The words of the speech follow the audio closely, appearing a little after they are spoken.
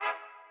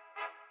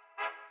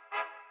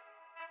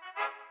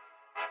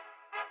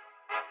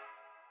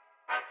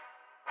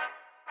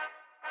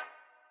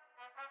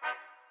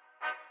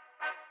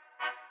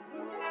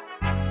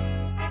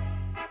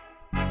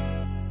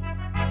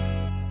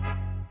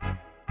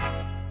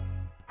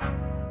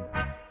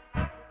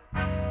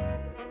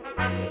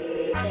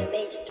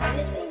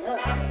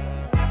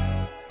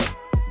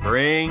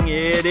Bring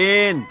it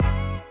in.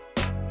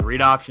 The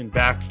read option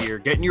back here,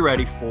 getting you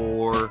ready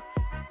for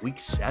week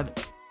 7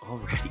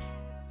 already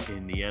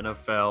in the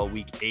NFL,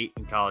 week 8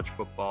 in college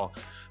football.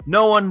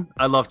 No one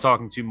I love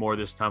talking to more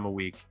this time of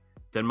week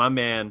than my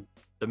man,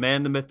 the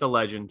myth, the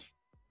legend,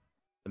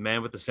 the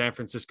man with the San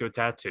Francisco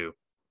tattoo.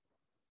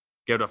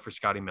 Give it up for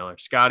Scotty Miller.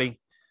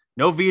 Scotty,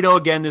 no Vido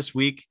again this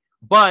week,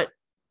 but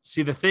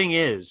see, the thing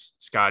is,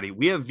 Scotty,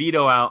 we have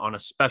Vido out on a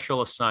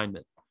special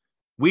assignment.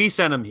 We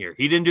sent him here.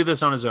 He didn't do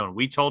this on his own.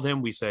 We told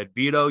him, we said,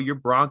 Vido, your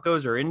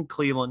Broncos are in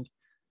Cleveland.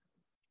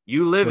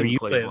 You live in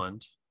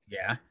Cleveland.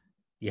 Yeah,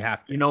 you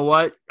have to. You know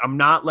what? I'm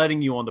not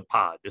letting you on the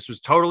pod. This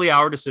was totally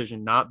our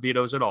decision, not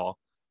Vido's at all.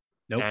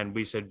 Nope. And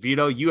we said,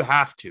 Vido, you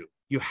have to.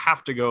 You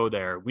have to go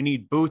there. We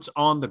need boots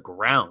on the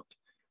ground.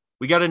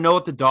 We got to know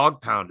what the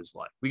dog pound is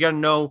like. We got to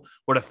know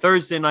what a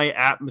Thursday night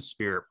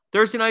atmosphere.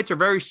 Thursday nights are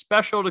very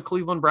special to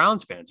Cleveland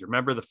Browns fans.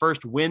 Remember the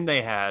first win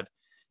they had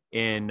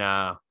in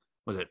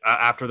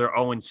after their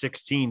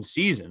 0-16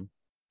 season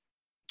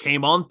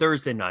came on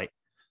Thursday night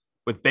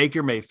with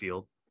Baker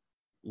Mayfield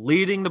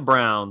leading the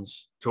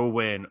Browns to a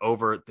win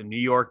over the New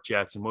York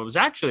Jets and what was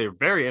actually a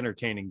very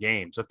entertaining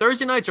game. So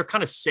Thursday nights are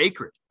kind of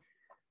sacred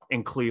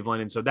in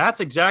Cleveland. And so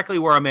that's exactly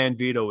where our man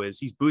Vido is.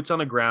 He's boots on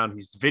the ground.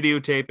 He's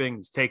videotaping.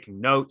 He's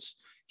taking notes.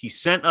 He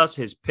sent us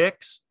his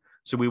picks.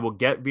 So we will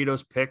get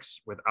Vido's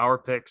picks with our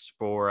picks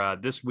for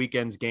this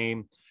weekend's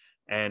game.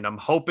 And I'm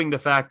hoping the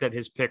fact that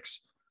his picks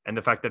and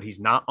the fact that he's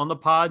not on the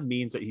pod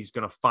means that he's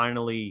going to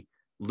finally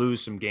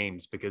lose some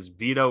games because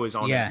Vido is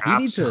on an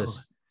absolute...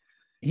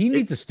 He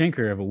needs a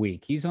stinker of a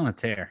week. He's on a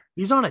tear.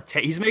 He's on a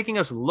tear. He's making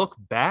us look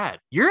bad.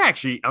 You're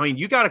actually,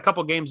 you got a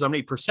couple games on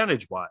me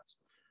percentage-wise.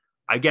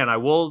 Again, I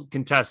will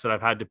contest that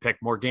I've had to pick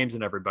more games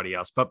than everybody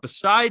else. But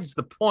besides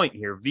the point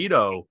here,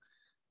 Vido,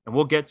 and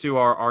we'll get to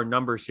our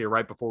numbers here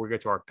right before we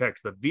get to our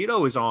picks, but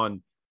Vido is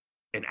on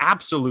an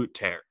absolute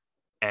tear.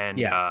 And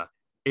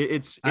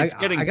it's getting I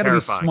terrifying. I got to be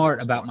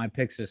smart about my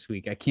picks this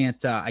week. I can't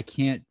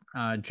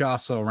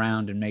jostle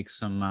around and make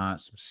some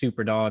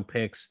super dog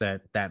picks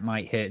that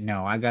might hit.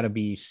 No, I got to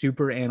be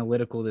super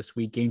analytical this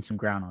week, gain some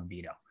ground on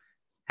Vido.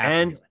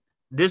 And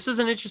this is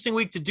an interesting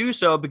week to do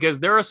so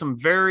because there are some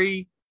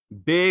very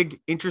big,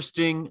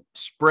 interesting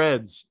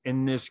spreads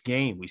in this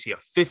game. We see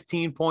a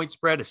 15-point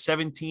spread, a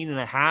 17.5,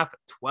 a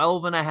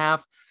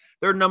 12.5.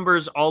 There are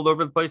numbers all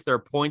over the place. There are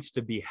points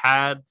to be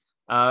had.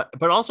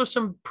 But also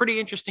some pretty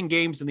interesting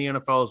games in the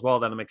NFL as well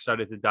that I'm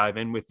excited to dive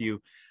in with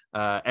you.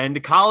 And the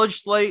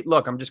college slate,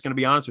 look, I'm just going to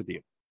be honest with you.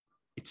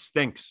 It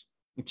stinks.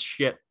 It's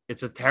shit.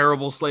 It's a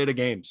terrible slate of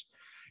games.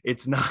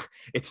 It's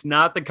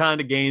not the kind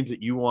of games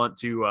that you want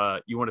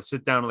to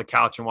sit down on the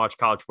couch and watch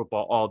college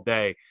football all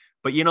day.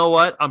 But you know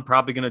what? I'm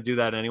probably going to do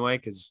that anyway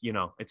because,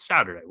 it's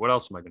Saturday. What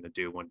else am I going to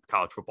do when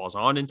college football's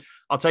on? And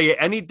I'll tell you,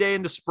 any day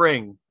in the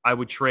spring, I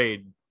would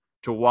trade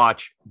to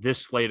watch this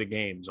slate of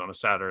games on a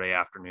Saturday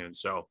afternoon.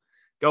 So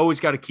you always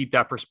got to keep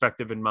that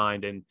perspective in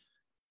mind. And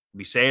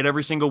we say it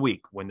every single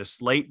week. When the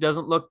slate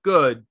doesn't look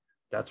good,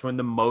 that's when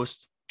the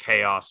most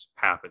chaos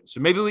happens. So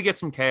maybe we get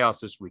some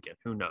chaos this weekend.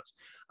 Who knows?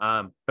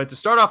 But to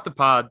start off the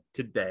pod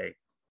today,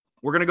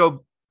 we're going to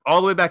go all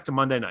the way back to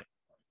Monday night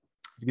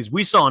because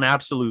we saw an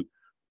absolute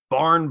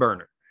barn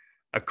burner,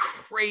 a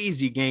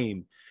crazy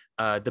game.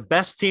 The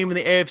best team in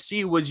the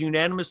AFC was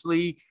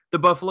unanimously the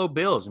Buffalo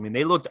Bills.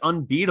 They looked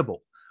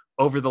unbeatable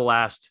over the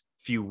last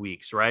few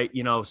weeks, right?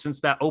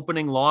 Since that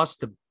opening loss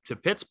to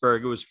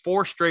Pittsburgh, it was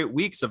 4 straight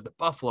weeks of the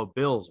Buffalo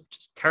Bills.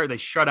 Just they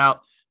shut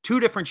out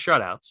 2 different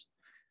shutouts.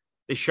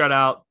 They shut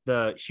out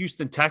the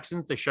Houston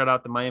Texans. They shut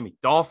out the Miami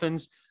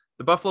Dolphins.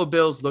 The Buffalo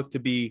Bills look to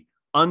be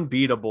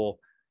unbeatable,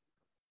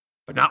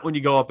 but not when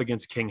you go up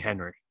against King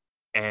Henry.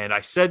 And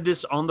I said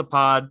this on the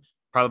pod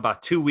probably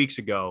about 2 weeks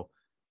ago.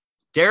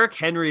 Derrick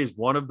Henry is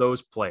one of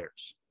those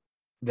players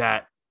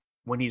that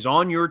when he's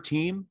on your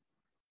team,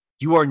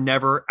 you are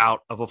never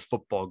out of a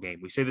football game.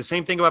 We say the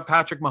same thing about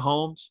Patrick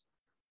Mahomes,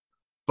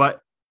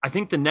 but I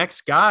think the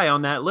next guy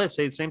on that list,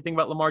 say the same thing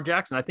about Lamar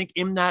Jackson. I think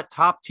in that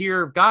top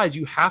tier of guys,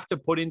 you have to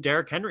put in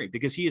Derrick Henry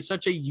because he is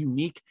such a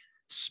unique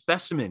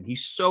specimen.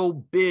 He's so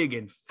big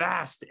and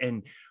fast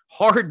and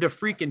hard to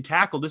freaking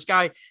tackle. This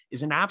guy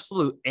is an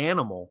absolute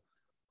animal.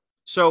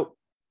 So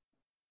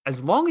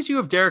as long as you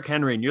have Derrick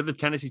Henry and you're the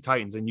Tennessee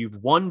Titans and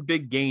you've won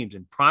big games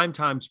in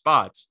primetime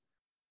spots,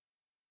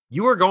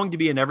 you are going to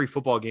be in every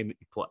football game that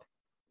you play.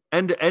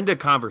 End a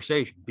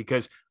conversation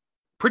because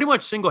pretty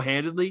much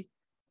single-handedly,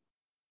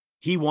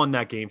 he won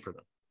that game for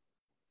them.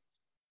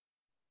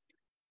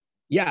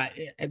 Yeah,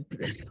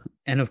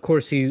 and of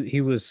course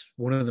he was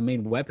one of the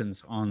main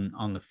weapons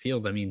on the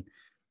field.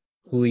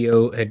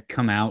 Julio had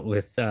come out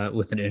with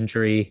an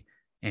injury,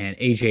 and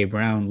AJ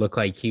Brown looked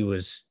like he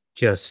was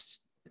just.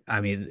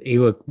 He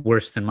looked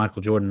worse than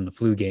Michael Jordan in the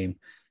flu game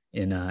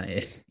in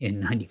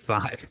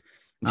 '95.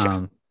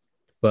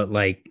 But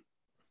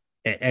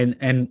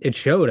and it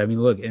showed.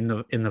 Look in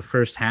the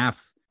first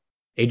half,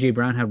 AJ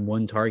Brown had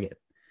one target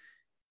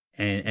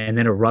and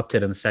then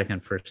erupted in the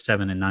second for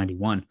 7 and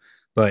 91.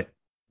 But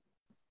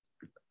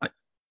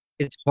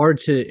it's hard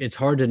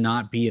to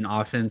not be an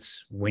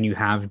offense when you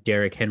have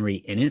Derrick Henry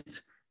in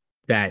it,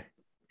 that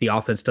the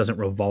offense doesn't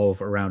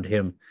revolve around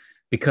him.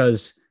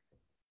 Because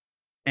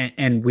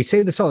and we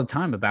say this all the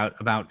time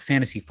about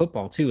fantasy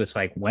football too. It's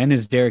like, when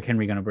is Derrick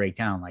Henry going to break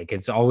down? Like,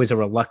 it's always a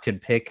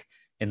reluctant pick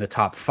in the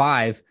top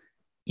 5,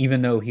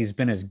 even though he's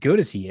been as good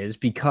as he is,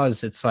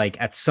 because it's like,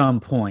 at some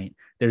point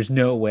there's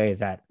no way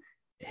that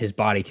his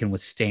body can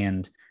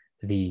withstand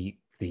the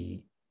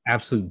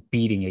absolute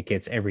beating it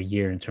gets every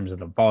year in terms of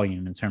the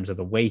volume, in terms of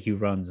the way he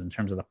runs, in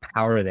terms of the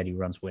power that he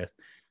runs with.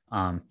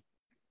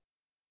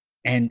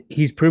 And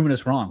he's proven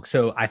us wrong.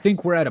 So I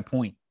think we're at a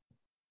point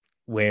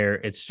where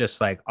it's just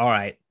like, all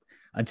right,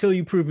 until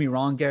you prove me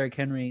wrong, Derrick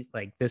Henry,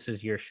 like, this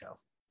is your show.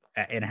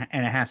 And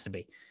it has to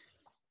be.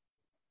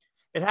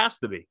 It has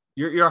to be.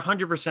 You're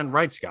 100%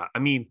 right, Scott. I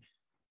mean,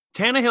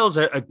 Tannehill's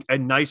a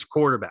nice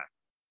quarterback.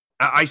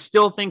 I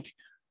still think,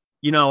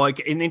 like,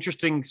 an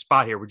interesting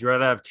spot here. Would you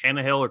rather have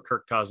Tannehill or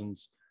Kirk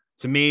Cousins?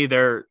 To me,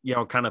 they're,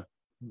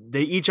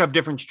 they each have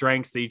different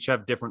strengths. They each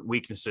have different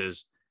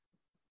weaknesses.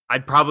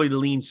 I'd probably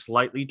lean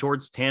slightly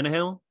towards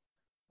Tannehill,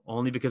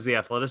 only because of the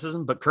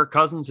athleticism. But Kirk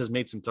Cousins has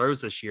made some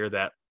throws this year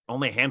that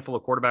only a handful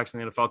of quarterbacks in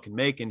the NFL can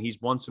make, and he's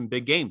won some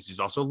big games. He's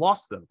also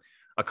lost them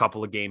a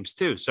couple of games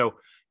too. So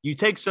you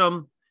take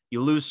some,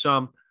 you lose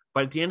some,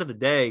 but at the end of the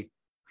day,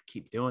 I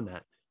keep doing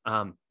that.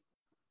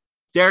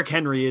 Derrick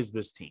Henry is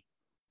this team.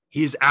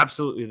 He's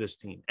absolutely this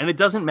team. And it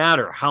doesn't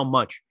matter how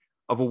much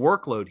of a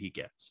workload he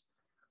gets.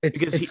 It's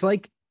just he's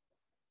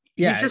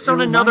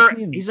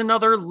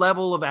another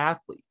level of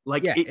athlete.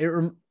 Like,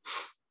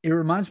 it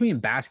reminds me in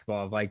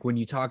basketball of, like, when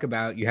you talk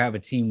about, you have a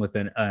team with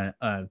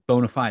a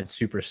bona fide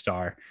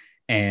superstar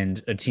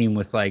and a team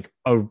with, like,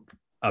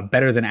 a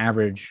better than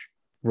average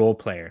role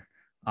player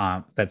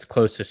that's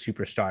close to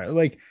superstar.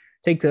 Like,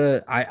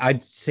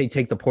 I'd say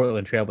take the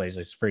Portland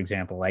Trailblazers, for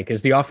example. Like,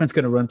 is the offense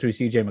going to run through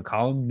CJ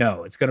McCollum?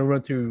 No, it's going to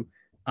run through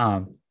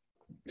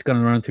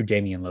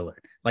Damian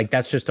Lillard. Like,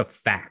 that's just a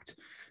fact,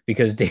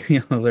 because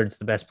Damian Lillard's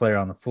the best player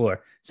on the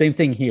floor. Same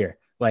thing here.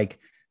 Like,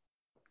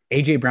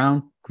 AJ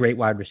Brown, great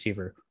wide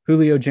receiver.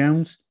 Julio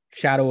Jones,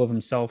 shadow of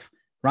himself.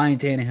 Ryan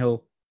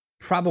Tannehill,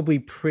 probably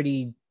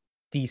pretty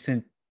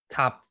decent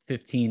top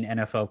 15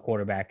 NFL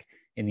quarterback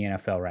in the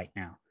NFL right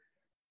now.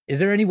 Is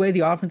there any way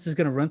the offense is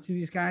going to run through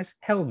these guys?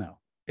 Hell no.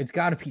 It's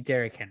got to be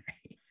Derrick Henry.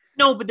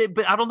 No, but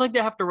I don't think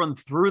they have to run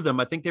through them.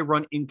 I think they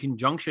run in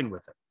conjunction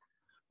with it,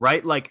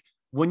 right? Like,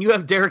 when you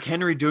have Derrick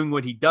Henry doing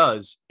what he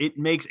does, it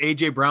makes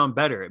AJ Brown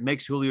better. It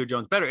makes Julio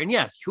Jones better. And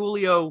yes,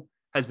 Julio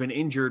has been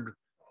injured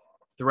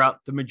throughout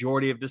the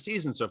majority of the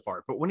season so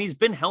far, but when he's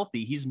been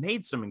healthy, he's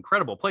made some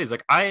incredible plays.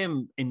 Like, I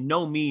am in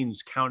no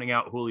means counting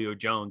out Julio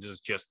Jones as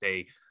just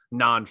a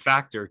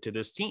non-factor to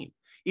this team.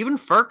 Even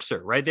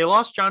Ferkser, right? They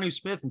lost Jonnu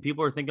Smith, and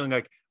people are thinking,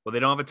 like, well, they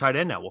don't have a tight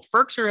end now. Well,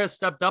 Ferkser has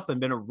stepped up and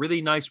been a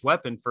really nice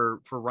weapon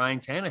for Ryan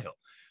Tannehill.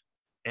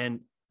 And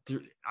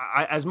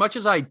as much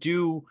as I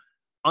do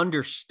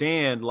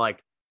understand,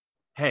 like,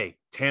 hey,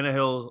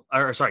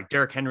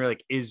 Derrick Henry,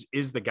 like, is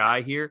the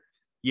guy here,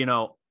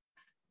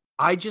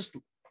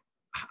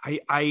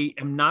 I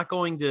am not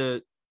going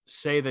to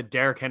say that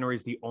Derrick Henry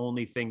is the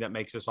only thing that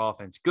makes this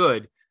offense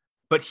good,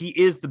 but he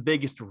is the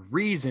biggest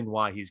reason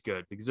why he's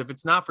good. Because if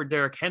it's not for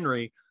Derrick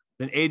Henry,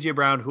 then AJ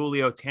Brown,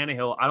 Julio,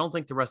 Tannehill, I don't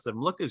think the rest of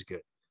them look as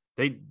good.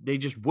 They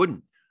just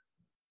wouldn't.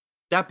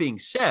 That being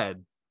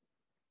said,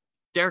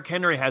 Derrick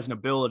Henry has an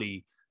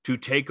ability to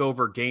take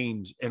over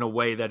games in a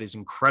way that is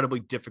incredibly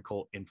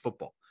difficult in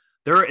football.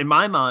 In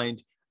my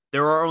mind,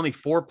 there are only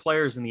 4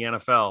 players in the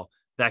NFL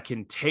that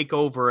can take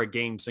over a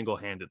game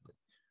single-handedly,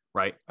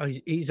 right? Oh,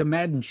 he's a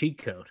Madden cheat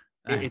code.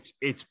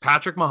 It's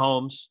Patrick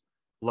Mahomes,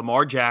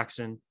 Lamar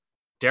Jackson,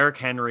 Derrick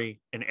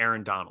Henry, and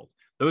Aaron Donald.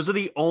 Those are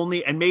the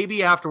only, and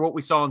maybe after what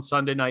we saw on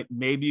Sunday night,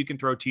 maybe you can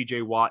throw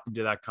TJ Watt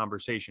into that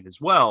conversation as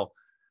well.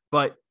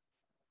 But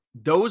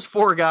those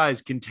 4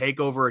 guys can take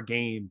over a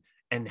game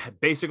and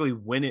basically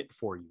win it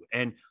for you.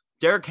 And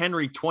Derrick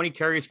Henry, 20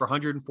 carries for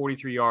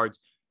 143 yards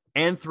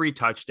and 3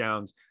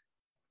 touchdowns,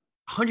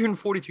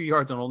 143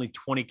 yards on only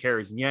 20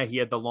 carries. And yeah, he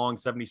had the long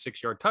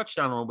 76-yard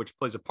touchdown on, which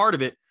plays a part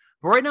of it.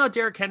 But right now,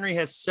 Derrick Henry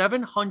has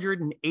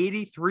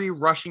 783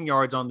 rushing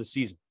yards on the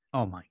season.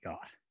 Oh my God.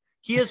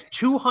 He has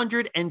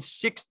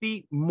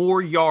 260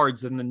 more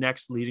yards than the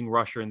next leading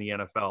rusher in the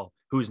NFL,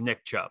 who's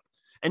Nick Chubb.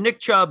 And Nick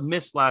Chubb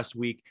missed last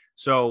week.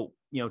 So,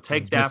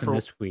 take that for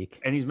this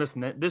week. And he's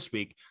missing that this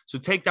week. So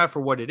take that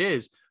for what it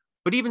is.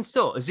 But even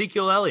still,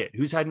 Ezekiel Elliott,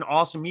 who's had an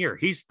awesome year,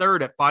 he's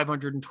 3rd at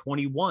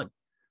 521.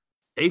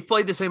 They've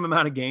played the same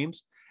amount of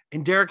games,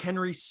 and Derrick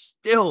Henry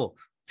still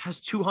has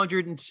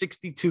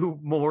 262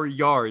 more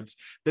yards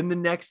than the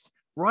next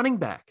running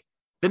back,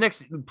 the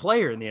next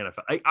player in the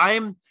NFL. I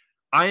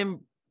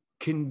am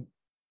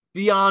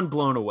beyond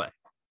blown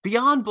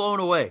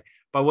away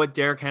by what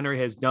Derrick Henry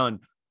has done.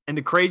 And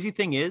the crazy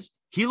thing is,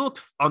 he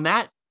looked on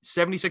that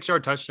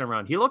 76-yard touchdown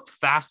run, he looked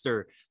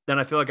faster than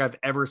I feel like I've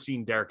ever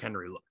seen Derrick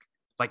Henry look.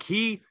 Like,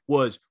 he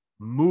was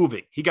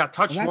moving. He got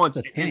touched Well, once.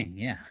 that's the thing,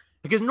 yeah.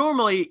 Because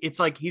normally it's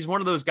like he's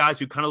one of those guys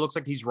who kind of looks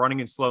like he's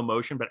running in slow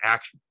motion, but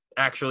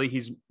actually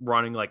he's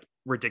running like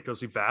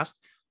ridiculously fast.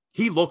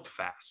 He looked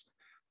fast.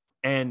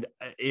 And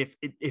if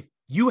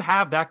you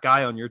have that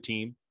guy on your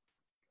team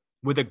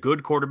with a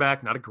good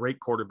quarterback, not a great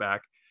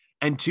quarterback,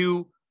 and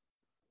two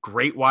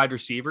great wide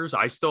receivers,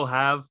 I still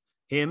have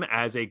him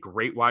as a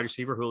great wide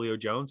receiver, Julio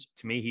Jones.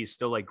 To me, he's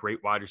still a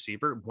great wide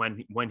receiver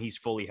when he's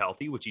fully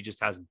healthy, which he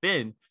just hasn't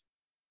been.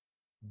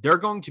 They're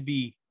going to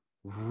be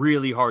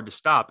really hard to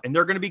stop. And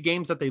there are going to be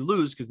games that they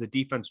lose because the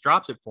defense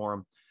drops it for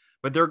them.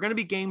 But there are going to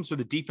be games where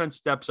the defense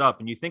steps up.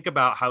 And you think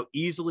about how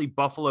easily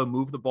Buffalo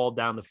moved the ball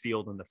down the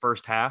field in the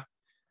first half,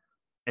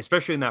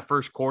 especially in that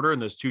first quarter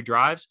and those two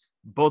drives,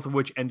 both of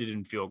which ended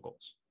in field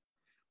goals.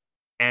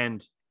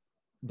 And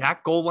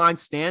that goal line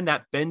stand,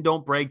 that bend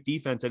don't break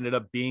defense ended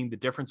up being the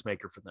difference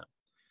maker for them.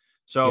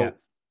 So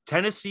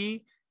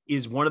Tennessee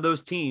is one of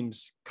those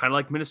teams, kind of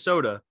like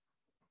Minnesota,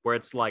 where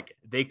it's like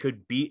they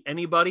could beat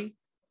anybody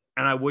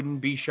and I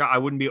wouldn't be shocked. I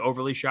wouldn't be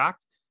overly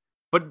shocked.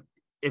 But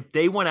if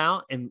they went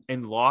out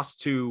and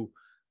lost to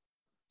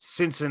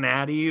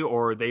Cincinnati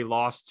or they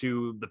lost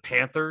to the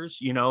Panthers,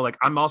 like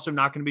I'm also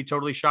not going to be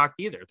totally shocked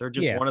either. They're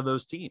just one of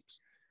those teams.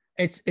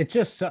 It's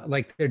just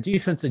like their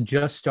defense had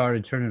just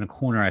started turning a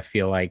corner. I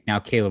feel like now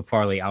Caleb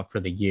Farley out for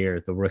the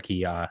year, the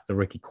rookie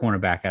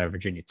cornerback out of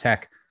Virginia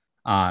Tech.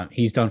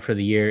 He's done for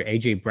the year.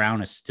 AJ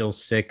Brown is still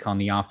sick on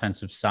the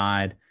offensive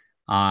side.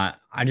 I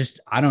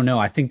don't know.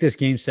 I think this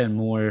game said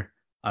more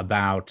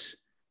about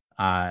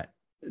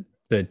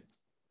the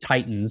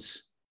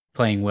Titans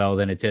playing well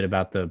than it did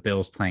about the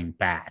Bills playing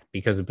bad,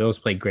 because the Bills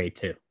played great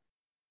too.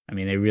 I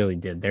mean, they really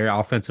did. Their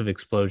offensive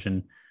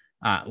explosion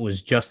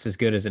was just as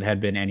good as it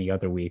had been any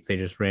other week. They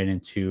just ran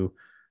into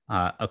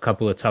a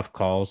couple of tough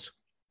calls,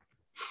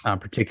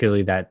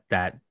 particularly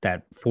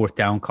that fourth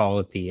down call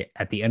at the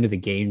end of the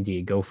game. Do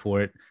you go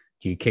for it?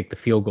 Do you kick the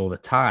field goal to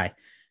tie?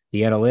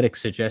 The analytics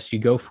suggest you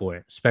go for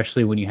it,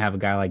 especially when you have a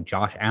guy like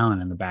Josh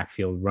Allen in the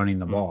backfield running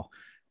the ball.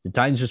 The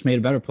Titans just made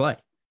a better play.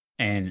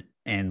 And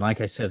like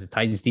I said, the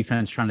Titans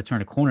defense trying to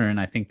turn a corner, and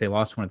I think they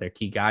lost one of their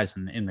key guys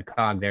in the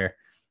cog there.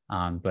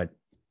 But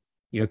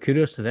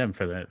kudos to them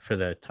for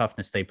the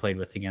toughness they played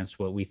with against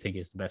what we think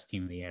is the best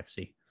team in the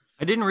AFC.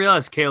 I didn't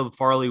realize Caleb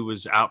Farley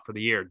was out for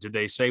the year. Did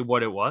they say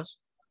what it was?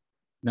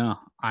 No,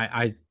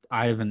 I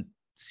haven't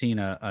seen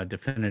a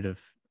definitive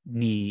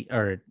knee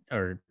or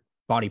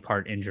body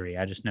part injury.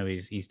 I just know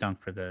he's done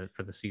for the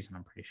season.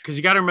 I'm pretty sure. Because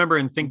you got to remember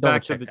and think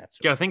back to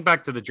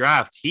the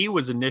draft. He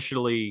was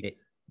initially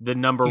the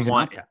number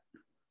one.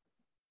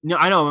 No,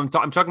 I know. I'm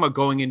talking about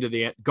going into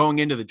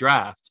the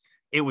draft.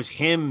 It was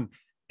him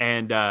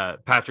and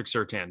Patrick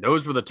Surtain.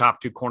 Those were the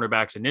top two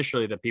cornerbacks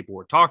initially that people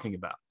were talking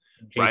about.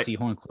 J.C.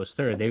 Horn was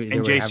third.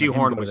 J.C.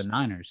 Horn was the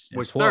Niners.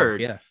 Was 12,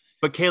 third. Yeah.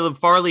 But Caleb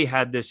Farley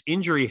had this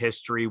injury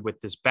history with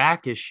this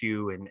back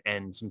issue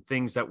and some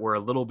things that were a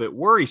little bit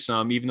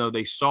worrisome, even though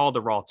they saw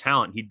the raw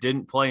talent. He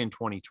didn't play in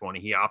 2020.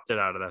 He opted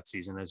out of that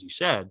season, as you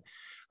said.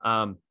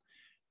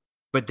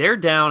 But they're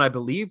down, I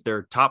believe,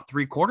 their top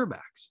three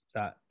cornerbacks.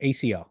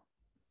 ACL.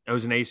 It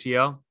was an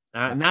ACL.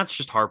 And that's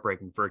just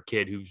heartbreaking for a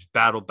kid who's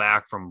battled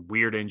back from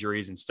weird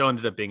injuries and still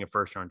ended up being a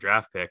first-round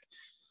draft pick.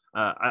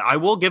 I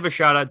will give a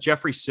shout-out.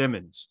 Jeffrey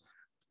Simmons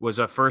was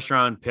a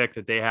first-round pick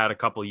that they had a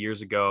couple of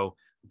years ago,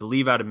 I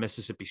believe out of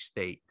Mississippi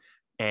State.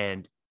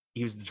 And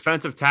he was the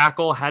defensive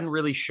tackle, hadn't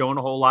really shown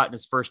a whole lot in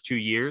his first 2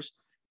 years.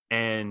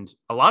 And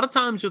a lot of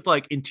times with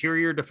like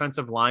interior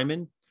defensive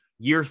linemen,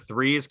 year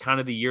 3 is kind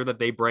of the year that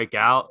they break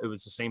out. It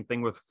was the same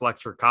thing with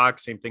Fletcher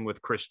Cox, same thing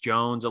with Chris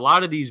Jones. A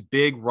lot of these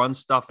big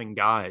run-stuffing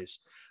guys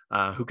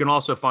who can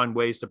also find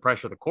ways to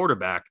pressure the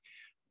quarterback.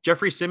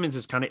 Jeffrey Simmons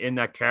is kind of in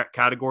that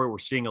category. We're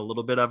seeing a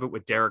little bit of it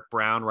with Derek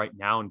Brown right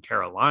now in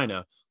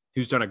Carolina,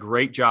 who's done a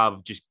great job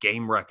of just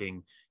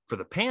game-wrecking for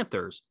the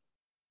Panthers.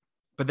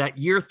 But that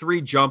year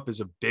 3 jump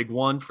is a big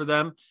one for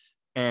them.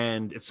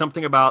 And it's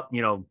something about,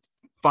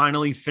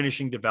 finally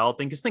finishing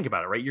developing. Because think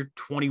about it, right? You're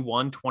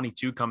 21,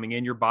 22 coming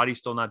in, your body's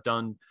still not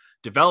done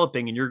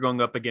developing, and you're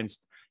going up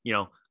against,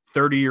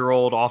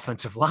 30-year-old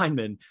offensive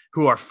linemen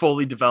who are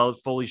fully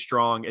developed, fully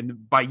strong.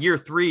 And by year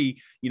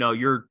 3,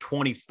 you're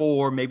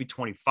 24, maybe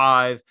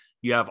 25.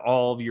 You have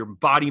all of your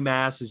body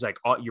mass is like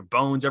all your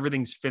bones,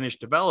 everything's finished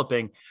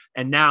developing.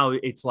 And now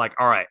it's like,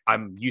 all right,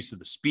 I'm used to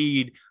the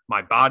speed.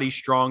 My body's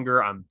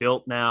stronger. I'm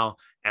built now,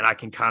 and I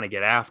can kind of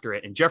get after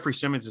it. And Jeffrey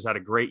Simmons has had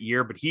a great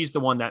year, but he's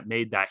the one that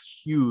made that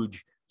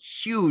huge,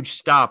 huge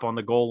stop on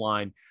the goal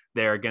line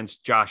there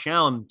against Josh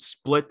Allen,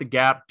 split the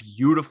gap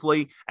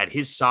beautifully at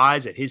his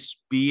size, at his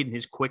speed and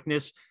his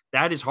quickness.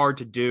 That is hard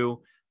to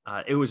do.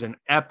 It was an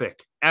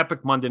epic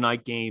Monday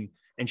night game.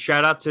 And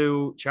shout out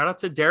to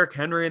Derrick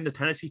Henry and the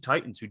Tennessee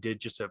Titans, who did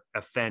just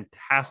a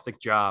fantastic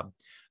job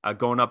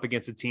going up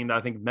against a team that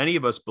I think many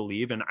of us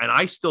believe, and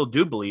I still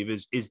do believe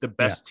is the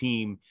best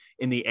team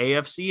in the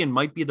AFC and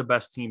might be the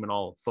best team in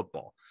all of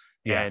football.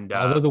 Yeah. And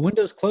although the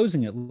window's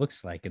closing, it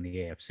looks like in the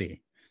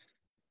AFC,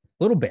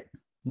 a little bit.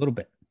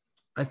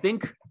 I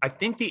think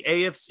the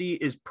AFC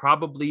is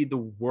probably the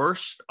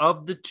worst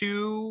of the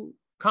two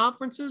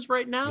conferences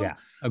right now. Yeah,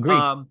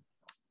 agreed.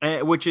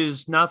 Which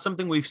is not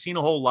something we've seen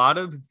a whole lot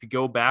of. If you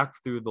go back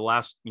through the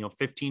last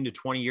 15 to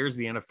 20 years of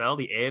the NFL,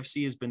 the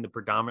AFC has been the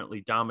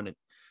predominantly dominant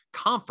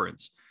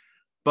conference.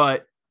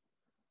 But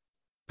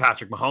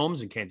Patrick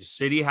Mahomes and Kansas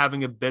City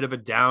having a bit of a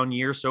down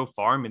year so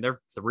far. I mean,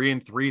 they're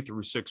 3-3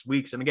 through 6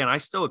 weeks. And again, I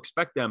still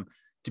expect them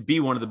to be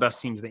one of the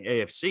best teams in the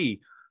AFC.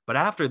 But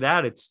after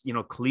that, it's,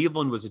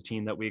 Cleveland was a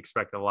team that we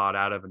expect a lot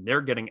out of, and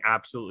they're getting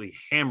absolutely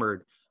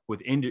hammered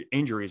with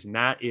injuries. And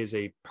that is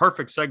a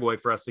perfect segue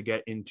for us to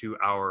get into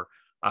our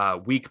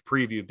week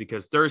preview,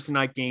 because Thursday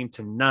night game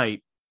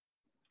tonight,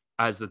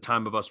 as the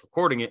time of us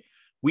recording it,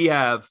 we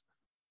have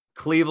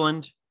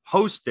Cleveland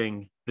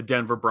hosting the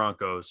Denver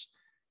Broncos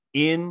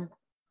in,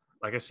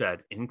 like I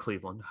said, in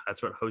Cleveland.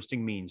 That's what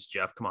hosting means,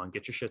 Jeff. Come on,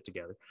 get your shit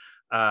together.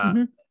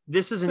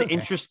 This is an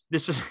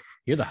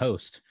You're the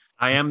host.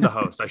 I am the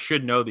host. I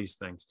should know these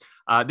things.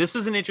 This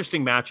is an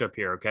interesting matchup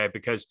here, okay?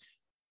 Because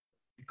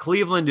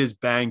Cleveland is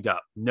banged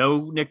up.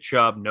 No Nick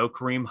Chubb, no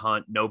Kareem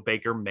Hunt, no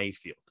Baker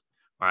Mayfield.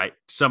 All right.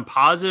 Some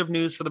positive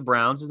news for the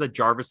Browns is that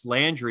Jarvis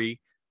Landry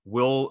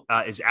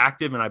is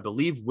active and I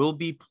believe will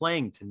be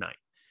playing tonight.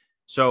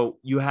 So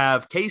you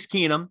have Case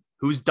Keenum,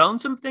 who's done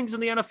some things in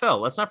the NFL.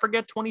 Let's not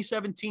forget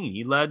 2017.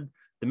 He led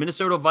the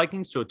Minnesota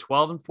Vikings to a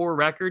 12-4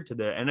 record, to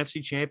the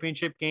NFC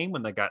Championship game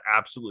when they got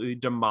absolutely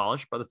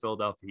demolished by the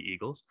Philadelphia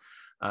Eagles.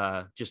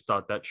 Just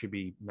thought that should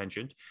be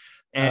mentioned.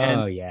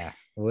 And, oh, yeah.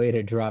 Way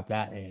to drop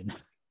that in.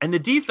 And the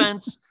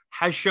defense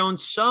has shown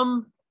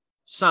some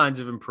signs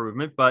of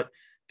improvement, but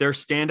their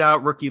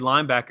standout rookie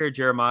linebacker,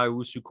 Jeremiah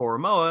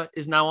Owusu-Koramoah,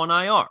 is now on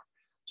IR.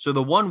 So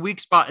the one weak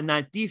spot in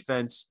that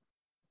defense,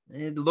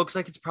 it looks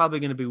like it's probably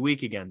going to be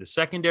weak again. The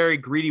secondary,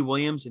 Greedy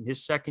Williams in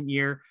his second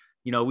year,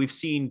 we've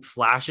seen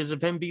flashes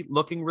of him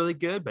looking really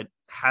good, but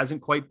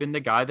hasn't quite been the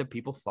guy that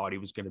people thought he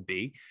was going to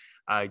be.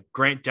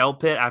 Grant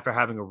Delpit, after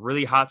having a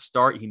really hot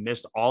start, he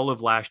missed all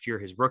of last year,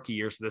 his rookie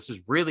year. So this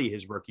is really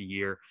his rookie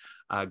year.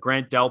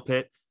 Grant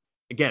Delpit,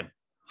 again,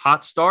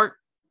 hot start,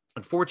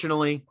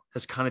 unfortunately,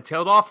 has kind of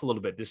tailed off a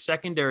little bit. The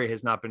secondary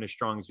has not been as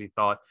strong as we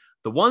thought.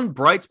 The one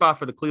bright spot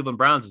for the Cleveland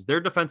Browns is their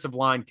defensive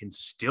line can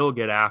still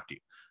get after you.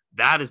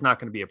 That is not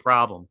going to be a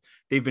problem.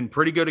 They've been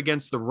pretty good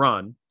against the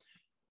run.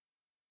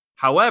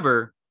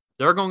 However,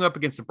 they're going up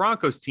against the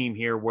Broncos team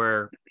here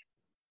where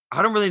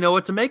I don't really know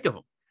what to make of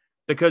them.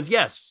 Because,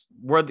 yes,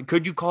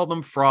 could you call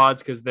them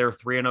frauds because their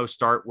 3-0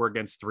 start were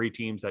against three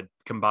teams that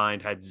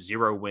combined had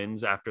 0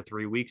 wins after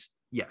 3 weeks?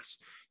 Yes,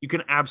 you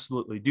can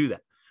absolutely do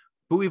that.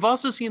 But we've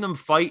also seen them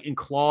fight and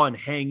claw and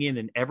hang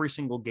in every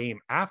single game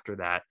after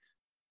that.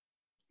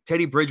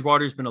 Teddy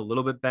Bridgewater's been a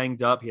little bit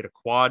banged up. He had a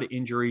quad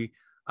injury.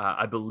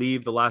 I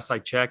believe the last I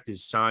checked,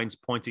 his signs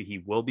point to he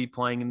will be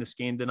playing in this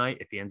game tonight.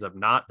 If he ends up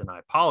not, then I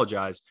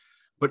apologize.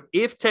 But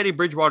if Teddy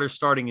Bridgewater's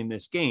starting in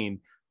this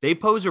game, they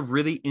pose a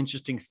really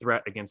interesting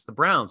threat against the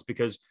Browns,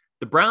 because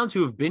the Browns,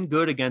 who have been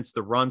good against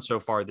the run so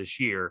far this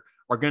year,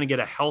 are going to get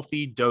a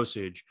healthy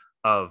dosage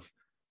of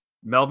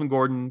Melvin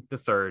Gordon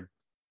III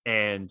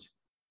and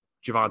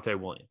Javonte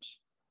Williams.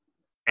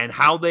 And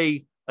how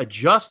they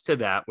adjust to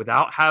that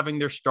without having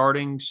their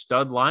starting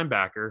stud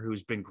linebacker,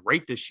 who's been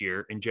great this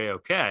year in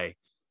JOK,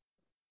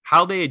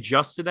 how they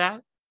adjust to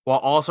that while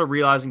also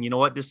realizing,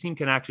 this team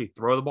can actually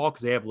throw the ball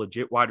because they have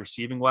legit wide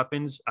receiving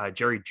weapons.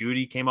 Jerry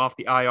Jeudy came off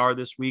the IR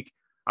this week.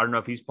 I don't know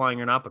if he's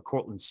playing or not, but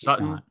Cortland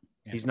Sutton,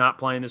 he's not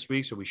playing this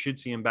week, so we should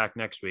see him back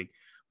next week.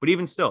 But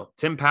even still,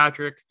 Tim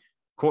Patrick,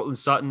 Cortland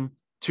Sutton,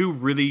 2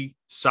 really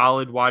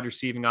solid wide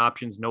receiving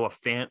options, Noah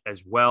Fant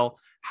as well.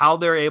 How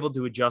they're able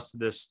to adjust to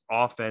this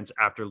offense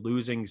after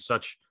losing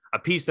such a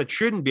piece that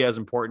shouldn't be as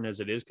important as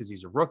it is because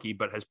he's a rookie,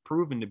 but has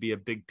proven to be a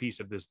big piece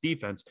of this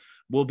defense,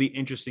 will be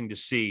interesting to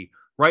see.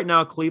 Right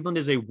now, Cleveland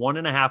is a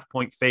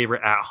 1.5-point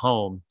favorite at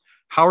home.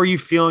 How are you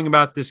feeling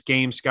about this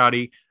game,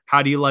 Scotty?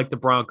 How do you like the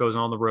Broncos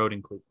on the road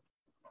in Cleveland?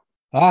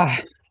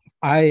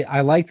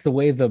 I like the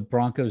way the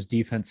Broncos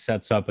defense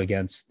sets up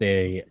against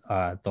the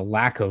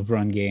lack of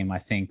run game. I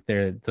think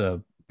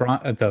the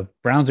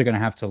Browns are going to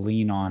have to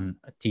lean on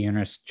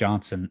Dearness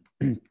Johnson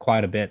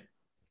quite a bit.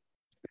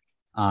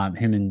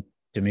 Him and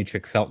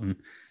Demetric Felton.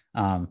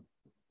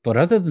 But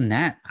other than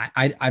that,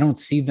 I don't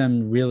see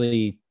them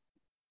really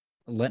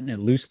letting it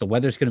loose. The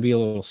weather's going to be a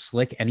little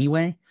slick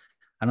anyway.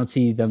 I don't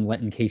see them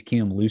letting Case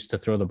Keenum loose to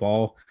throw the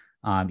ball.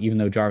 Even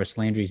though Jarvis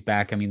Landry's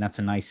back, I mean, that's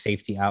a nice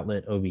safety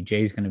outlet. OBJ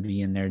is going to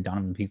be in there.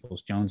 Donovan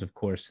Peoples-Jones, of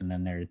course. And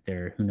then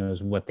they're who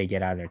knows what they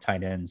get out of their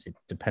tight ends. It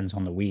depends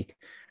on the week.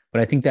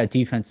 But I think that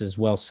defense is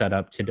well set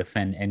up to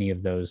defend any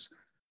of those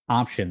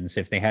options.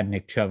 If they had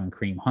Nick Chubb and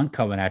Kareem Hunt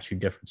coming at you,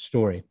 different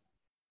story.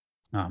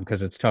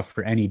 Because it's tough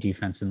for any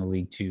defense in the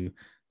league to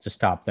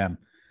stop them.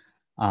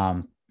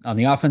 On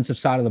the offensive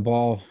side of the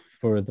ball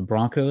for the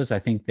Broncos, I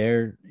think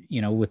they're,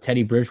 with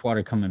Teddy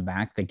Bridgewater coming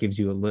back, that gives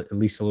you at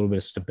least a little bit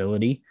of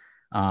stability.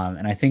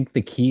 And I think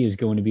the key is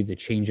going to be the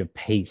change of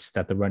pace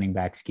that the running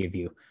backs give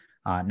you.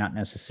 Not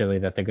necessarily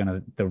that they're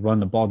going to run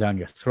the ball down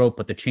your throat,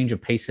 but the change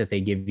of pace that they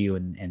give you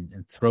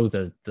and throw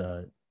the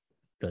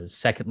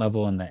second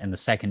level and the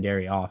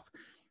secondary off.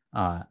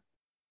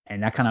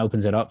 And that kind of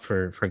opens it up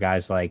for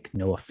guys like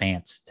Noah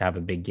Fant to have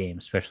a big game,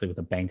 especially with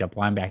a banged up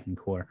linebacking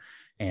core.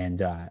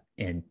 And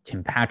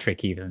Tim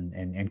Patrick even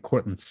and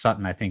Cortland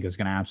Sutton, I think, is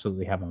going to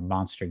absolutely have a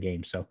monster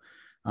game. So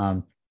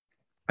I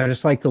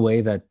just like the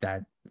way that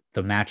the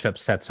matchup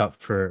sets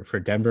up for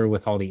Denver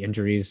with all the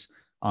injuries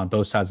on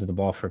both sides of the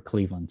ball for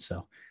Cleveland.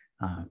 So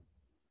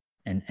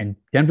and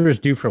Denver is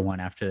due for one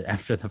after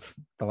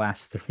the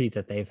last three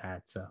that they've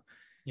had. So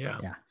yeah.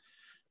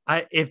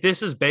 If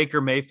this is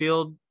Baker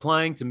Mayfield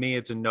playing, to me,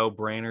 it's a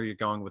no-brainer. You're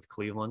going with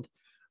Cleveland,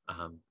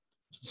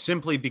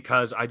 simply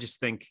because I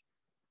just think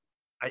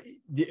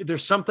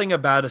there's something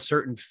about a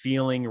certain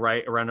feeling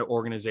right around an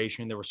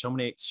organization. There were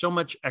so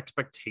much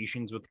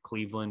expectations with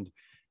Cleveland,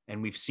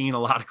 and we've seen a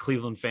lot of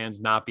Cleveland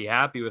fans not be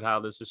happy with how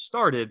this has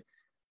started.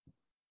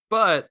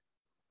 But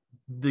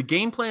the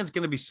game plan is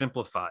going to be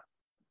simplified.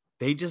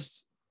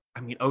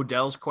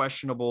 Odell's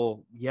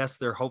questionable. Yes,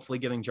 they're hopefully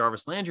getting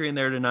Jarvis Landry in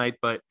there tonight,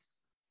 but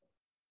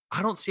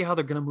I don't see how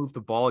they're going to move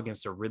the ball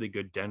against a really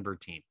good Denver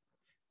team.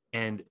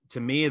 And to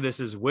me, this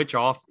is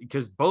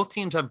because both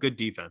teams have good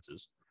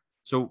defenses.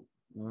 So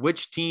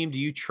which team do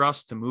you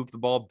trust to move the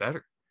ball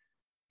better?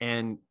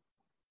 And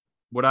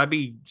would I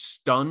be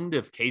stunned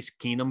if Case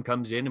Keenum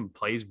comes in and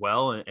plays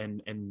well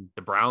and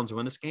the Browns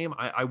win this game?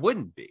 I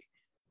wouldn't be.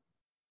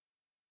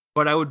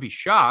 But I would be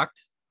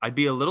shocked. I'd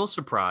be a little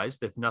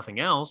surprised, if nothing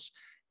else.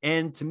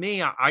 And to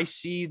me, I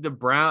see the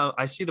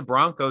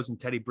Broncos and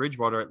Teddy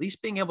Bridgewater at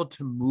least being able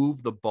to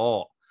move the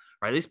ball,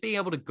 right? At least being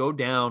able to go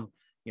down,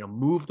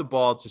 move the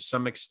ball to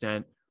some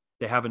extent.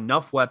 They have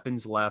enough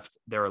weapons left.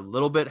 They're a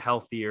little bit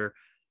healthier.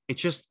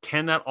 It's just,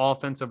 can that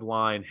offensive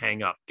line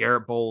hang up?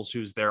 Garrett Bowles,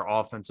 who's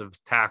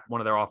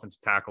one of their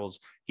offensive tackles,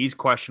 he's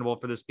questionable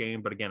for this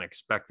game, but again,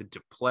 expected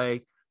to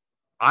play.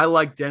 I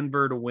like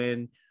Denver to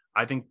win.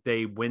 I think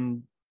they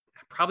win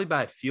probably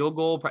by a field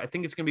goal. I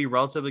think it's going to be a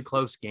relatively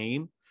close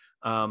game.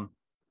 And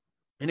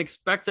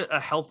expect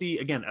a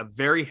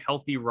very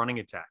healthy running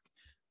attack.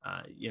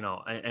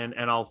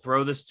 And I'll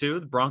throw this too.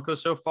 The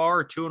Broncos so far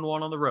are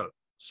 2-1 on the road.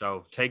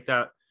 So take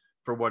that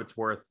for what it's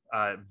worth.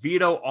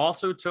 Vido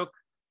also took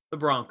the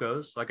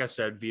Broncos. Like I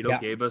said, Vido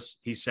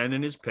he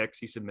submitted his picks.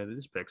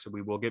 So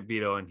we will get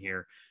Vido in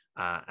here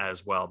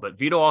as well. But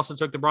Vido also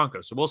took the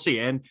Broncos. So we'll see.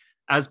 And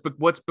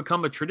what's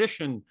become a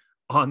tradition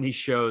on these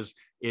shows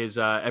is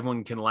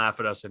everyone can laugh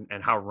at us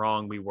and how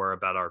wrong we were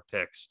about our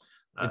picks.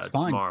 It's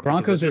fine.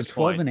 Broncos are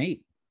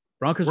 12-8.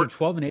 Broncos are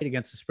 12-8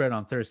 against the spread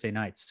on Thursday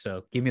nights.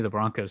 So give me the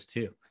Broncos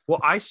too. Well,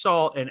 I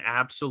saw an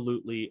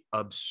absolutely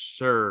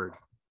absurd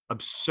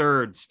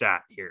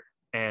stat here.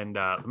 And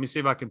let me see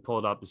if I can pull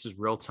it up. This is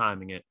real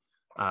timing it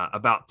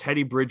about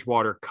Teddy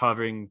Bridgewater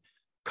covering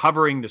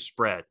the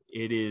spread.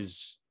 It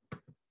is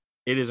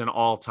an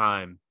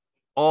all-time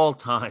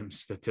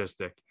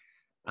statistic.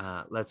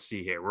 Let's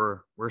see here.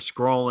 We're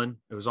scrolling.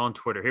 It was on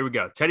Twitter. Here we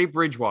go. Teddy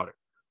Bridgewater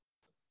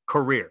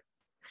career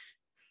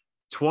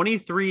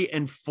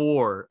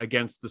 23-4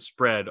 against the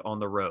spread on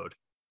the road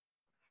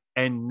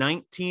and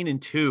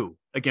 19-2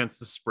 against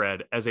the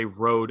spread as a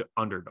road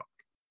underdog.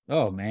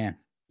 Oh man.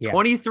 Yeah.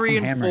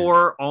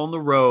 23-4 on the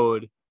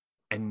road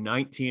and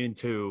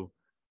 19-2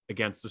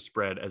 against the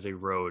spread as a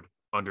road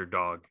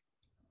underdog.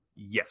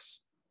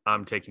 Yes,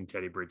 I'm taking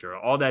Teddy Bridgewater.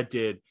 All that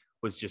did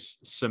was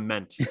just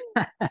cemented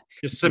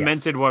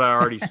what I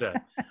already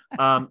said.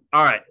 All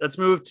right, let's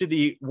move to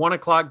the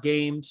 1:00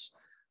 games.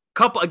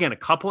 A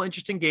couple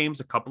interesting games,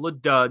 a couple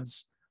of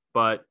duds,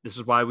 but this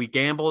is why we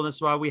gamble and this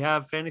is why we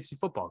have fantasy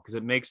football, because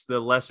it makes the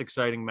less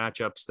exciting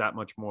matchups that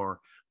much more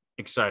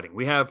exciting.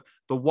 We have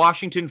the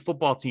Washington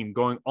football team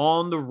going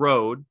on the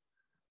road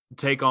to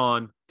take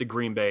on the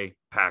Green Bay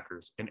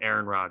Packers and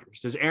Aaron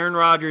Rodgers. Does Aaron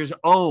Rodgers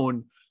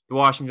own the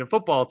Washington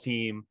football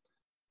team?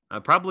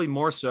 Probably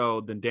more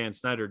so than Dan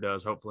Snyder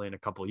does, hopefully in a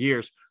couple of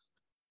years.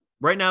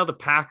 Right now, the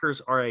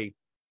Packers are a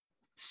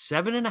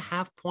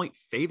 7.5-point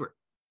favorite.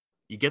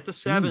 You get the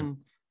 7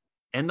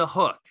 and the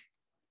hook.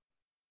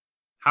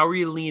 How are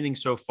you leaning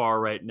so far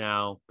right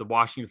now? The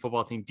Washington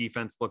football team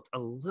defense looked a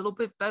little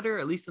bit better,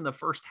 at least in the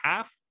first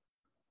half,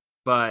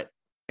 but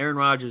Aaron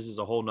Rodgers is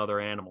a whole nother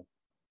animal.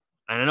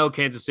 And I know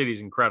Kansas City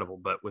is incredible,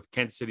 but with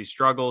Kansas City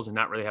struggles and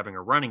not really having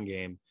a running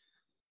game,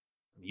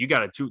 you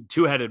got a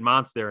two-headed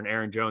monster in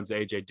Aaron Jones,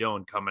 A.J.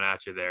 Dillon coming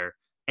at you there,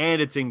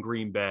 and it's in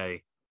Green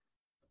Bay.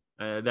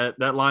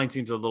 That line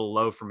seems a little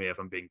low for me, if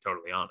I'm being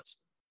totally honest.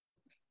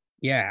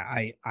 Yeah,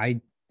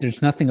 I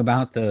there's nothing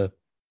about the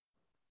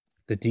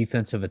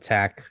defensive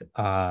attack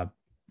of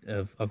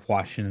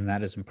Washington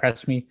that has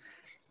impressed me.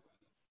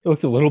 It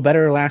looked a little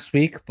better last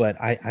week,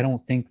 but I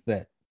don't think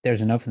that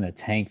there's enough in the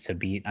tank to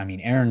beat. I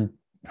mean, Aaron.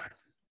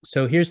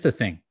 So here's the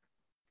thing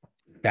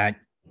that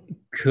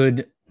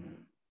could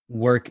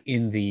work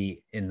in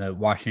the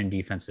Washington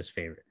defense's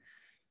favor.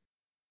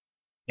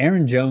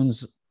 Aaron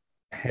Jones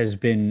has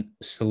been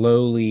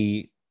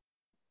slowly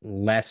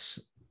less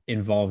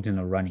involved in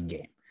the running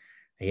game.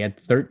 He had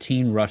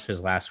 13 rushes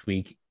last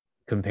week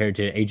compared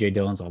to A.J.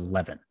 Dillon's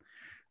 11.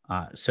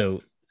 So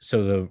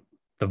the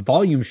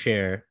volume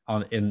share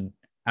out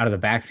of the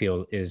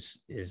backfield is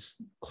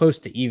close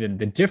to even.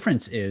 The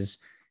difference is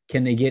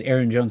can they get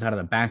Aaron Jones out of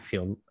the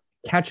backfield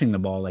catching the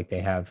ball like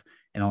they have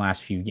in the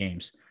last few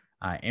games?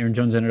 Aaron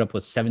Jones ended up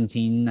with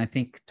 17, I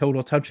think,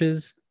 total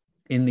touches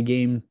in the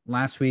game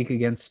last week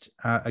against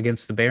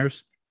the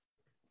Bears.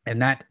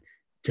 And that,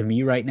 to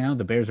me right now,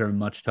 the Bears are a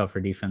much tougher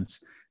defense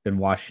than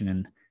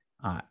Washington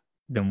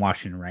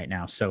right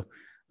now. So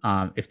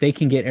if they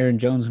can get Aaron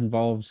Jones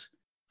involved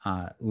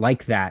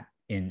like that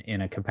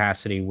in a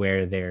capacity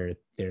where they're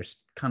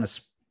kind of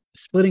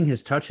splitting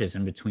his touches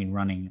in between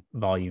running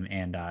volume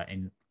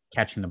and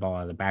catching the ball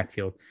out of the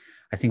backfield,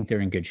 I think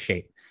they're in good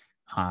shape.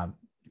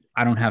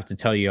 I don't have to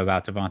tell you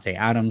about Devontae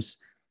Adams,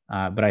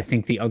 but I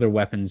think the other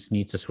weapons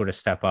need to sort of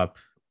step up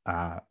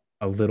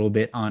a little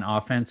bit on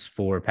offense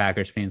for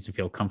Packers fans to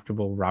feel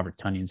comfortable. Robert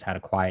Tunyon's had a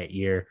quiet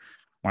year.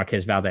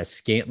 Marquez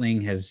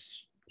Valdez-Scantling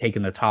has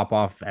taken the top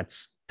off at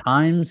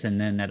times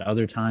and then at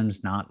other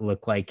times not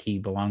look like he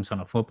belongs on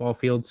a football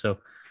field. So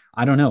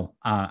I don't know.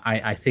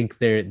 I think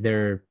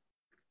there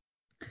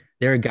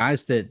are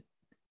guys that,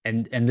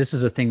 and this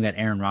is a thing that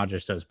Aaron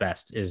Rodgers does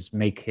best, is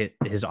make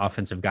his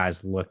offensive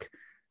guys look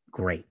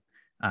great.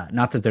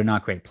 Not that they're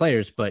not great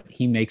players, but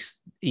he makes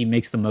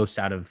the most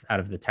out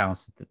of the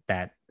talents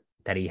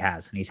that he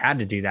has, and he's had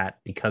to do that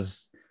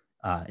because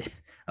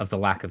of the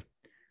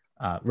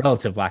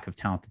relative lack of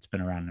talent that's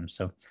been around him.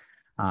 So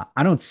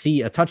I don't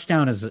see a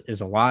touchdown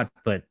is a lot,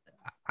 but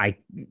I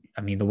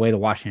mean the way the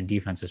Washington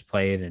defense is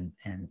played,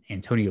 and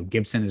Antonio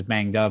Gibson is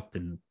banged up,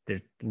 and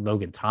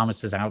Logan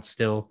Thomas is out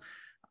still.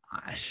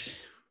 I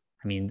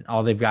mean,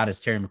 all they've got is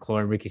Terry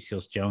McLaurin, Ricky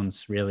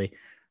Seals-Jones, really.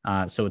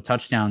 So a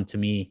touchdown to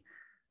me,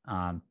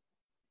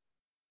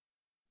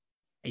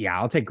 yeah,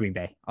 I'll take Green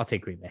Bay.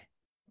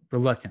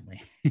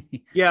 Reluctantly.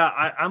 Yeah,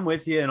 I'm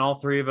with you, and all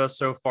three of us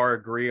so far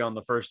agree on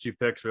the first two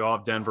picks. We all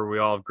have Denver, we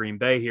all have Green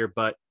Bay here,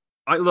 but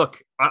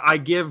I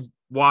give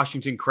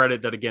Washington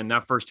credit that, again,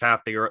 that first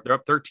half, they're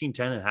up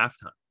 13-10 at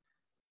halftime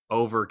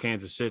over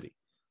Kansas City.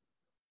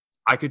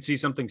 I could see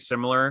something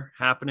similar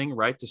happening,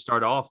 right, to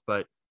start off,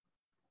 but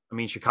I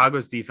mean,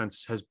 Chicago's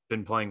defense has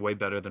been playing way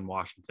better than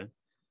Washington.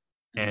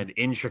 Mm-hmm. And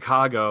in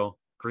Chicago,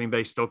 Green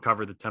Bay still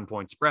covered the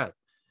 10-point spread.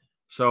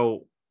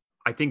 So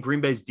I think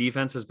Green Bay's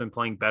defense has been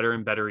playing better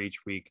and better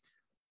each week.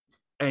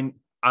 And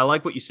I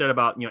like what you said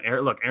about,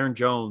 Aaron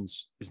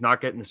Jones is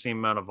not getting the same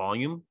amount of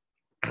volume.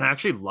 And I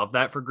actually love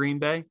that for Green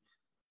Bay.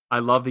 I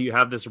love that you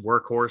have this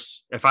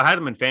workhorse. If I had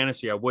him in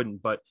fantasy, I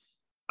wouldn't, but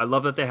I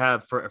love that they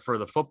have for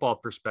the football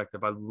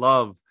perspective. I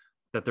love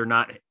that they're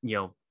not,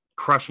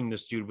 crushing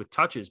this dude with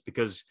touches,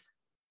 because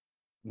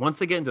once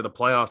they get into the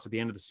playoffs at the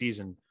end of the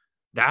season,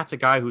 that's a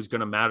guy who's going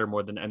to matter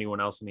more than anyone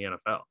else in the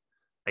NFL.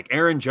 Like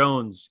Aaron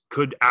Jones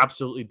could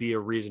absolutely be a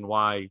reason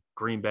why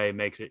Green Bay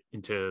makes it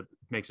to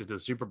the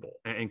Super Bowl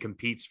and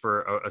competes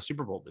for a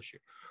Super Bowl this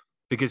year,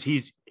 because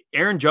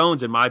Aaron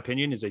Jones, in my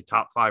opinion, is a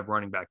top 5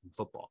 running back in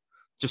football.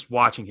 Just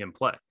watching him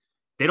play,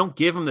 they don't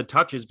give him the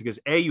touches because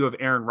you have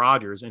Aaron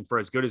Rodgers, and for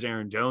as good as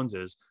Aaron Jones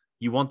is,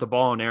 you want the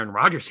ball in Aaron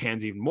Rodgers'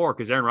 hands even more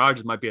because Aaron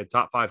Rodgers might be a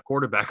top 5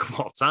 quarterback of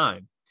all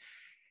time.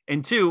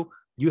 And 2,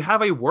 you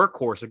have a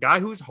workhorse, a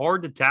guy who's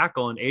hard to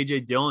tackle, and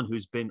A.J. Dillon,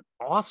 who's been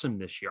awesome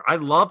this year. I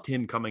loved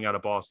him coming out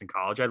of Boston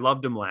College. I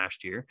loved him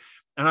last year,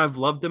 and I've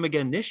loved him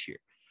again this year.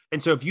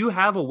 And so if you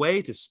have a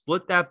way to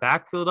split that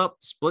backfield up,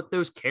 split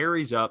those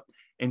carries up,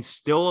 and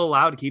still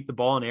allow to keep the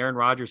ball in Aaron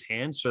Rodgers'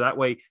 hands, so that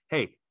way,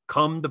 hey,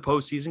 come the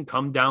postseason,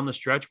 come down the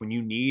stretch when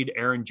you need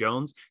Aaron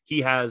Jones,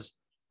 he has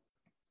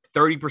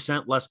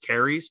 30% less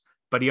carries,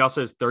 but he also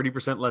has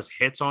 30% less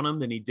hits on him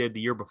than he did the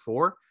year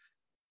before.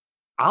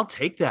 I'll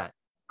take that.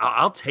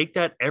 I'll take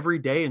that every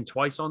day and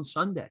twice on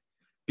Sunday,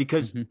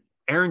 because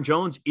Aaron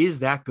Jones is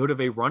that good of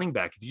a running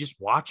back. If you just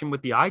watch him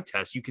with the eye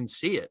test, you can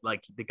see it.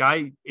 Like, the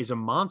guy is a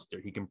monster.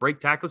 He can break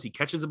tackles. He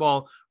catches the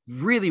ball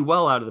really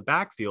well out of the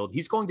backfield.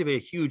 He's going to be a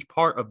huge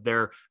part of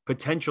their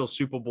potential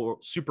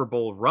Super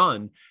Bowl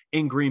run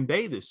in Green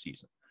Bay this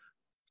season.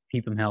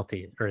 Keep him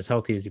healthy, or as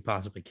healthy as you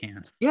possibly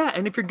can. Yeah,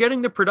 and if you're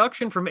getting the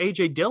production from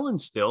A.J. Dillon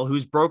still,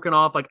 who's broken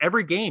off, like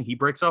every game, he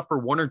breaks off for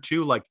 1 or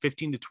 2, like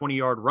 15 to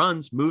 20-yard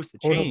runs, moves the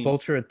chains.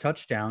 Vulture a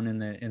touchdown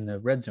in the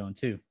red zone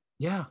too.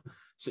 Yeah.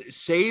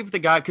 Save the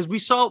guy, because we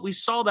saw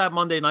that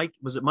Monday night.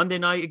 Was it Monday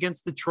night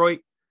against Detroit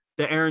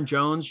that Aaron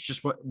Jones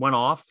just went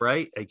off,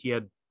 right? Like he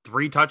had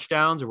 3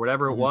 touchdowns or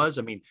whatever it was.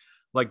 I mean,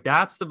 like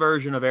that's the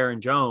version of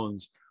Aaron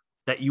Jones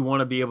that you want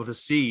to be able to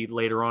see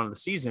later on in the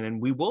season,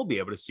 and we will be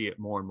able to see it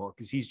more and more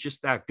because he's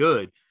just that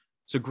good.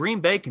 So Green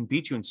Bay can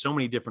beat you in so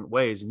many different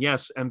ways. And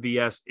yes,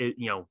 MVS,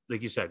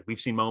 like you said, we've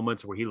seen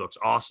moments where he looks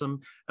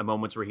awesome and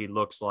moments where he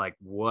looks like,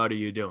 what are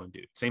you doing,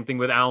 dude? Same thing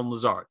with Alan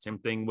Lazard. Same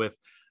thing with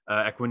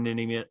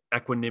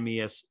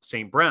Equanimous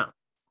St. Brown.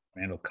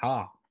 Randall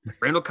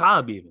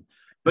Cobb even.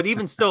 But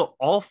even still,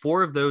 all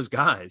 4 of those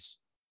guys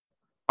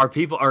are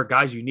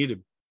guys you need to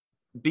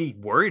be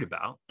worried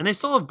about. And they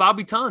still have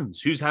Bobby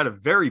Tons, who's had a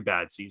very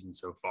bad season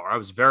so far. I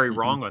was very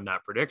wrong on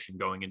that prediction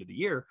going into the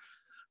year.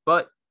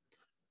 But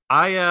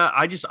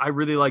I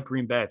really like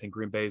Green Bay. I think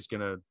Green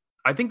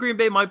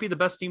Bay might be the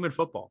best team in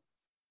football.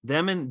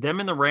 Them and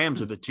the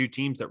Rams are the 2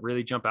 teams that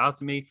really jump out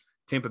to me.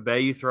 Tampa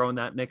Bay, you throw in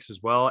that mix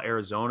as well.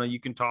 Arizona, you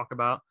can talk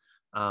about.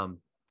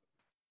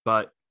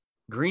 But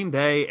Green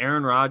Bay,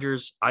 Aaron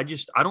Rodgers, I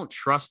don't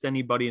trust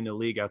anybody in the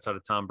league outside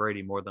of Tom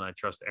Brady more than I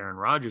trust Aaron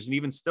Rodgers. And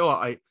even still,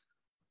 all right,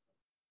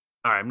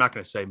 I'm not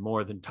going to say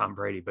more than Tom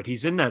Brady, but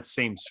he's in that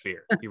same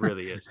sphere. He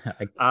really is.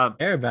 I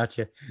care about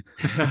you.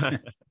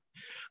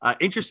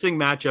 Interesting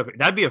matchup.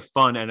 That'd be a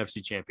fun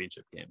NFC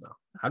Championship game, though.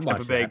 I'd Tampa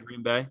watch Bay, that.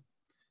 Green Bay.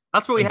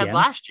 That's what we had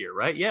last year,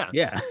 right? Yeah.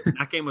 Yeah.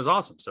 That game was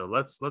awesome. So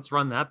let's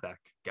run that back,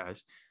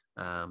 guys.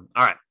 All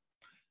right.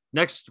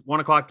 Next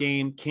 1:00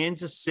 game,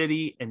 Kansas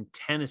City and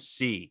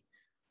Tennessee.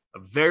 A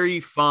very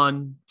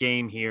fun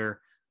game here.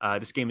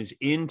 This game is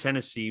in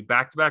Tennessee,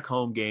 back-to-back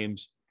home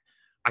games.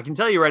 I can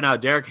tell you right now,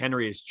 Derrick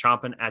Henry is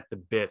chomping at the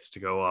bits to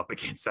go up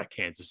against that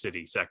Kansas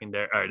City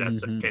secondary, or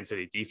that's Kansas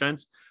City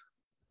defense.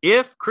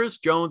 If Chris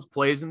Jones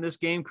plays in this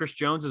game, Chris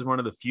Jones is one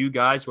of the few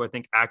guys who I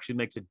think actually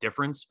makes a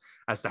difference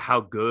as to how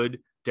good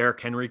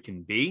Derrick Henry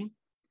can be.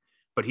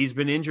 But he's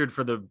been injured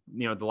for the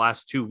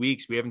last 2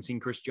 weeks. We haven't seen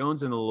Chris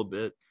Jones in a little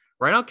bit.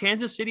 Right now,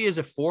 Kansas City is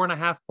a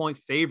 4.5-point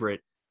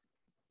favorite.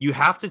 You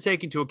have to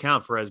take into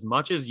account, for as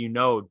much as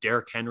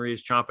Derrick Henry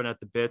is chomping at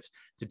the bits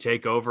to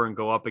take over and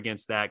go up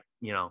against that,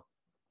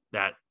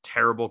 that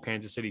terrible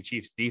Kansas City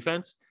Chiefs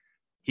defense,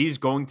 he's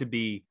going to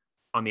be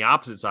on the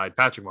opposite side.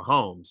 Patrick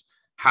Mahomes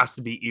has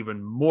to be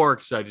even more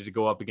excited to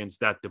go up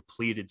against that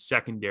depleted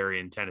secondary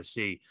in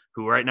Tennessee,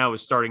 who right now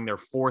is starting their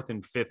 4th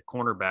and 5th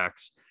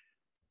cornerbacks.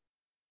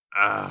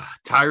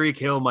 Tyreek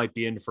Hill might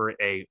be in for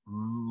a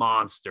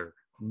monster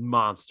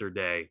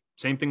day.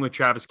 Same thing with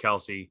Travis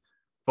Kelce.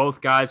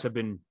 Both guys have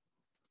been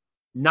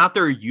not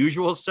their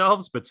usual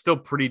selves, but still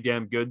pretty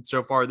damn good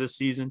so far this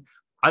season.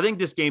 I think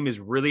this game is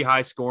really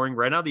high scoring.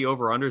 Right now, the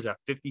over-under is at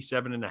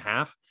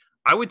 57.5.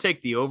 I would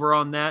take the over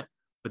on that,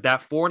 but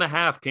that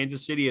 4.5,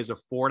 Kansas City as a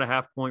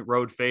 4.5-point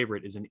road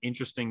favorite is an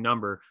interesting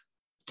number.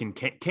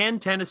 Can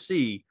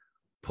Tennessee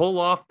pull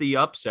off the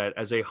upset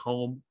as a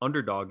home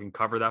underdog and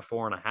cover that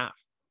 4.5?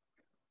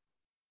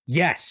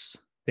 Yes,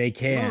 they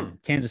can.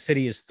 Kansas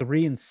City is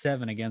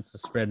 3-7 against the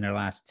spread in their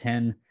last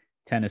 10.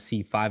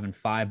 Tennessee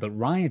 5-5, but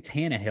Ryan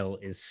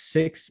Tannehill is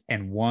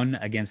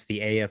 6-1 against the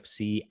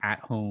AFC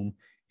at home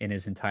in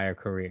his entire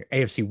career.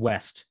 AFC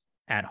West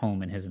at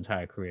home in his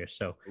entire career.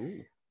 So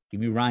give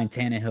me Ryan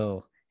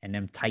Tannehill and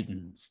them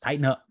Titans.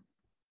 Tighten up.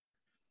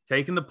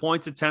 Taking the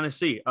points at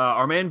Tennessee.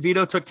 Our man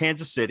Vido took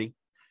Kansas City,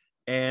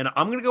 and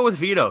I'm going to go with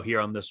Vido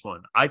here on this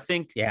one. I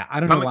think. Yeah,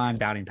 I don't know why I'm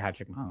doubting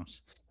Patrick Mahomes.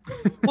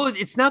 Well,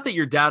 it's not that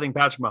you're doubting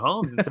Patrick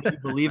Mahomes. It's that you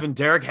believe in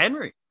Derrick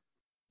Henry.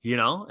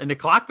 And the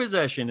clock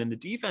possession and the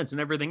defense and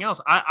everything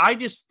else. I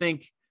just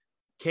think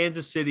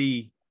Kansas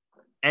City,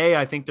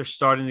 I think they're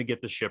starting to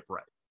get the ship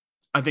right.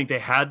 I think they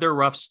had their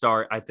rough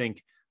start. I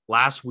think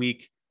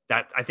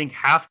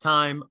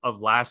halftime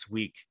of last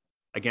week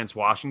against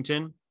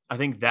Washington, I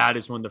think that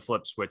is when the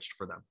flip switched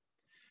for them,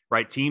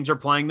 right? Teams are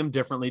playing them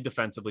differently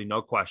defensively,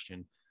 no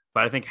question.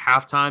 But I think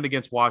halftime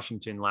against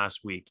Washington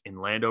last week in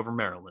Landover,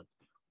 Maryland,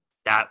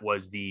 that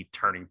was the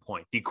turning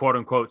point, the quote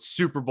unquote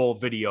Super Bowl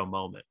video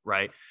moment,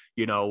 right?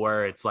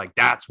 Where it's like,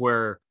 that's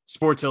where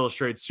Sports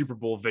Illustrated Super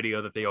Bowl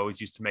video that they always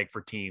used to make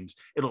for teams.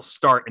 It'll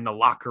start in the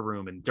locker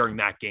room and during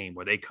that game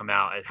where they come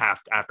out at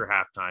after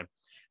halftime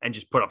and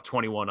just put up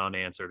 21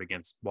 unanswered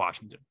against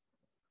Washington.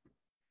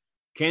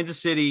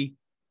 Kansas City,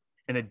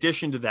 in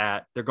addition to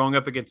that, they're going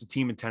up against a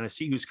team in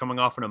Tennessee who's coming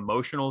off an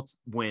emotional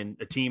win,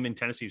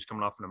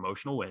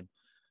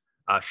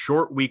 a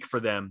short week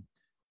for them.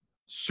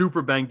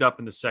 Super banged up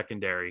in the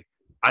secondary.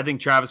 I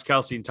think Travis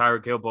Kelce and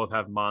Tyreek Hill both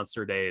have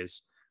monster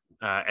days.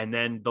 And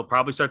then they'll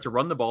probably start to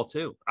run the ball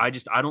too. I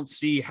don't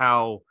see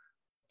how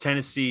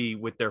Tennessee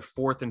with their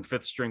 4th and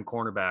 5th string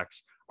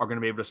cornerbacks are going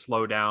to be able to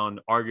slow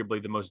down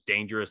arguably the most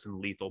dangerous and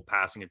lethal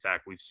passing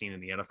attack we've seen in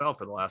the NFL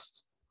for the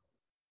last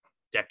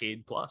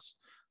decade plus.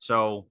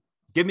 So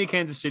give me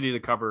Kansas City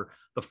to cover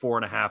the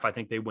 4.5. I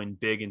think they win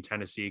big in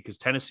Tennessee because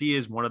Tennessee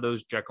is one of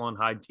those Jekyll and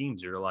Hyde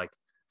teams. You're like,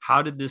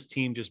 how did this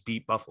team just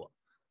beat Buffalo?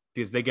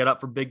 Because they get up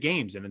for big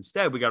games. And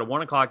instead, we got a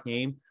 1:00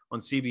 game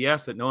on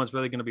CBS that no one's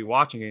really going to be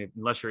watching it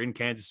unless you're in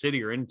Kansas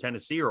City or in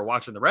Tennessee or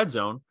watching the red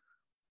zone.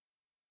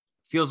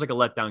 Feels like a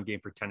letdown game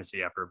for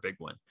Tennessee after a big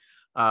win.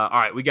 All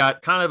right, we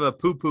got kind of a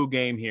poo-poo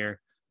game here.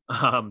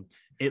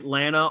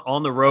 Atlanta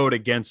on the road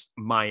against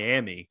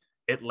Miami.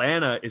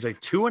 Atlanta is a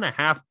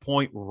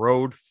 2.5-point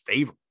road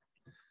favorite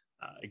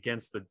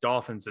against the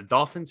Dolphins. The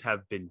Dolphins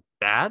have been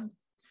bad.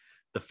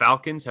 The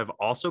Falcons have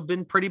also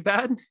been pretty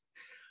bad.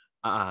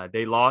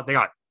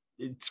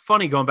 It's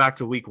funny going back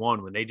to week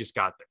 1 when they just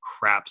got the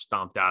crap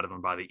stomped out of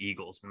them by the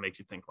Eagles, and it makes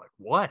you think like,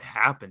 what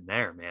happened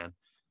there, man?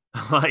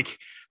 Like,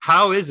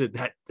 how is it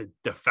that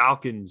the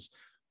Falcons,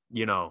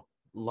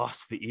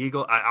 lost the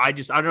Eagle? I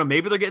don't know.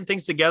 Maybe they're getting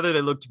things together.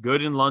 They looked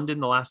good in London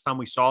the last time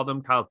we saw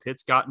them. Kyle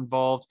Pitts got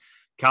involved.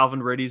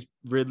 Calvin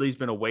Ridley's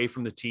been away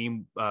from the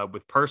team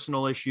with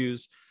personal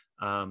issues.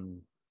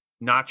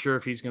 Not sure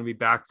if he's going to be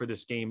back for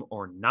this game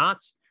or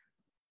not.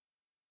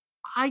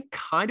 I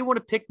kind of want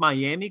to pick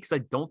Miami because I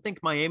don't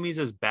think Miami's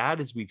as bad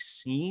as we've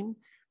seen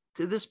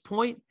to this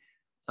point.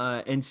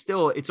 And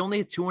still, it's only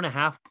a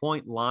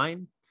 2.5-point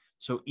line.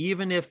 So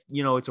even if,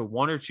 it's a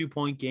 1 or 2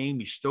 point game,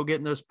 you're still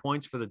getting those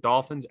points for the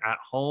Dolphins at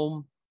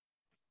home.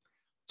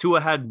 Tua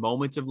had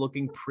moments of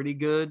looking pretty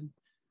good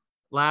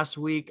last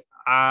week.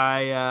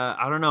 I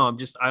don't know.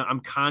 I'm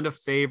kind of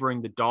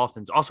favoring the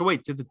Dolphins. Also,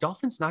 wait, did the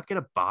Dolphins not get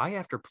a bye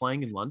after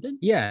playing in London?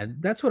 Yeah,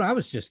 that's what I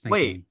was just thinking.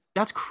 Wait,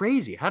 that's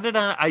crazy. How did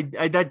I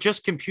that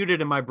just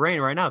computed in my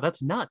brain right now?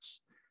 That's nuts.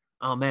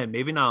 Oh man,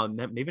 maybe now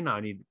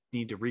I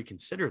need to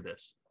reconsider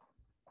this.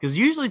 Because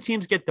usually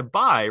teams get the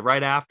bye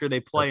right after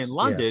they play in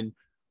London. Yeah.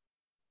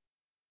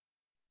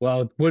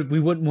 Well, we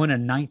wouldn't want a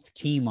 9th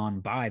team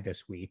on bye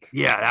this week.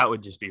 Yeah, that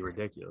would just be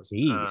ridiculous.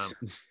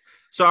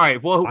 Sorry.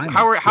 Well,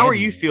 how are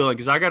you feeling?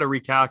 Because I got to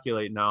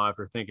recalculate now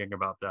after thinking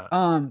about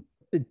that.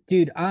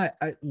 Dude, I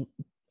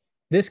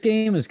this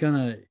game is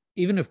gonna,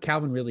 even if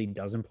Calvin really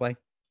doesn't play,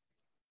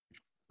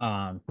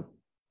 I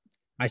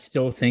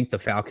still think the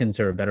Falcons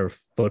are a better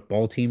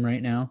football team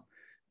right now.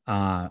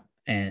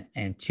 And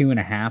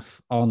 2.5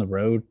 on the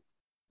road,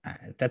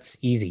 that's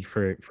easy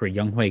for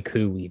Younghoe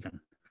Koo even.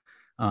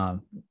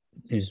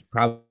 Who's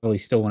probably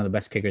still one of the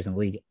best kickers in the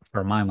league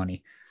for my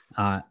money.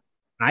 I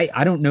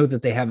don't know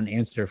that they have an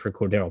answer for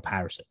Cordero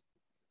Patterson,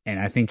 and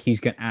I think he's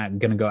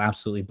gonna go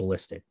absolutely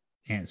ballistic.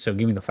 And so,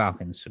 give me the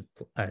Falcons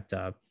at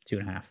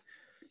 2.5.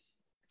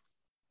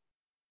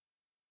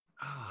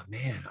 Oh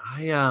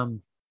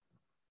man,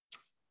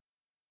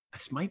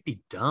 this might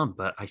be dumb,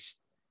 but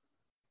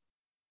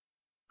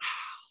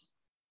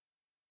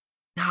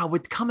now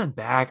with coming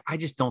back, I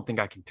just don't think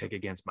I can pick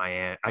against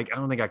Miami. I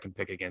don't think I can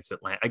pick against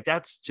Atlanta. Like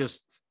that's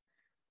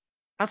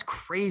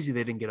crazy.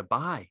 They didn't get a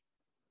bye.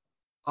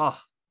 Oh,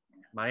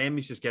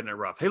 Miami's just getting it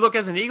rough. Hey, look,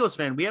 as an Eagles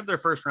fan, we have their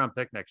first round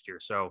pick next year,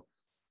 so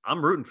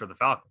I'm rooting for the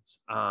Falcons.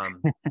 All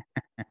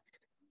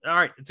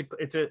right,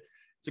 it's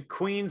a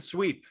queen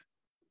sweep.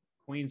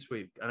 Queen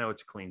sweep. I know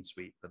it's a clean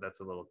sweep, but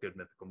that's a little Good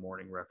Mythical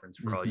Morning reference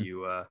for all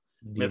you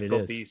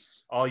mythical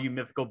beasts, all you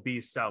mythical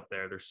beasts out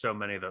there. There's so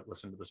many that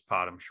listen to this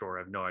pod. I'm sure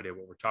I have no idea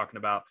what we're talking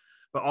about,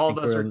 but all of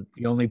us are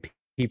the only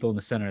people in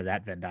the center of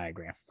that Venn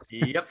diagram.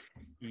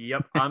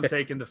 Yep. I'm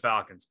taking the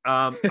Falcons.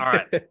 All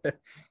right.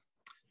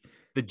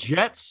 The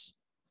Jets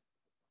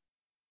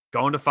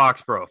going to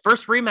Foxborough.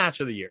 First rematch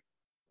of the year.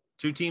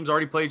 Two teams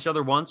already played each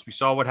other once. We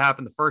saw what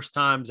happened the first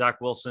time.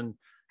 Zach Wilson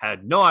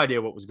had no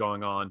idea what was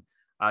going on.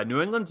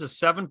 New England's a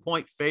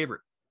 7-point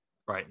favorite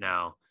right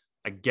now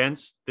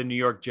against the New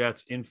York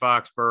Jets in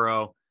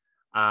Foxborough.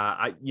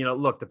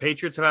 Look, the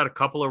Patriots have had a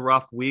couple of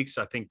rough weeks.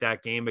 I think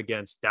that game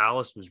against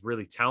Dallas was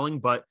really telling,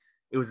 but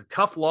it was a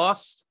tough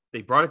loss.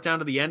 They brought it down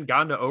to the end,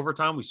 got into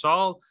overtime. We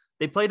saw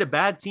they played a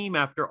bad team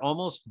after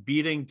almost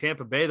beating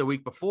Tampa Bay the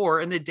week before,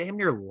 and they damn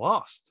near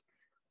lost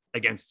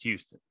against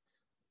Houston.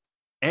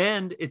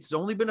 And it's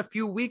only been a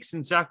few weeks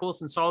since Zach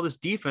Wilson saw this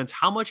defense.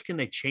 How much can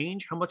they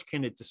change? How much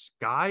can it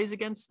disguise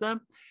against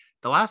them?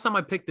 The last time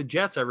I picked the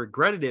Jets, I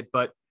regretted it,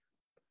 but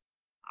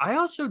I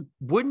also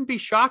wouldn't be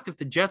shocked if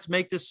the Jets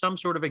make this some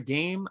sort of a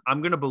game.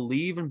 I'm going to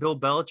believe in Bill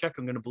Belichick.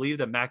 I'm going to believe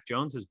that Mac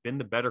Jones has been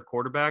the better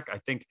quarterback. I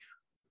think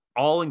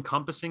all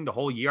encompassing the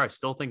whole year, I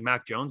still think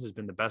Mac Jones has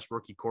been the best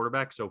rookie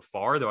quarterback so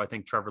far, though I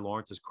think Trevor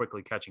Lawrence is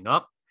quickly catching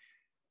up.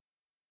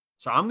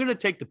 So I'm going to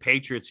take the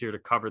Patriots here to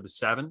cover the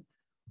 7,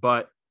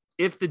 but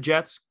if the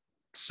Jets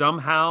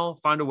somehow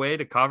find a way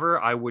to cover,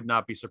 I would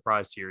not be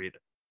surprised here either.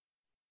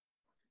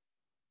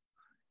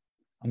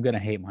 I'm going to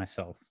hate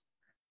myself.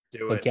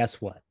 But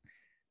guess what?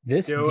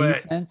 This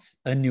defense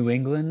in New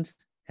England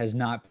has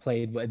not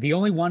played well. The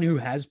only one who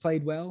has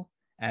played well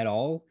at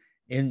all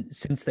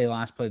since they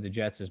last played the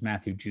Jets is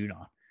Matthew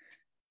Judon.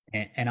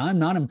 And I'm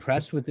not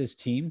impressed with this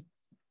team.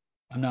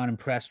 I'm not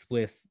impressed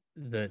with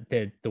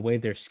the way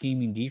they're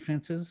scheming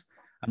defenses.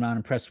 I'm not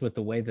impressed with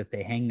the way that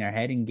they hang their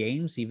head in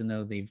games, even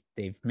though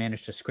they've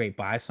managed to scrape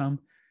by some.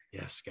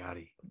 Yes,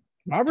 Scotty.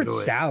 Robert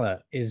Saleh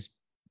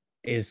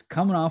is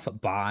coming off a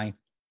bye.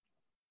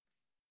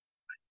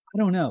 I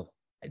don't know.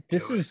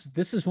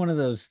 This is one of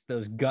those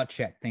gut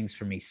check things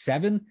for me.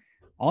 7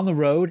 on the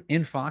road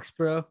in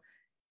Foxborough.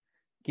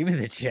 Give me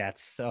the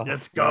Jets. So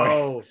let's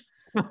go.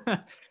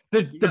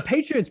 The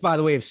Patriots, by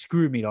the way, have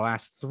screwed me the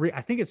last 3.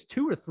 I think it's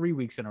 2 or 3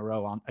 weeks in a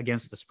row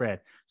against the spread.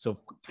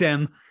 So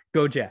them,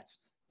 go Jets.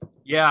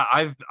 Yeah,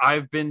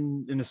 I've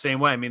been in the same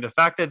way. I mean, the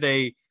fact that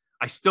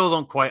I still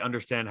don't quite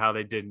understand how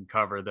they didn't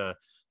cover the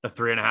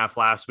 3.5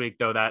 last week,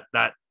 though.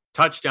 That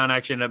touchdown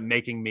actually ended up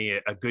making me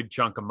a good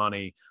chunk of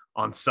money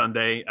on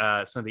Sunday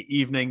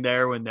evening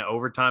there when the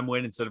overtime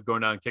win instead of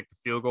going down and kick the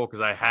field goal,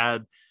 because I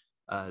had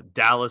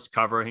Dallas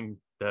covering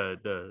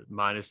the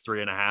minus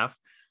 3.5.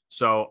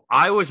 So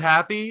I was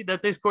happy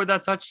that they scored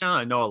that touchdown.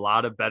 I know a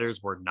lot of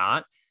bettors were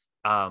not.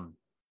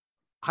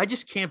 I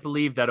just can't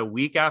believe that a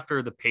week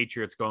after the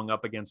Patriots going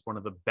up against one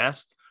of the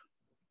best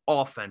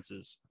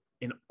offenses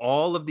in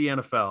all of the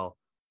NFL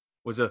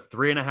was a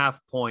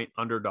 3.5-point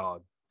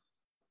underdog.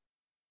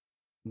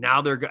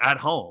 Now they're at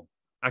home.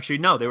 Actually,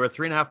 no, they were a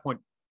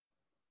 3.5-point.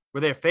 Were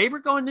they a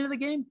favorite going into the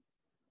game?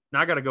 Now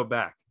I got to go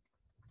back.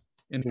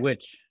 In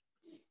which?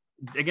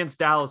 Against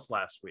Dallas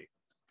last week.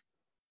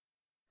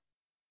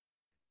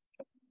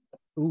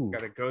 Ooh,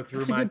 got to go through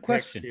that's a my good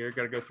picks question. here.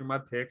 Got to go through my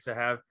picks.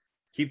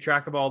 Keep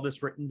track of all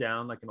this written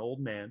down like an old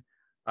man.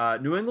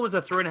 New England was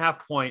a 3.5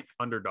 point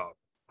underdog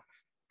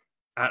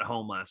at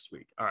home last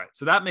week. All right.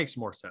 So that makes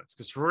more sense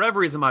because for whatever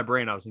reason, in my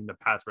brain, I was thinking the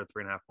Pats were a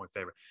 3.5 point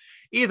favorite.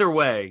 Either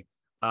way,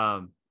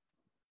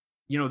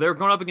 they're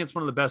going up against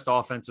one of the best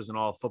offenses in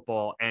all of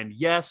football. And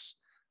yes,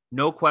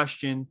 no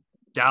question,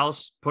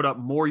 Dallas put up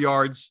more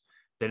yards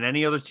than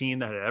any other team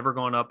that had ever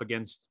gone up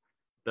against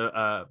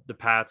the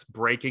Pats,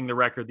 breaking the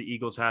record the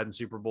Eagles had in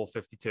Super Bowl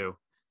 52.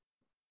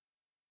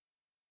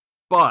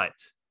 But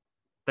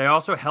they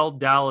also held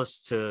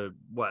Dallas to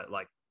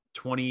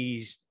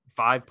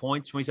 25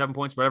 points, 27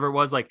 points, whatever it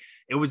was. Like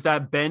it was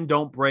that bend,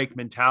 don't break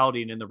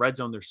mentality. And in the red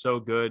zone, they're so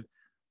good.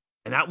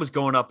 And that was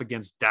going up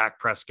against Dak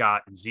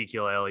Prescott and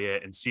Ezekiel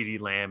Elliott and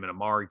CeeDee Lamb and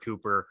Amari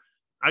Cooper.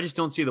 I just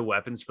don't see the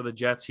weapons for the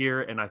Jets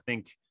here. And I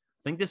think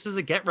this is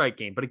a get right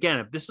game. But again,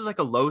 if this is like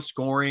a low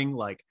scoring,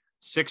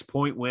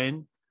 6-point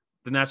win,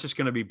 then that's just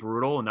going to be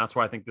brutal. And that's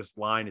why I think this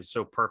line is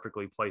so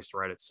perfectly placed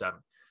right at 7.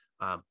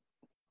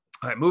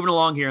 All right, moving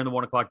along here in the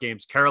 1:00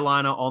 games,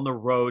 Carolina on the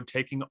road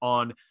taking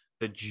on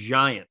the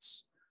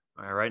Giants.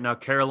 All right, now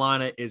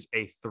Carolina is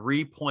a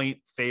 3-point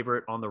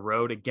favorite on the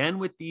road. Again,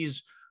 with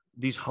these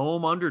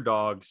home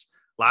underdogs,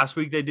 last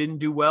week they didn't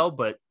do well,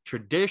 but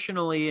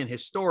traditionally and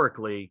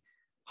historically,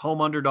 home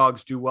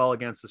underdogs do well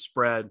against the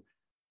spread.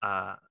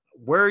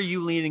 Where are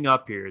you leaning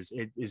up here?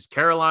 Is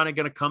Carolina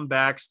going to come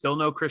back? Still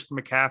no Christian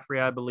McCaffrey,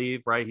 I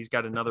believe, right? He's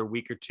got another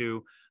week or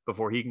two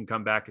before he can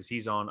come back because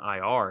he's on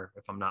IR,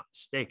 if I'm not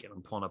mistaken.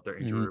 I'm pulling up their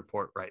injury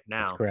report right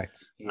now. That's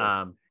correct.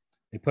 Yeah.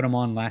 They put him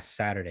on last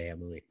Saturday, I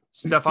believe.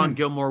 Stephon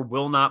Gilmore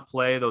will not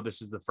play, though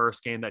this is the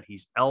first game that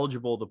he's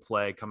eligible to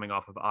play coming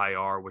off of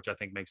IR, which I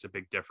think makes a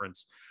big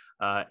difference.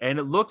 And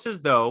it looks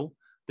as though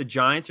the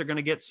Giants are going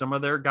to get some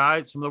of their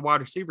guys, some of the wide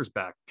receivers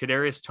back.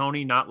 Kadarius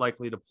Toney not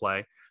likely to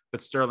play,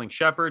 but Sterling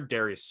Shepard,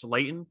 Darius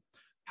Slayton,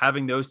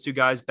 having those two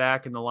guys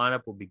back in the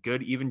lineup will be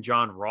good. Even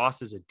John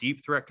Ross as a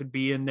deep threat could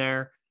be in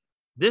there.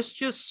 This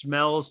just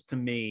smells to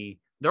me.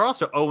 They're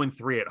also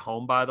 0-3 at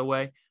home, by the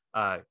way.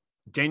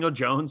 Daniel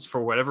Jones,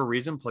 for whatever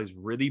reason, plays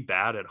really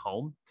bad at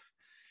home.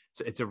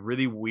 It's a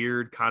really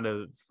weird kind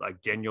of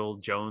like Daniel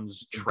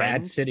Jones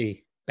trend.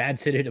 Bad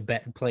city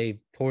to play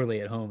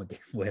poorly at home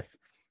with.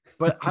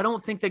 But I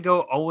don't think they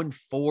go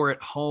 0-4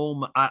 at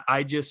home.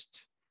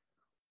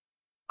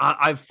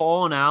 I've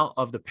fallen out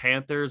of the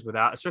Panthers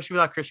especially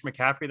without Christian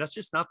McCaffrey. That's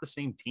just not the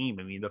same team.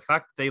 I mean, the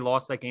fact that they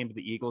lost that game to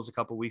the Eagles a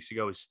couple of weeks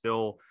ago is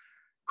still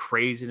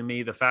crazy to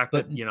me. The fact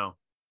that,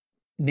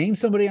 name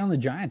somebody on the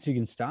Giants who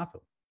can stop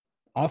them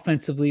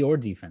offensively or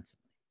defensively.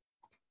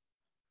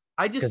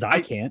 I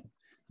can't.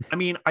 I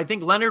mean, I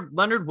think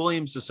Leonard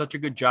Williams does such a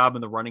good job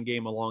in the running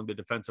game along the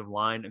defensive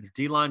line, and the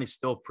D-line is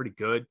still pretty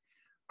good.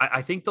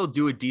 I think they'll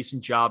do a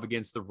decent job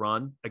against the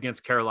run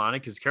against Carolina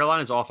because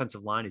Carolina's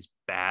offensive line is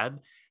bad.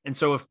 And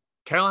so if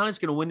Carolina's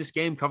going to win this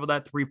game, cover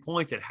that 3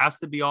 points, it has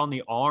to be on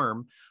the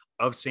arm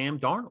of Sam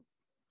Darnold.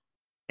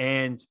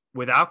 And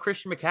without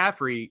Christian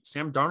McCaffrey,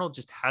 Sam Darnold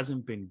just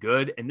hasn't been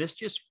good. And this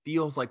just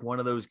feels like one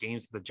of those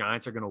games that the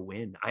Giants are going to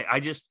win. I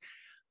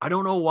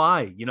don't know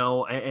why,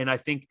 and I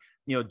think,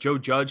 Joe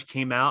Judge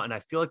came out, and I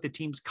feel like the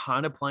team's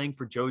kind of playing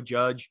for Joe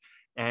Judge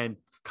and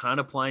kind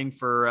of playing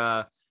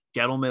for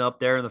Gettleman up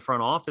there in the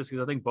front office,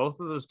 because I think both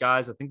of those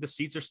guys, I think the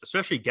seats are,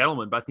 especially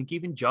Gettleman, but I think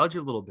even Judge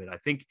a little bit. I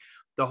think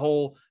the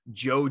whole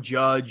Joe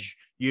Judge,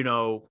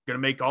 going to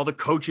make all the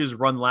coaches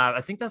run loud.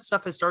 I think that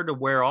stuff has started to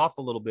wear off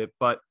a little bit,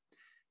 but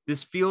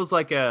this feels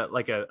like a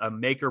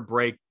make or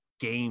break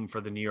game for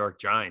the New York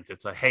Giants.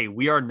 It's hey,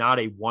 we are not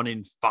a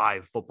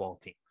 1-5 football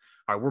team.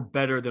 All right, we're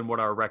better than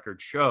what our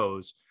record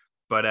shows.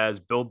 But as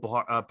Bill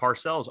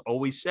Parcells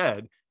always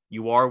said,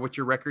 you are what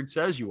your record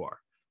says you are.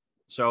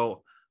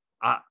 So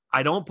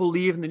I don't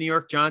believe in the New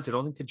York Giants. I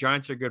don't think the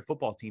Giants are a good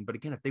football team. But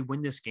again, if they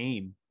win this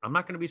game, I'm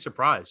not going to be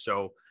surprised.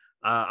 So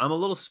I'm a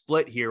little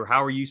split here.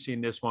 How are you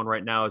seeing this one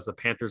right now as the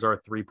Panthers are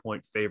a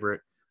 3-point favorite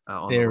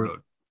on the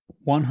road?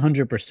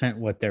 100%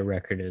 what their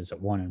record is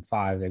at 1-5.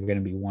 They're going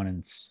to be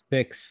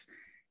 1-6.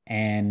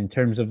 And in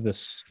terms of the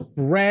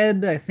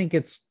spread, I think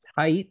it's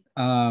tight.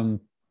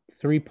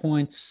 3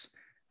 points.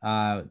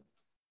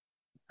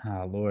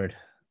 Oh, Lord.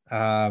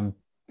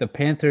 The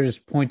Panthers'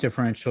 point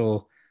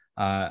differential,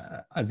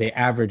 the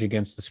average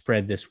against the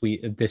spread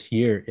this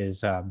year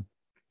is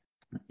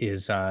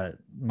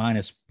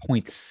minus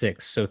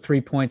 0.6. So 3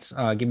 points.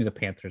 Give me the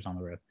Panthers on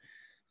the road.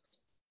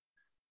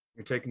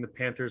 You're taking the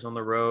Panthers on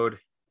the road.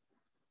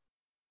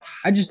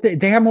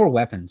 They have more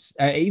weapons.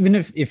 Even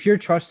if you're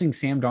trusting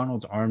Sam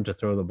Darnold's arm to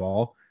throw the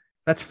ball,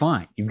 that's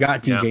fine. You've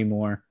got DJ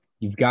Moore.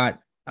 You've got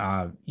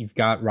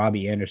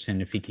Robbie Anderson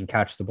if he can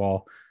catch the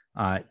ball.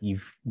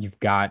 You've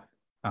got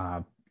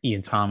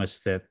Ian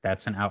Thomas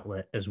that's an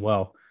outlet as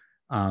well,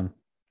 and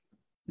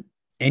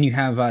you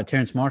have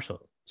Terrence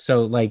Marshall.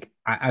 So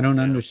I don't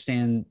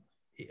understand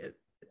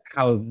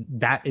how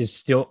that is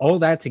still all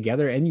that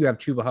together. And you have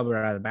Chuba Hubbard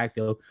out of the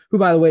backfield, who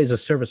by the way is a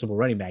serviceable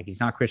running back. He's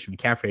not Christian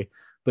McCaffrey,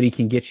 but he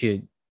can get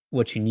you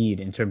what you need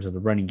in terms of the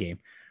running game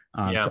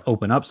to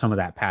open up some of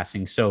that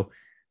passing. So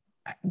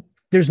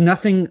there's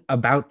nothing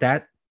about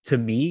that to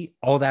me,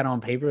 all that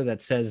on paper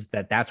that says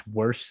that that's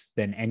worse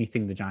than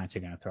anything the Giants are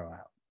going to throw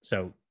out.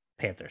 So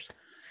Panthers.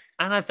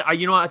 And I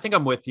think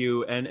I'm with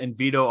you. And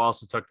Vido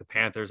also took the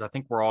Panthers. I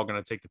think we're all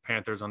going to take the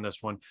Panthers on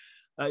this one.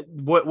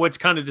 What's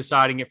kind of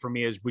deciding it for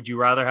me is, would you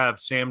rather have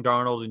Sam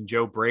Darnold and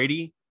Joe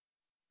Brady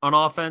on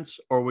offense,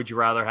 or would you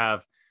rather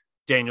have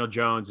Daniel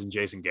Jones and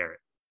Jason Garrett?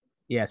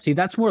 Yeah, see,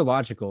 that's more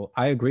logical.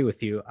 I agree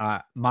with you.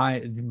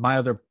 My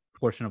other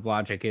portion of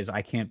logic is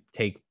I can't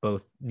take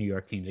both New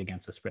York teams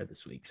against the spread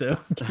this week. So,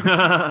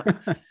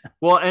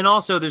 well, and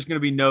also there's going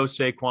to be no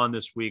Saquon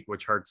this week,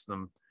 which hurts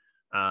them.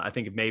 I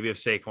think maybe if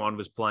Saquon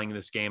was playing in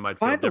this game, I'd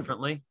feel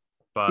differently.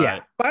 But yeah,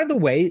 by the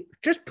way,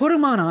 just put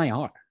him on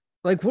IR.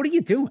 Like, what are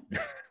you doing?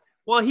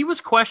 Well, he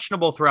was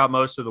questionable throughout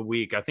most of the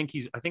week. I think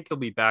he'll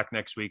be back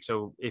next week.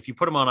 So if you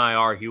put him on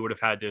IR, he would have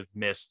had to have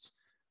missed,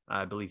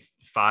 I believe,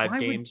 6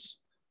 games.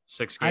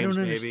 I don't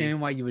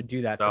understand why you would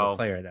do that to a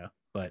player, though.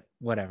 But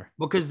whatever.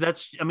 Well, because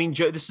this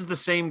is the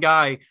same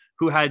guy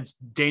who had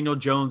Daniel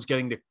Jones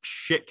getting the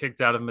shit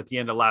kicked out of him at the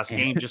end of last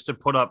game just to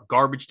put up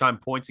garbage time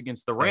points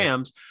against the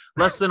Rams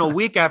less than a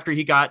week after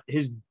he got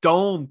his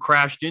dome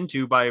crashed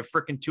into by a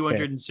freaking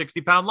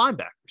 260-pound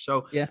linebacker.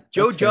 So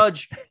Joe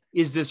Judge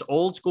is this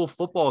old school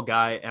football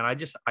guy. And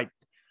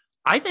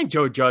I think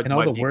Joe Judge in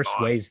all the worst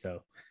ways,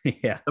 though.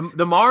 Yeah.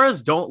 The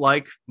Maras don't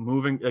like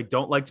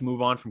to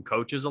move on from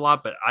coaches a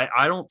lot, but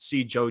I don't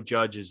see Joe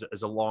Judge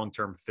as a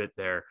long-term fit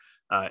there.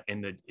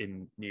 In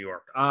New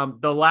York.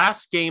 The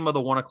last game of the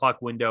 1:00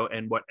 window,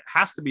 and what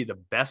has to be the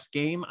best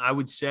game, I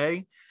would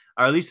say,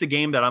 or at least the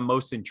game that I'm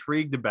most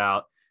intrigued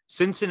about,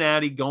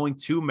 Cincinnati going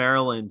to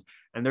Maryland,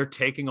 and they're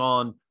taking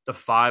on the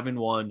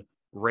 5-1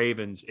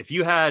 Ravens. If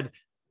you had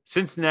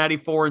Cincinnati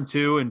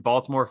 4-2 and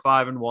Baltimore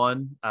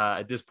 5-1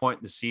 at this point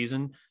in the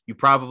season, you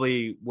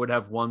probably would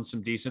have won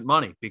some decent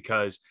money,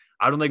 because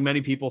I don't think many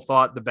people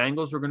thought the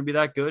Bengals were going to be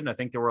that good. And I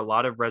think there were a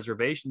lot of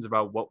reservations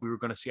about what we were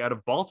going to see out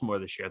of Baltimore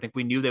this year. I think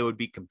we knew they would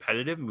be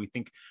competitive. And I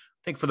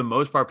think for the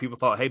most part, people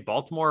thought, hey,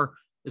 Baltimore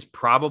is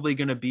probably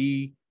going to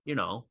be,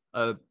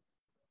 a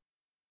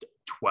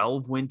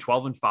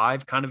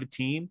 12-5 kind of a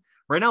team.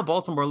 Right now,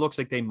 Baltimore looks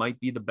like they might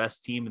be the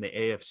best team in the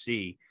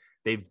AFC.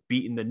 They've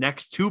beaten the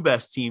next two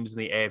best teams in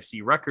the AFC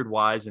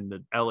record-wise, in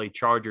the LA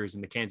Chargers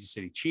and the Kansas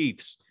City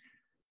Chiefs.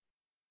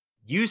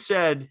 You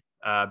said,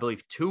 I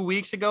believe 2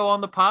 weeks ago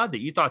on the pod,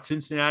 that you thought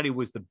Cincinnati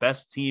was the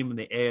best team in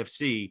the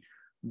AFC.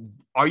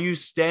 Are you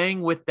staying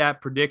with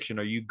that prediction?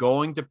 Are you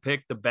going to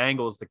pick the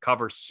Bengals to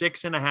cover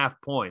 6.5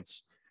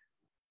 points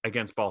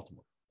against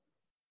Baltimore?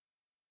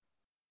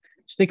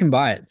 Sticking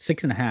by it,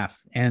 6.5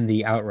 and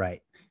the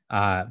outright,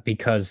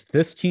 because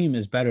this team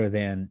is better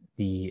than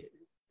the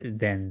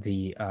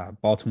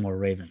Baltimore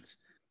Ravens.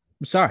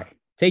 I'm sorry,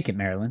 take it,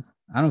 Maryland.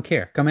 I don't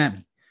care. Come at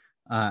me.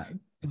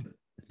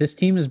 This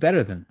team is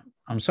better than them.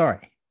 I'm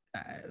sorry.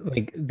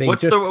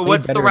 What's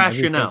the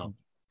rationale?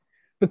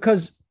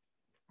 Because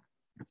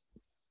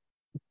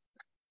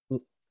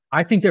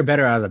I think they're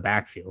better out of the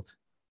backfield.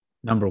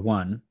 Number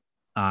one,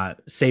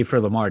 save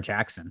for Lamar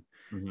Jackson.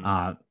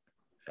 Mm-hmm.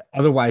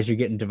 Otherwise, you're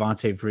getting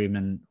Devontae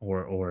Freeman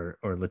or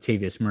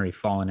Latavius Murray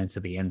falling into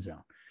the end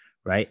zone,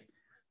 right?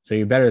 So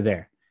you're better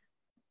there.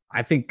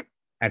 I think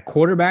at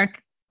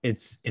quarterback,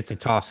 it's a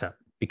toss-up,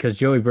 because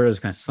Joey Burrow is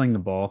going to sling the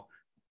ball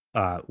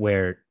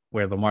where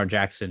Lamar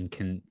Jackson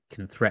can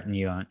threaten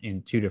you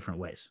in two different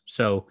ways.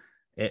 So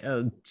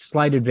a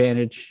slight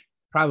advantage,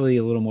 probably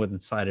a little more than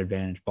slight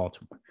advantage,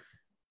 Baltimore.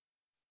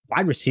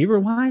 Wide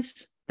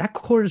receiver-wise, that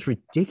core is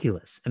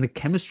ridiculous. And the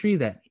chemistry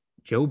that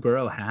Joe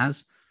Burrow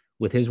has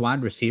with his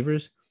wide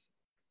receivers,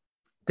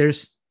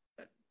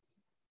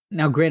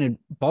 now granted,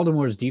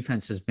 Baltimore's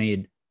defense has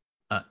made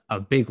a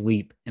big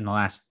leap in the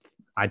last,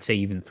 I'd say,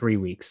 even 3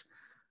 weeks.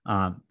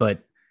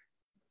 But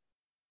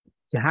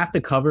to have to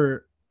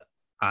cover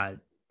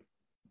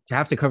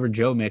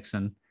Joe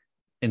Mixon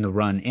in the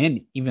run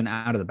and even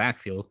out of the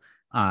backfield,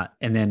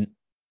 and then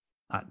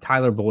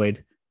Tyler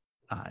Boyd,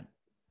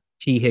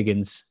 T.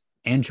 Higgins,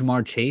 and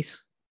Jamar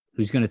Chase,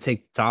 who's going to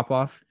take the top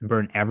off and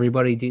burn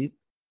everybody deep,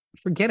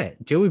 forget it.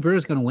 Joey Burrow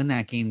is going to win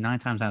that game 9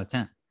 times out of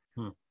 10.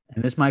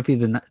 And this might be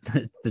the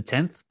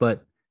 10th,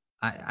 but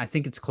I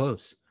think it's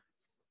close.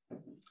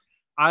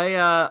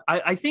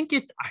 I think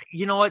it,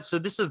 you know what? So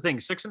this is the thing.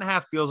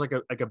 6.5 feels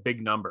like a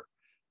big number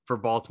for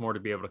Baltimore to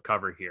be able to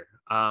cover here.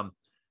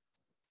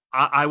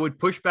 I would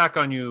push back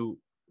on you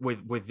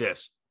with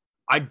this.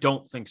 I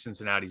don't think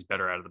Cincinnati's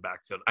better out of the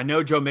backfield. I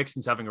know Joe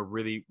Mixon's having a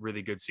really,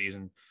 really good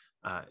season.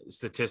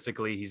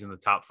 Statistically, he's in the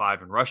top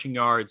 5 in rushing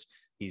yards.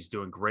 He's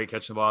doing great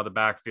catching the ball out of the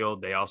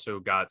backfield. They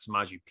also got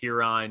Samaje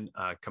Perine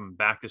coming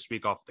back this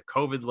week off the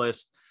COVID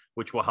list,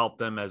 which will help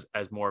them as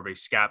more of a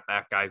scat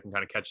back guy who can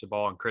kind of catch the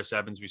ball. And Chris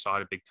Evans, we saw,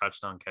 had a big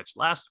touchdown catch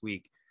last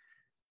week.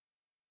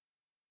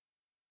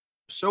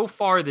 So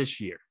far this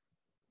year,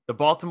 the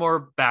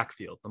Baltimore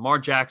backfield, Lamar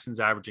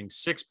Jackson's averaging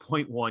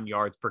 6.1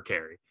 yards per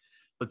carry.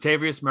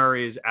 Latavius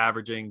Murray is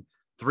averaging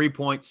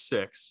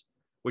 3.6,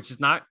 which is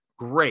not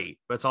great,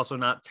 but it's also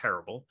not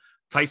terrible.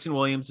 Tyson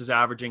Williams is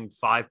averaging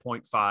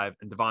 5.5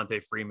 and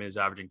Devontae Freeman is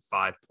averaging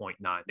 5.9.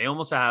 They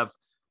almost have,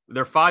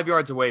 they're 5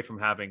 yards away from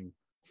having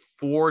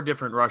 4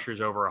 different rushers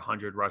over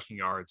 100 rushing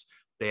yards.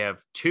 They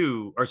have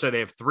they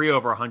have 3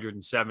 over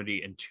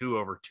 170 and 2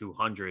 over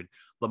 200.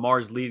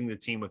 Lamar's leading the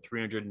team with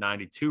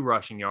 392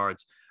 rushing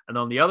yards. And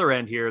on the other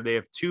end here, they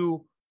have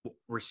 2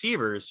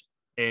 receivers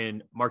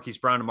in Marquise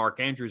Brown and Mark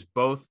Andrews,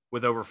 both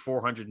with over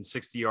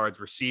 460 yards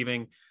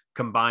receiving,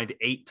 combined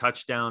 8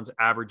 touchdowns,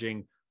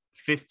 averaging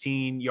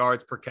 15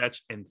 yards per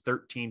catch and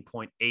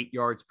 13.8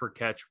 yards per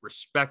catch,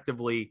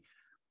 respectively.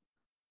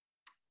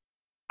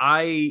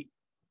 I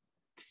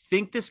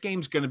think this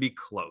game's going to be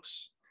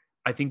close.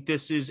 I think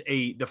this is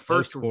the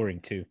first scoring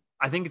too.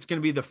 I think it's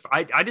going to be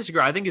I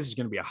disagree. I think this is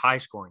going to be a high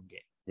scoring game.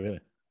 Really?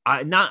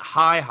 Not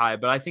high,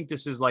 but I think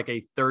this is like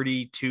a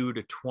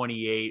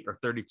 32-28 or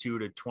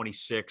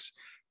 32-26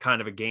 kind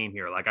of a game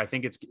here. Like, I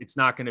think it's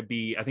not going to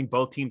be, I think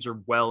both teams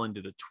are well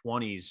into the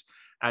 20s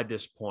at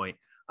this point.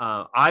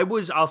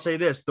 I'll say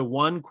this, the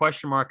one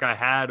question mark I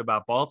had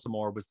about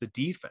Baltimore was the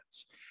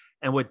defense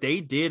and what they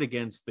did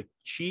against the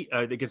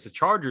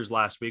Chargers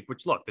last week,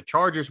 which, look, the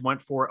Chargers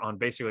went for it on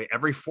basically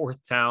every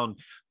 4th down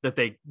that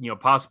they,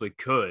 possibly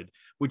could,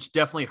 which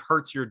definitely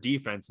hurts your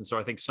defense. And so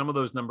I think some of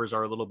those numbers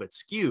are a little bit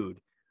skewed,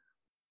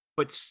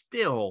 but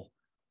still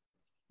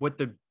what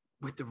the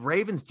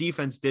Ravens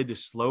defense did to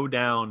slow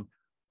down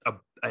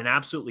an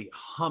absolutely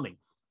humming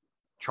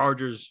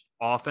Chargers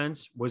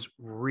offense was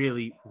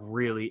really,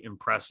 really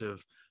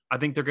impressive. I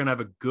think they're going to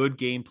have a good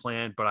game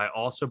plan, but I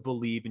also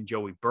believe in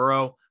Joey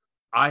Burrow.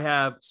 I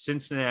have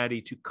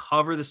Cincinnati to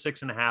cover the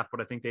 6.5, but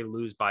I think they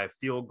lose by a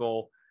field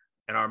goal.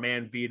 And our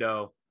man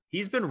Vido,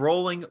 he's been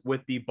rolling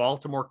with the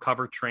Baltimore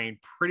cover train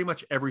pretty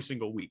much every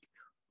single week.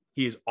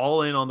 He is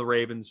all in on the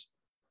Ravens.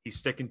 He's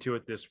sticking to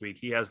it this week.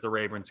 He has the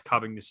Ravens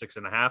covering the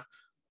 6.5.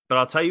 But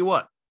I'll tell you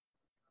what,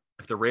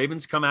 if the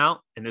Ravens come out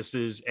and this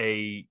is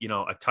a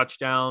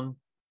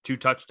 2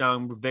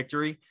 touchdown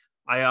victory,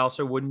 I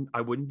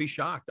wouldn't be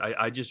shocked.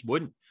 I just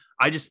wouldn't.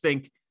 I just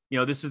think,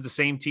 this is the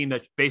same team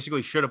that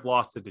basically should have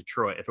lost to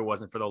Detroit if it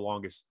wasn't for the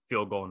longest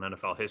field goal in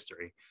NFL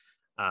history.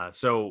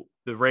 So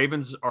the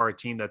Ravens are a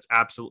team that's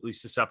absolutely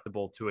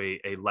susceptible to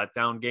a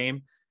letdown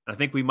game. And I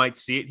think we might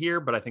see it here,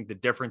 but I think the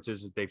difference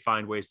is that they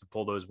find ways to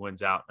pull those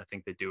wins out. I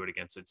think they do it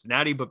against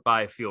Cincinnati, but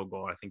by a field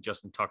goal. I think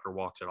Justin Tucker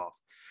walks it off.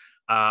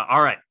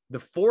 All right, the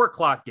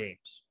 4:00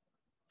 games.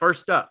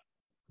 First up,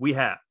 we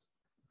have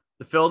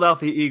the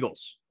Philadelphia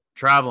Eagles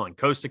traveling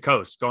coast to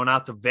coast, going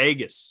out to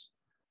Vegas.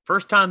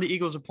 First time the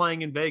Eagles are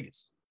playing in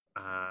Vegas.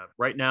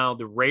 Right now,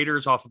 the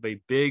Raiders off of a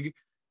big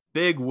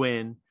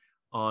win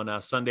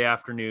on Sunday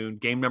afternoon,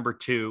 game number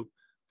 2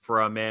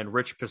 for our man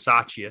Rich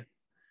Pisaccia.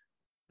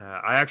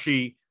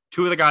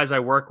 Two of the guys I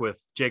work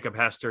with, Jacob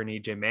Hester and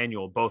EJ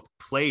Manuel, both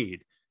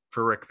played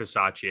for Rick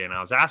Pisaccia, and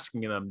I was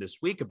asking them this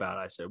week about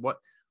it. I said,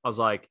 I was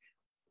like,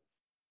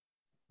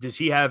 does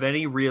he have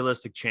any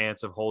realistic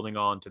chance of holding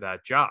on to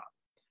that job?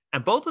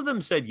 And both of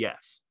them said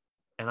yes.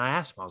 And I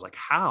asked him, I was like,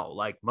 how?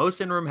 Like,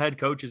 most interim head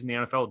coaches in the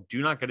NFL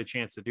do not get a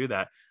chance to do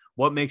that.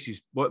 What makes you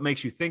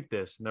think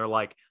this? And they're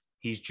like,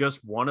 he's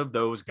just one of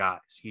those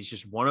guys. He's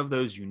just one of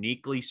those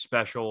uniquely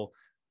special,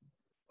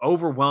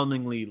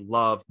 overwhelmingly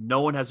loved.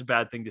 No one has a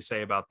bad thing to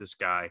say about this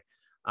guy.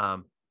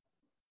 But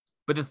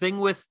the thing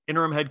with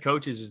interim head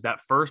coaches is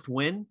that first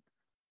win,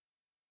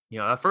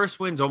 that first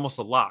win's almost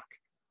a lock.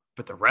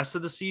 But the rest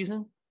of the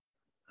season,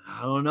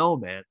 I don't know,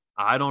 man.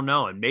 I don't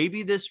know. And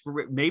maybe this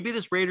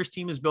Raiders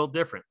team is built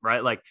different,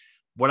 right? Like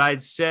what I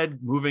said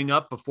moving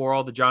up before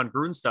all the John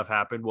Gruden stuff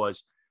happened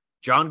was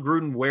John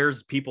Gruden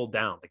wears people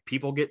down. Like,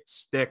 people get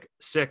sick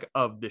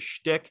of the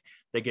shtick.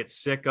 They get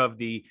sick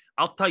of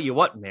I'll tell you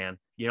what, man,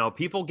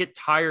 people get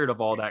tired of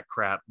all that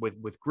crap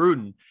with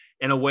Gruden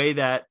in a way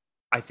that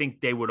I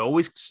think they would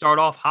always start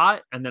off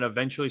hot and then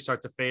eventually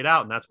start to fade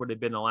out. And that's what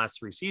it been the last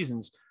 3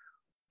 seasons.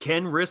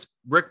 Can Rick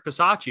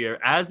Pisaccia,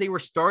 as they were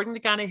starting to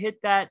kind of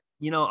hit that,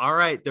 all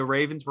right, the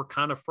Ravens were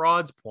kind of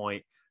frauds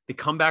point, they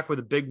come back with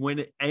a big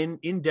win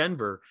in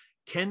Denver.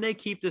 Can they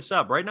keep this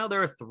up? Right now,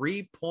 they're a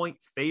 3-point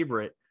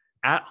favorite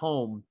at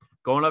home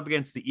going up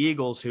against the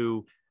Eagles,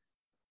 who,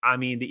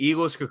 the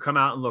Eagles could come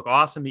out and look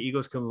awesome. The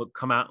Eagles can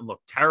come out and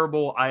look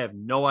terrible. I have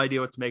no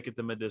idea what to make of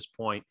them at this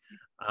point.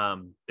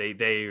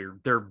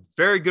 They're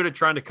very good at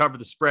trying to cover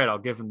the spread. I'll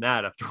give them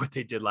that after what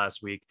they did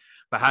last week.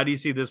 But how do you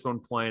see this one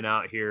playing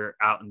out here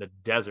out in the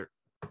desert?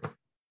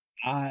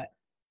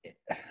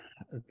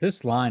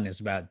 This line is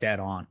about dead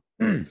on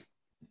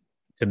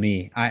to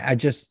me.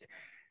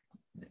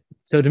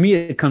 So to me,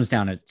 it comes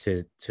down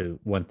to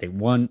one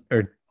thing,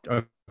 or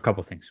a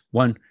couple things.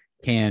 One,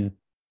 the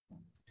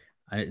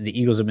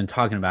Eagles have been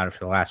talking about it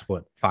for the last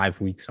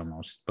 5 weeks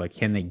almost, but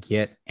can they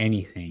get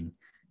anything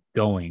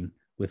going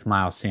with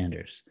Miles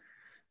Sanders?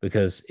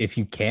 Because if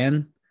you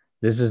can,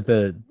 this is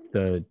the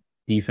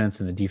defense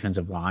and the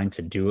defensive line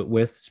to do it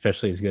with,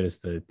 especially as good as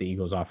the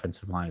Eagles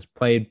offensive line has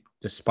played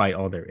despite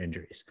all their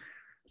injuries.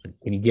 So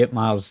can you get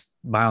Miles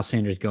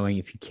Sanders going?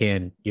 If you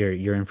can,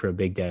 you're in for a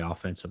big day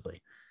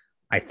offensively.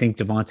 I think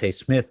Devontae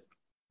Smith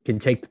can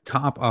take the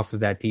top off of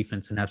that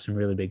defense and have some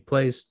really big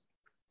plays.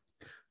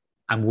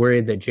 I'm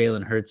worried that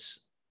Jalen Hurts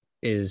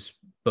is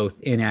both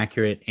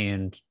inaccurate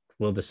and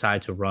will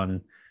decide to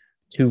run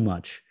too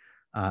much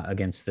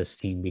against this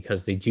team,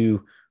 because they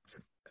do,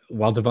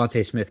 while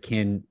Devontae Smith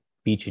can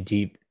beat you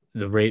deep,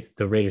 the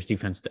Raiders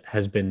defense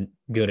has been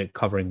good at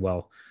covering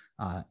well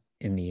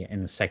in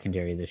the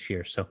secondary this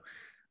year. So,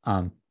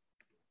 and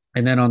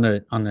then on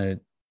the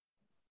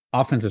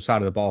offensive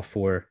side of the ball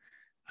for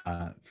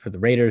the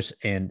Raiders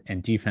and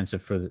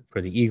defensive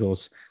for the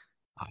Eagles,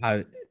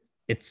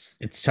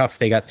 it's tough.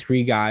 They got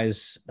three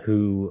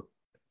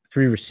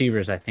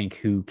receivers, I think,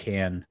 who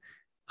can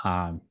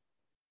have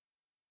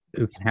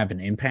an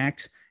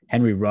impact.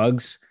 Henry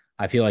Ruggs,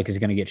 I feel like, is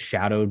going to get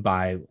shadowed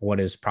by what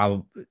is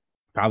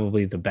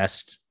probably the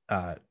best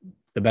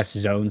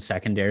zone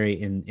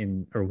secondary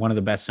or one of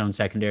the best zone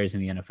secondaries in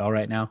the NFL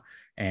right now.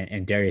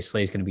 And Darius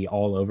Slay is going to be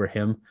all over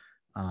him.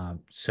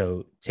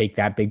 So take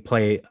that big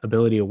play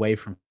ability away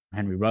from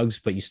Henry Ruggs,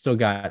 but you still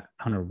got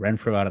Hunter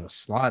Renfrow out of the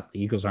slot.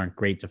 The Eagles aren't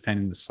great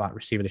defending the slot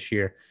receiver this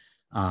year.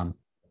 And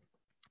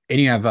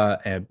you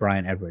have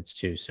Brian Edwards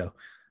too. So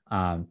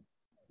I'm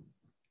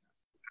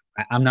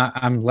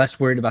less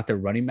worried about their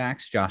running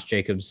backs, Josh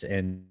Jacobs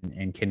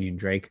and Kenyon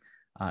Drake,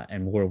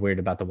 and more worried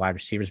about the wide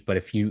receivers. But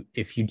if you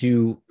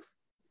do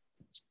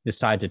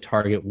decide to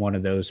target one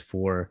of those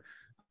for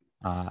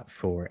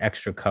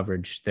extra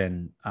coverage,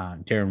 then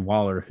Darren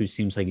Waller, who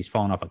seems like he's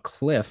fallen off a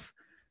cliff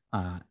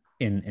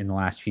in the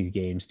last few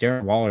games,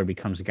 Darren Waller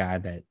becomes a guy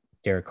that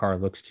Derek Carr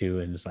looks to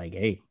and is like,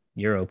 hey,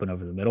 you're open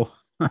over the middle.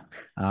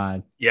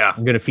 Yeah,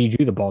 I'm going to feed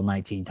you the ball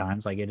 19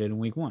 times like I did in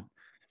week 1.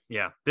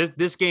 Yeah,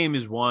 this game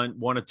is one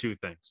of two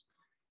things.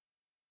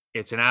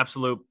 It's an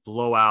absolute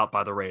blowout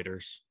by the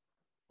Raiders,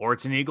 or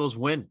it's an Eagles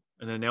win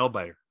and a nail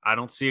biter. I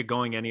don't see it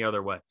going any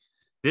other way.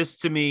 This,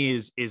 to me,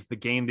 is the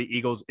game the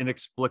Eagles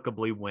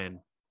inexplicably win,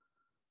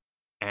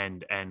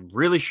 and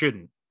really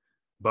shouldn't,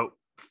 but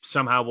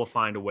somehow we'll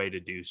find a way to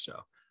do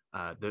so.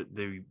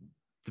 The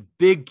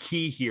big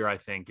key here, I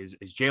think, is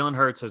Jalen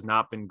Hurts has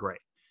not been great.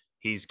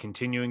 He's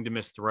continuing to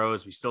miss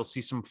throws. We still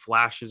see some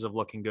flashes of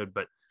looking good,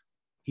 but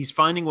he's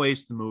finding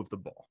ways to move the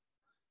ball.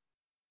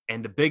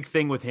 And the big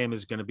thing with him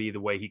is going to be the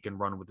way he can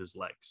run with his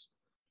legs.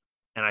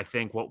 And I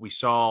think what we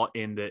saw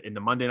in the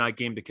Monday night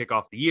game to kick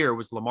off the year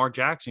was Lamar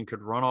Jackson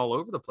could run all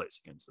over the place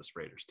against this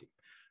Raiders team.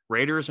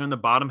 Raiders are in the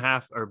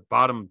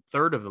bottom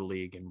third of the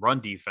league in run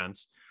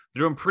defense.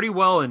 They're doing pretty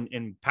well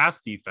in pass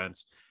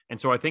defense.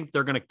 And so I think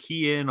they're going to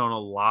key in on a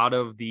lot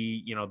of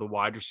the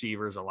wide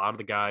receivers, a lot of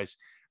the guys,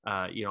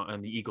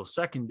 and the Eagles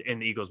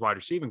wide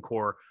receiving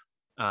core.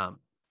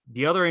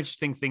 The other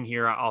interesting thing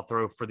here I'll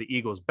throw for the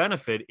Eagles'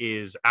 benefit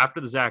is after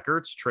the Zach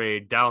Ertz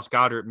trade, Dallas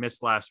Goedert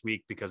missed last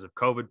week because of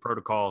COVID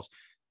protocols.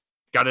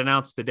 Got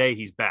announced today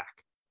he's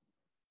back.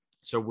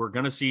 So we're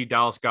going to see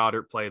Dallas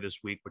Goedert play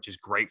this week, which is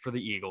great for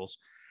the Eagles.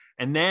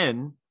 And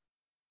then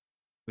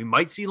we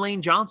might see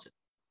Lane Johnson.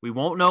 We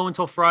won't know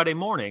until Friday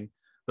morning,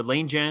 but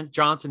Lane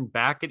Johnson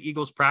back at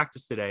Eagles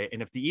practice today.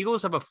 And if the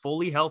Eagles have a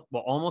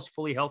almost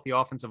fully healthy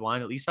offensive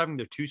line, at least having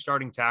their 2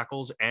 starting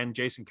tackles and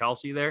Jason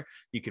Kelce there,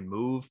 you can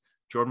move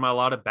Jordan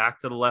Mailata back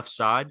to the left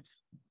side.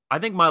 I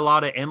think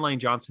Mailata and Lane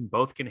Johnson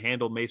both can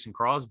handle Max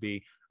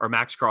Crosby,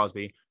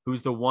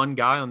 who's the one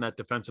guy on that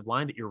defensive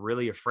line that you're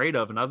really afraid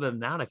of. And other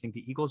than that, I think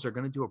the Eagles are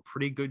going to do a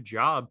pretty good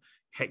job.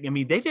 I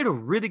mean, they did a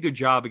really good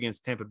job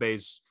against Tampa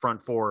Bay's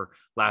front four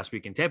last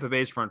week, and Tampa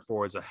Bay's front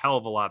four is a hell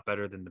of a lot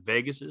better than the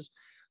Vegas's.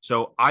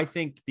 So I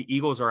think the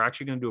Eagles are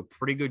actually going to do a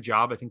pretty good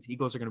job. I think the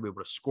Eagles are going to be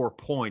able to score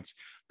points.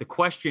 The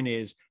question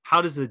is,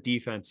 how does the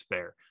defense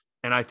fare?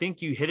 And I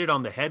think you hit it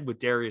on the head with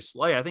Darius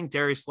Slay. I think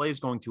Darius Slay is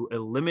going to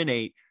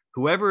eliminate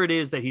whoever it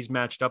is that he's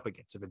matched up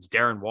against. If it's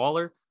Darren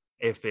Waller,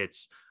 if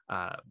it's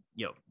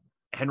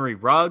Henry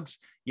Ruggs,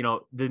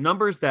 the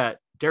numbers that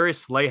Darius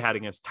Slay had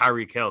against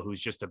Tyreek Hill, who's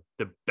just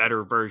the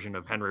better version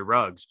of Henry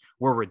Ruggs,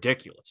 were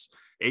ridiculous.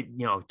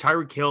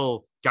 Tyreek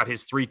Hill got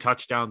his 3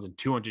 touchdowns and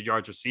 200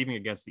 yards receiving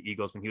against the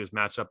Eagles when he was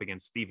matched up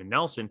against Steven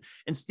Nelson.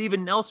 And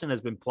Steven Nelson has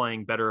been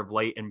playing better of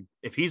late. And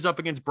if he's up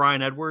against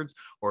Brian Edwards,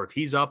 or if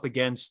he's up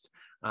against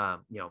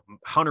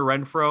Hunter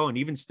Renfrow, and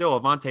even still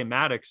Avonte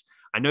Maddox,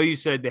 I know you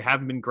said they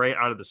haven't been great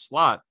out of the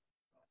slot.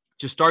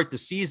 To start the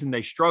season,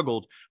 they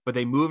struggled, but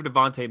they moved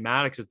Avonte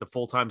Maddox as the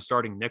full-time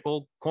starting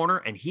nickel corner,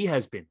 and he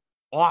has been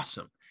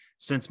awesome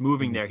since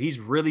moving there. He's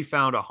really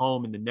found a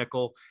home in the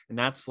nickel and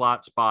that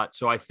slot spot.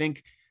 So I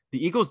think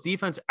the Eagles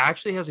defense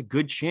actually has a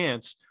good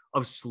chance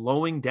of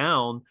slowing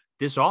down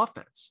this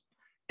offense.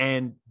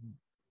 And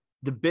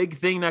the big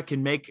thing that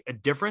can make a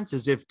difference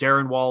is if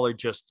Darren Waller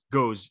just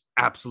goes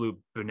absolute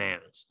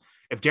bananas.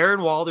 If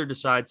Darren Waller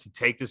decides to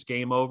take this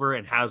game over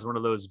and has one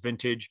of those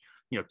vintage,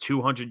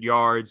 200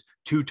 yards,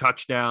 2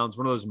 touchdowns,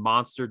 one of those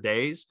monster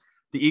days,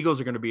 the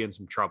Eagles are going to be in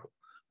some trouble.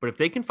 But if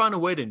they can find a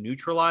way to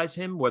neutralize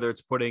him, whether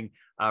it's putting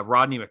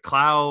Rodney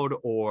McLeod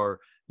or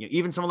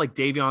even someone like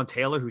Davion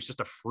Taylor, who's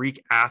just a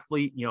freak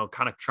athlete,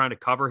 kind of trying to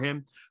cover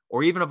him,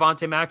 or even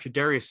Avonte Maddox or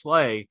Darius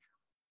Slay,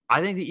 I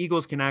think the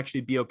Eagles can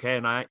actually be okay.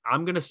 And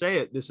I'm going to say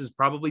it. This is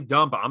probably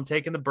dumb, but I'm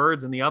taking the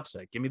Birds in the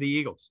upset. Give me the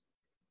Eagles.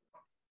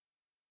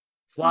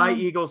 Fly,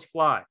 Eagles,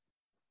 fly.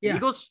 The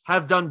Eagles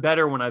have done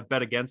better when I've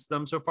bet against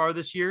them so far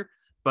this year.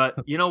 But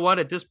you know what?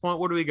 At this point,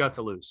 what do we got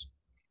to lose?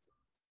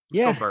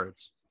 Let's go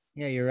Birds.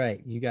 Yeah, you're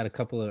right. You got a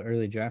couple of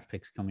early draft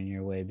picks coming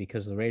your way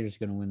because the Raiders are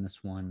going to win this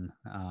one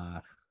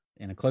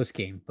in a close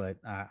game. But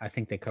I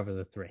think they cover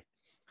the 3.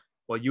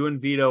 Well, you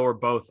and Vido are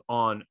both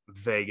on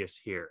Vegas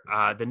here.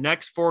 The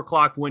next 4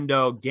 o'clock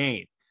window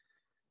game,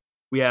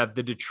 we have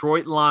the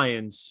Detroit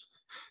Lions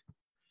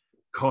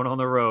going on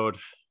the road.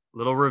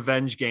 Little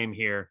revenge game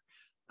here.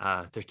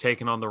 They're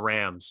taking on the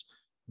Rams.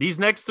 These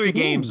next 3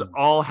 games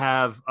all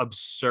have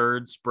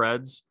absurd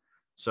spreads.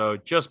 So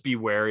just be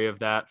wary of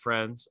that,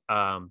 friends.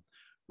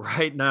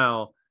 Right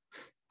now,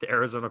 the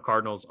Arizona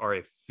Cardinals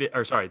are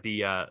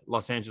the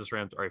Los Angeles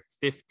Rams are a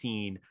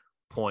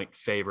 15-point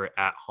favorite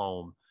at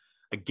home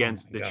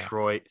against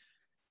Detroit.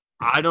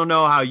 God. I don't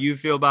know how you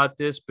feel about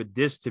this, but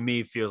this to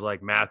me feels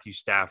like Matthew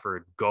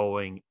Stafford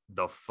going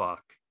the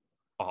fuck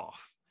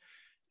off.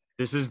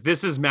 This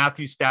is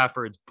Matthew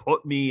Stafford's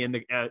put me in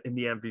the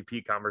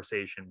MVP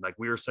conversation, like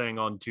we were saying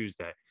on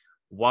Tuesday.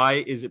 Why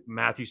is it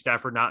Matthew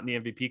Stafford not in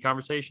the MVP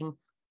conversation?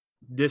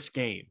 This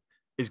game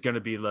is going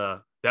to be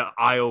the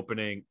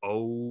eye-opening.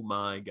 Oh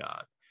my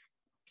God.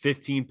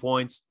 15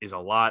 points is a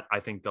lot. I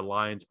think the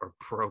Lions are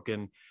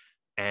broken.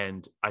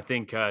 And I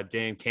think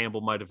Dan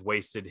Campbell might have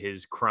wasted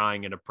his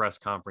crying in a press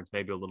conference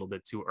maybe a little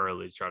bit too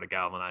early to try to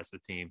galvanize the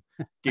team.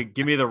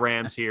 Give me the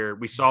Rams here.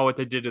 We saw what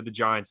they did to the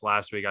Giants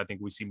last week. I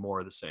think we see more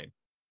of the same.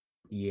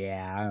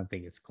 Yeah, I don't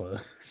think it's close.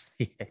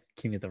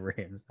 Give me the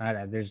Rams.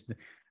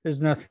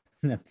 There's nothing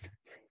that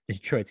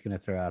Detroit's going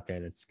to throw out there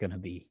that's going to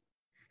be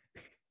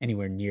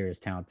anywhere near as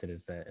talented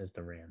as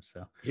the Rams.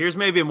 So here's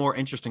maybe a more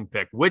interesting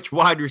pick. Which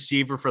wide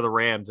receiver for the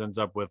Rams ends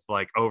up with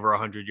like over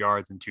 100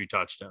 yards and 2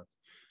 touchdowns?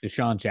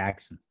 Deshaun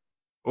Jackson.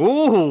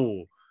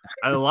 Ooh,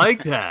 I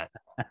like that.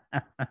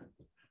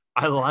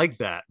 I like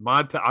that.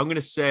 I'm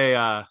gonna say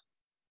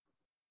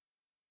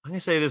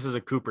this is a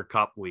Cooper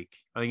Kupp week.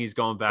 I think he's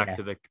going back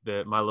to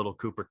the my little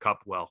Cooper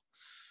Kupp well.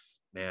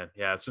 Man,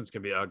 yeah, this one's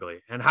gonna be ugly.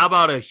 And how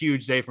about a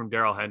huge day from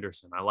Darrell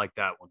Henderson? I like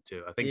that one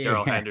too. I think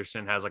Darrell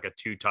Henderson has like a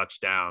 2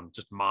 touchdown,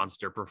 just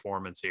monster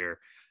performance here.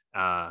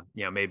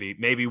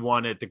 Maybe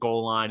one at the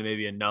goal line,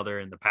 maybe another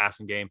in the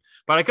passing game.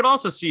 But I could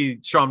also see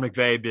Sean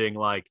McVay being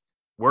like,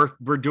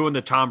 we're doing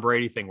the Tom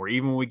Brady thing where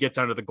even when we get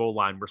down to the goal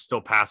line, we're still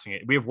passing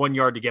it. We have 1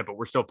 yard to get, but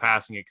we're still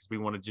passing it because we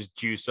want to just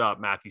juice up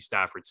Matthew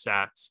Stafford's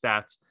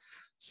stats.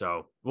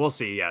 So we'll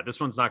see. Yeah,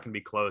 this one's not going to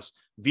be close.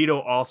 Vido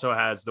also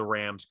has the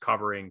Rams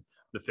covering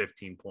the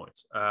 15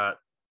 points. The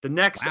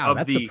next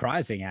that's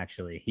surprising,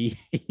 actually. He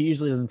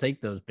usually doesn't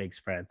take those big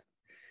spreads.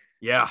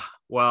 Yeah,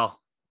 well,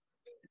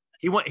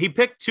 he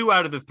picked 2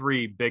 out of the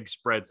 3 big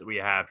spreads that we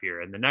have here.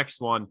 And the next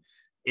one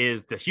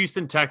is the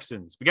Houston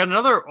Texans. We got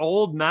another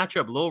old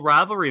matchup, little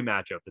rivalry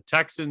matchup. The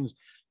Texans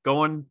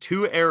going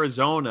to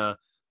Arizona.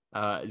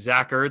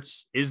 Zach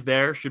Ertz is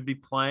there, should be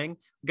playing.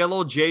 We got a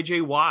little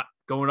JJ Watt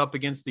going up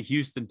against the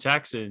Houston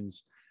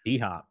Texans.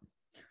 D-Hop.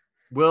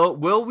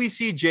 Will we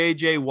see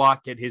JJ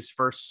Watt get his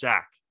first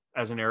sack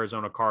as an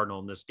Arizona Cardinal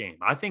in this game?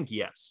 I think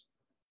yes.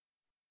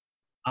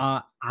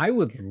 I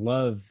would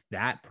love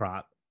that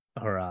prop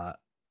or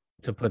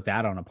to put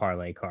that on a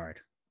parlay card.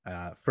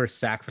 First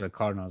sack for the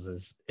Cardinals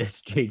is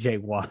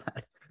JJ Watt.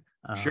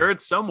 I'm sure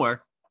it's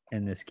somewhere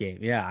in this game.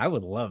 Yeah, I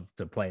would love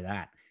to play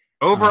that.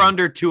 Over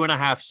under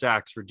 2.5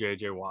 sacks for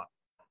JJ Watt.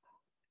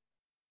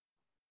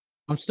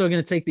 I'm still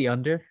gonna take the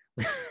under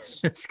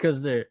just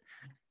because I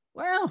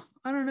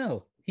don't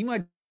know. He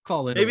might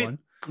fall into one.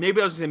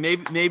 Maybe I was gonna say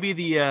maybe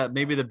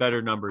the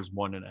better number is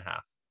 1.5.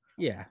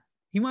 Yeah,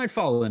 he might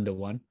fall into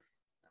one.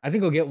 I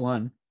think he'll get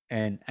one,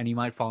 and he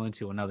might fall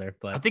into another.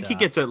 But I think he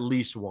gets at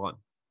least one.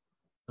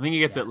 I think he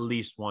gets at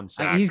least 1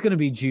 sack. He's going to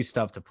be juiced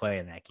up to play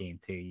in that game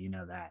too. You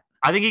know that.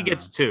 I think he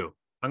gets 2.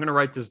 I'm going to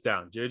write this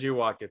down. JJ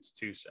Watt gets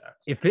 2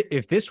 sacks.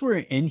 If this were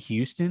in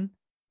Houston,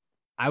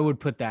 I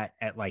would put that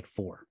at like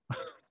 4.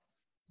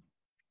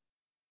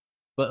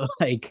 But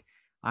like,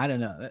 I don't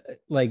know.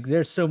 Like,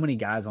 there's so many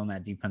guys on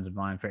that defensive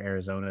line for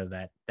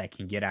Arizona that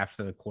can get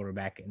after the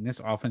quarterback, and this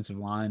offensive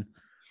line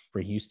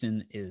for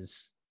Houston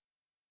is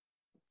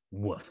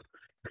woof.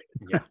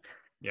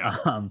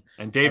 Yeah.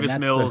 And Davis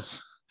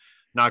Mills.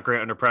 Not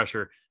great under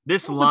pressure.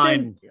 This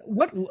line.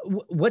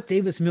 What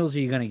Davis Mills are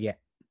you going to get?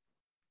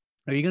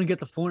 Are you going to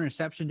get the 4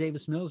 interception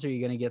Davis Mills, or are you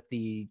going to get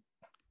the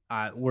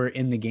we're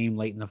in the game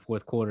late in the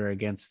 4th quarter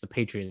against the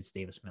Patriots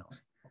Davis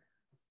Mills?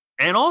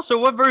 And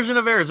also, what version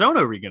of Arizona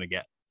are we going to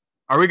get?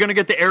 Are we going to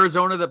get the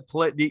Arizona that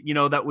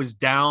that was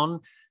down?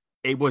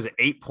 It was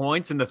 8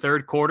 points in the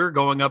 3rd quarter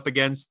going up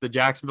against the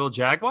Jacksonville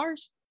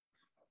Jaguars?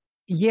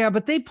 Yeah,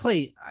 but they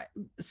played,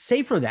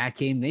 save for that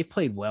game, they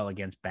played well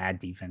against bad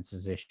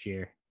defenses this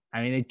year.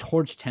 I mean, they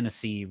torched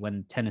Tennessee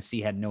when Tennessee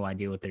had no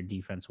idea what their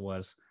defense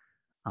was.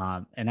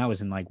 And that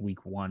was in like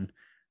week 1.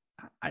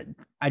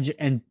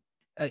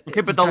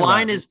 Okay, but the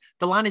line is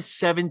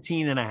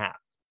 17.5.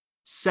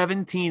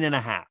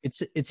 17.5.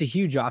 It's a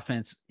huge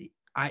offense.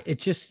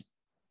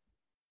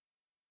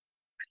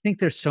 think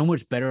they're so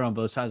much better on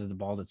both sides of the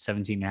ball that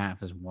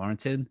 17.5 is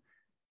warranted.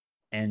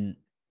 And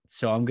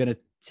so I'm going to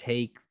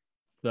take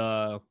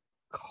the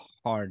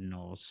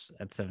Cardinals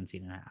at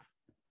 17.5.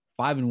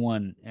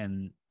 5-1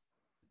 and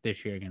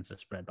this year against the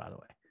spread, by the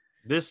way.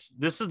 This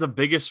is the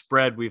biggest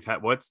spread we've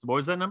had. What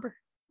was that number?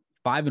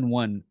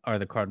 5-1 are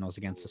the Cardinals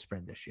against the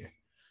spread this year.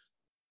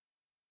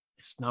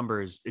 This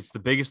number it's the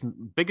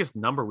biggest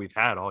number we've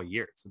had all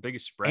year. It's the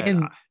biggest spread.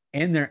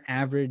 And their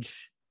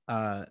average,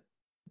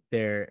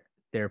 their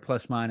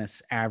plus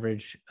minus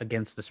average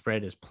against the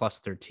spread is plus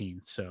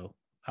 13. So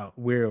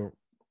we're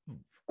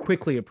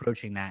quickly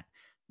approaching that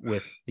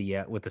with the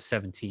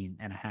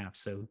 17.5.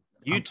 So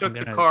you took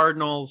the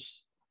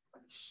Cardinals.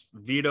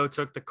 Vido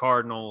took the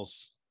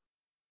Cardinals.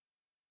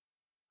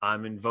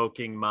 I'm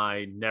invoking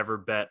my never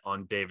bet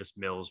on Davis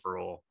Mills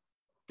rule.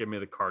 Give me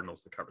the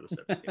Cardinals to cover the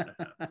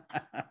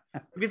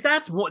 17.5. Because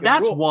that's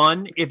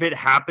one. If it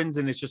happens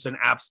and it's just an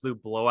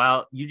absolute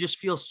blowout, you just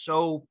feel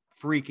so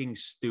freaking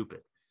stupid.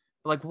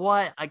 Like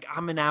what? Like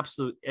I'm an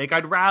absolute. Like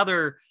I'd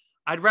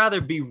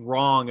rather be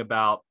wrong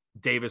about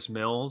Davis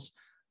Mills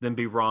than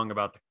be wrong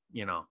about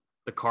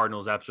the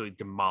Cardinals absolutely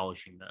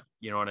demolishing them.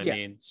 You know what I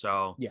mean?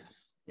 So yeah,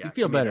 you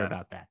feel better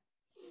about that.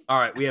 All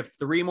right, we have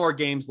 3 more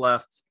games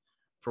left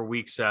for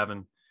Week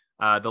 7.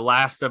 The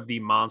last of the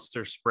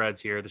monster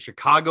spreads here. The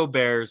Chicago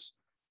Bears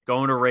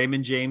going to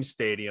Raymond James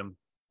Stadium,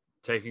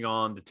 taking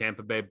on the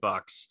Tampa Bay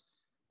Bucks.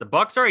 The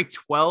Bucks are a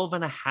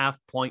 12.5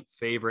 point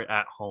favorite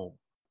at home.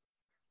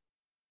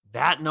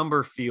 That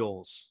number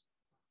feels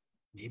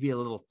maybe a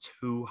little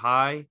too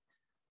high,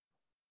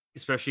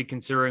 especially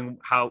considering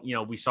how,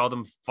 we saw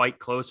them fight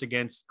close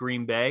against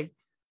Green Bay.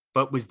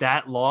 But was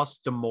that loss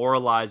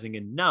demoralizing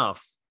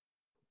enough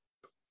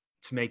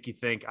to make you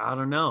think, I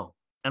don't know?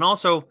 And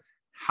also,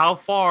 how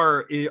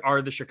far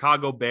are the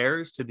Chicago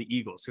Bears to the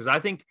Eagles? Because I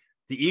think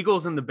the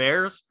Eagles and the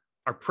Bears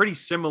are pretty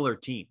similar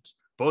teams.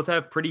 Both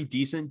have pretty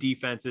decent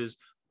defenses.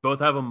 Both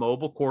have a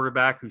mobile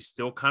quarterback who's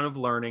still kind of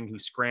learning, who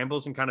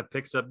scrambles and kind of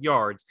picks up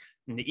yards.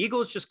 And the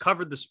Eagles just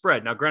covered the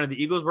spread. Now, granted,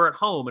 the Eagles were at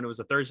home and it was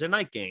a Thursday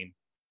night game.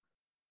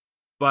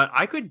 But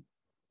I could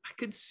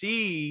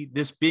see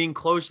this being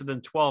closer than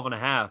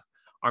 12.5.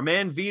 Our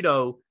man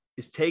Vido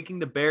is taking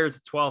the Bears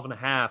at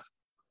 12.5.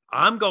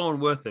 I'm going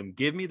with him.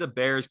 Give me the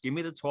Bears. Give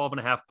me the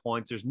 12.5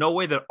 points. There's no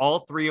way that all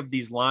 3 of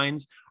these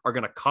lines are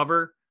going to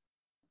cover.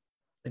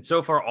 And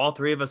so far, all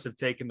 3 of us have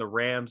taken the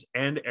Rams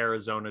and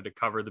Arizona to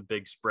cover the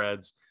big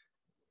spreads.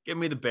 Give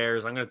me the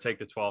Bears. I'm going to take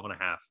the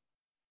 12.5.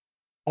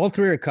 All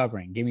 3 are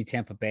covering. Give me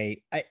Tampa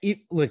Bay.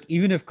 Look,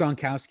 even if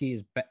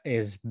Gronkowski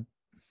is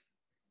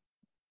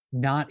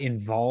not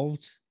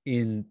involved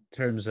in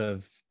terms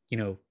of,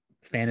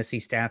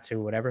 fantasy stats or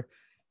whatever,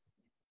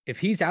 if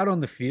he's out on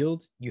the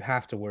field, you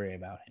have to worry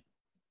about him.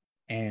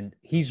 And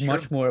he's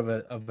much more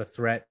of a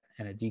threat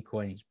and a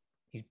decoy.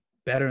 He's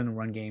better in the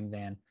run game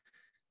than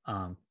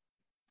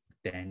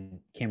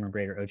Cameron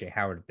Brate or OJ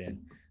Howard have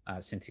been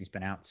since he's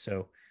been out.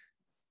 So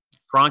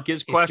Gronk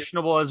is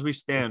questionable as we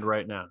stand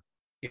right now.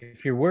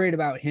 If you're worried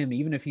about him,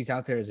 even if he's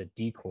out there as a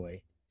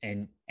decoy,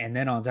 and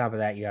then on top of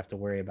that, you have to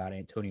worry about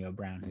Antonio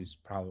Brown, who's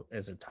probably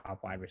as a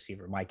top wide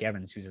receiver, Mike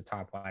Evans, who's a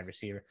top wide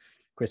receiver,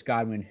 Chris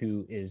Godwin,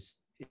 who is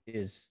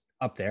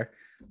up there.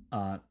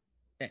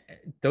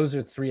 Those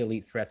are 3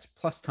 elite threats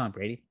plus Tom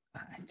Brady.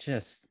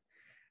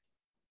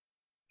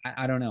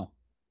 I don't know.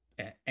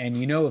 And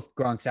if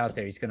Gronk's out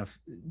there,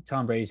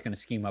 Tom Brady's gonna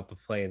scheme up a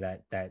play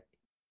that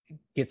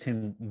gets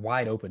him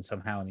wide open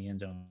somehow in the end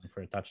zone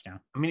for a touchdown.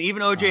 I mean,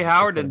 even OJ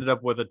Howard ended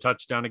up with a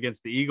touchdown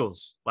against the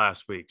Eagles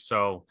last week.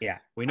 So yeah,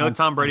 we know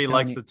Tom Brady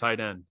likes the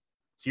tight end.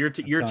 So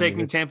you're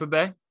taking Tampa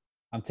Bay?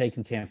 I'm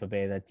taking Tampa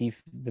Bay.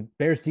 The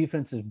Bears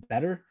defense is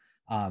better,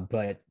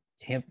 but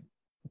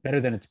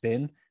better than it's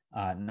been,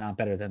 not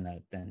better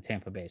than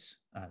Tampa Bay's.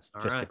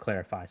 Just to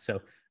clarify.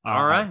 So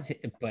all right,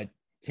 but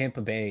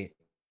Tampa Bay,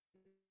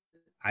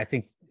 I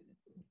think.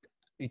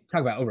 You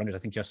talk about over-unders. I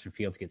think Justin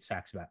Fields gets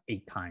sacks about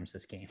 8 times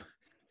this game.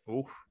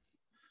 Ooh.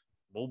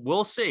 Well,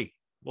 we'll see.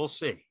 We'll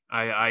see.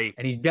 And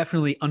he's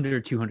definitely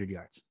under 200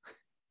 yards.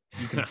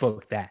 You can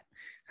book that.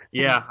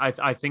 Yeah,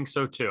 I think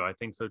so too.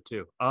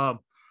 Oh,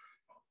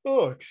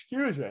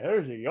 excuse me.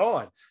 There's a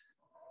yawn.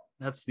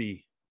 That's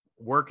the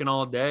working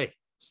all day,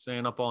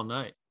 staying up all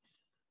night.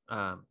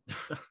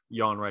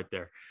 Yawn right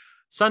there.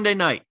 Sunday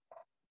night,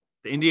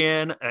 the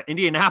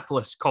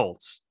Indianapolis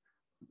Colts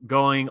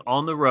going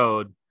on the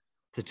road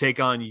to take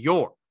on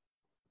your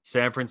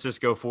San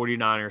Francisco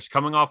 49ers,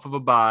 coming off of a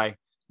bye.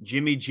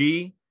 Jimmy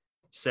G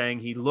saying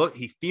he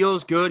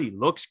feels good. He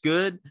looks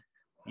good.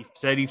 He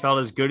said he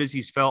felt as good as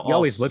he's felt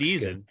all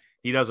season.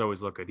 He does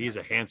always look good. He's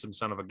a handsome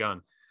son of a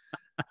gun.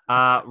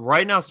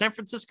 Right now, San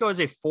Francisco is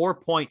a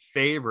 4-point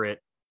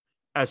favorite.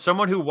 As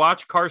someone who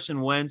watched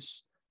Carson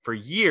Wentz for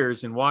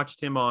years and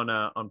watched him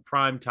on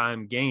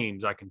primetime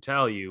games, I can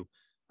tell you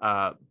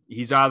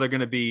he's either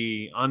going to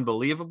be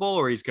unbelievable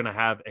or he's going to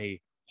have a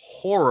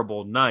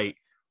horrible night.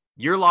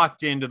 You're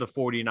locked into the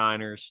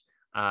 49ers.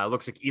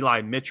 Looks like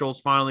Eli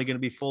Mitchell's finally going to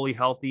be fully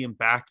healthy and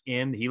back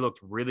in. He looked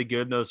really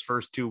good in those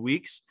first 2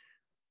 weeks.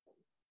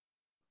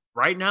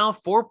 Right now,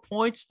 4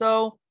 points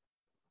though.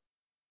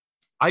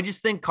 I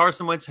just think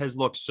Carson Wentz has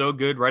looked so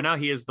good. Right now,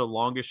 he has the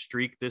longest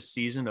streak this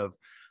season of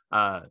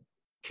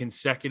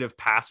consecutive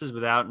passes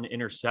without an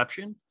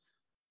interception,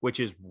 which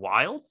is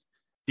wild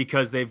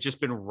because they've just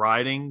been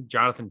riding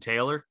Jonathan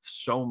Taylor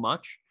so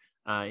much.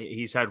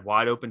 He's had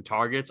wide open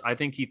targets. I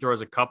think he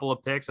throws a couple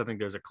of picks. I think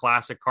there's a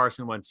classic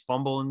Carson Wentz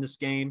fumble in this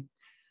game.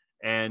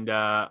 And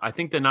I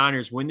think the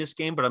Niners win this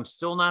game, but I'm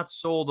still not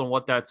sold on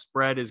what that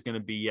spread is going to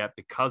be yet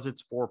because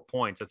it's 4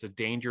 points. That's a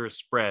dangerous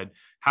spread.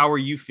 How are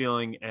you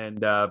feeling?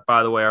 And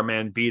by the way, our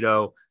man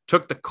Vido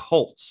took the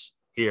Colts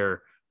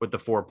here with the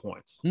 4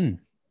 points.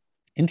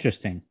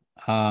 Interesting.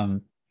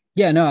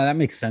 Yeah, no, that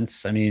makes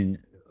sense. I mean,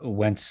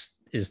 Wentz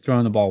is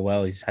throwing the ball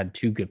well. He's had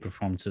 2 good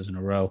performances in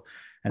a row.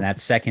 And that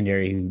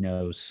secondary, who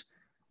knows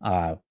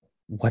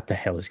what the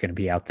hell is going to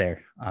be out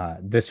there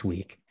this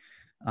week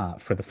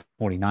for the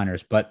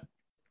 49ers. But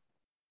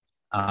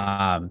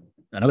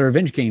another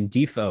revenge game,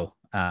 Defo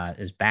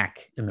is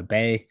back in the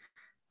Bay.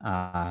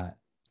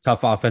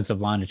 Tough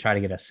offensive line to try to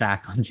get a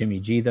sack on Jimmy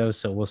G, though.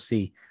 So we'll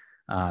see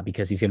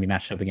because he's going to be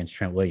matched up against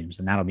Trent Williams.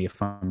 And that'll be a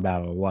fun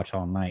battle to watch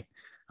all night,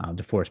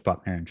 DeForest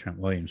Buckner and Trent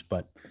Williams.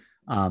 But,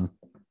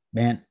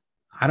 man,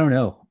 I don't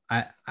know.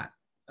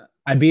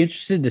 I'd be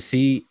interested to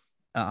see,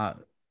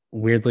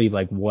 weirdly,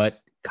 like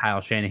what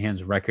Kyle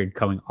Shanahan's record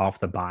coming off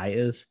the bye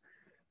is.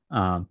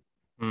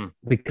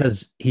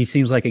 Because he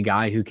seems like a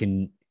guy who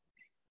can,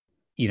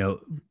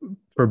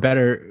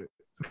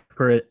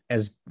 for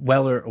as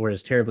well or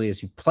as terribly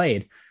as you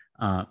played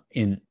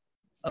in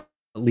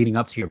leading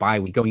up to your bye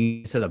week,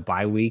 going into the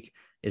bye week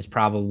is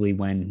probably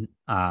when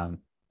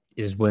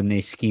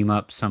they scheme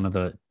up some of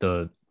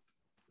the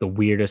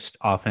weirdest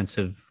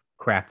offensive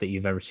crap that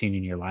you've ever seen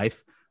in your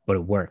life, but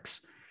it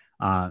works.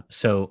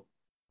 So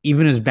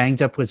even as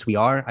banged up as we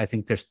are, I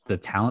think there's the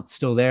talent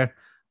still there.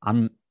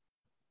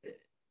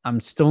 I'm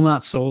still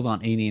not sold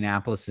on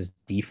Indianapolis's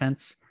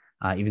defense,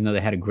 even though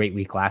they had a great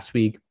week last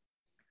week.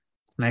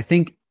 And I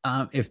think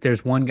if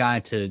there's one guy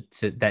to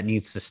that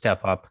needs to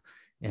step up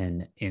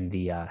in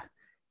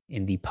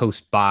the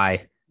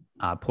post-bye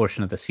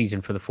portion of the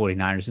season for the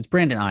 49ers, it's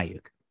Brandon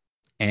Ayuk.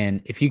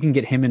 And if you can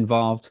get him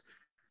involved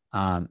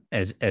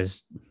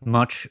as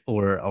much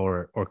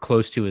or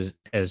close to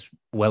as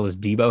well as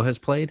Debo has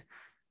played,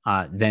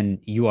 then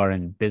you are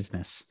in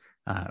business,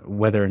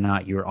 whether or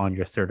not you're on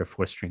your 3rd or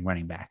 4th string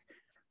running back.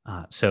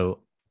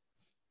 So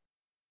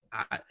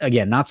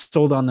again, not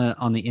sold on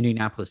the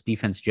Indianapolis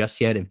defense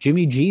just yet. If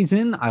Jimmy G's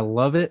in, I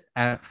love it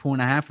at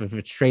 4.5. If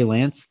it's Trey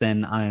Lance,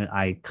 then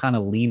I kind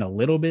of lean a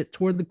little bit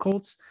toward the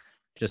Colts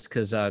just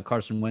because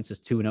Carson Wentz is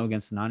 2-0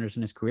 against the Niners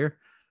in his career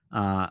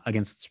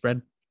against the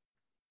spread.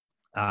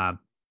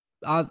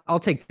 I'll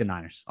take the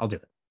Niners. I'll do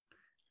it.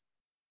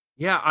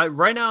 Yeah,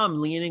 right now I'm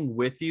leaning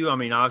with you. I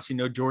mean, obviously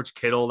no George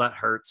Kittle, that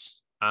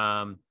hurts.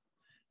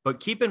 But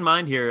keep in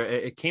mind here,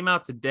 it came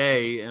out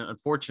today,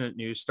 unfortunate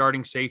news,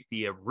 starting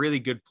safety, a really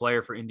good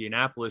player for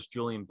Indianapolis,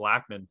 Julian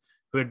Blackmon,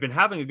 who had been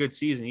having a good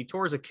season. He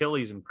tore his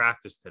Achilles in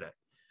practice today.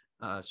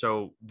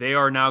 So they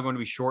are now going to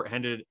be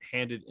short-handed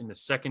in the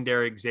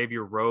secondary.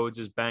 Xavier Rhodes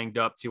is banged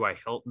up. T.Y.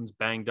 Hilton's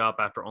banged up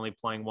after only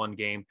playing 1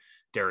 game.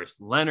 Darius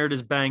Leonard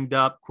is banged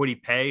up.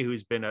 Kwity Paye,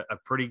 who's been a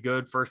pretty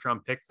good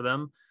first-round pick for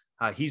them,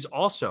 he's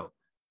also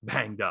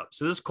banged up.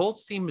 So this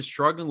Colts team is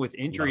struggling with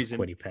injuries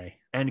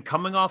and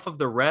coming off of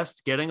the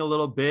rest, getting a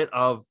little bit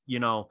of,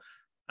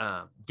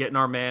 getting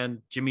our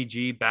man Jimmy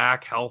G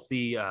back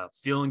healthy,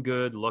 feeling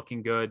good,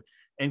 looking good.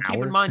 And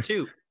keep in mind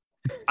too,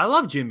 I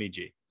love Jimmy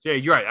G. So yeah,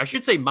 you're right. I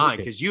should say mine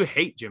because you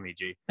hate Jimmy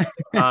G,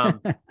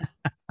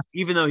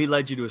 even though he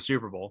led you to a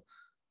Super Bowl.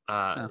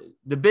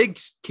 The big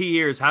key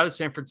here is how does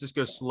San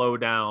Francisco slow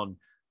down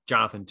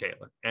Jonathan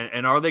Taylor?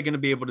 And are they going to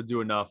be able to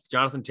do enough?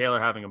 Jonathan Taylor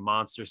having a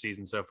monster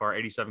season so far,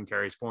 87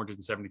 carries,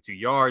 472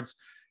 yards.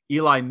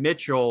 Eli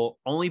Mitchell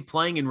only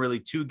playing in really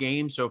 2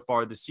 games so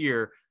far this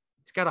year.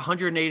 He's got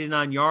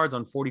 189 yards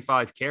on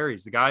 45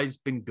 carries. The guy's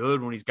been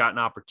good when he's gotten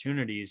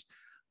opportunities.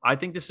 I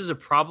think this is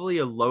probably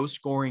a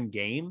low-scoring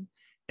game,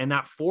 and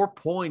that 4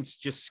 points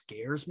just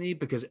scares me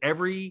because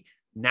every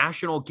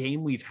national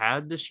game we've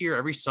had this year,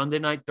 every Sunday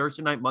night,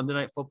 Thursday night, Monday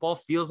night football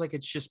feels like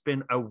it's just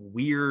been a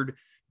weird,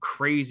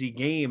 crazy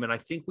game. And I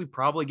think we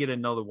probably get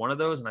another one of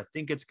those. And I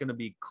think it's going to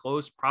be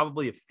close,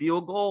 probably a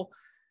field goal.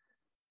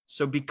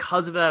 So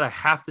because of that, I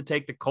have to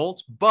take the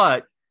Colts,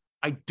 but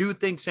I do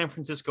think San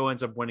Francisco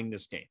ends up winning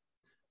this game.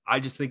 I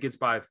just think it's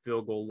by a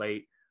field goal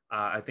late.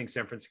 I think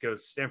San Francisco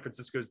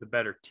is the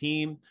better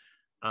team.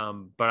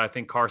 But I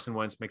think Carson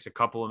Wentz makes a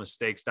couple of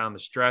mistakes down the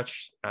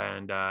stretch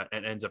and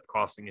ends up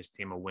costing his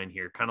team a win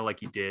here, kind of like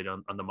he did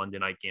on the Monday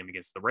night game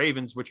against the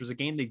Ravens, which was a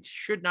game they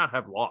should not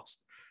have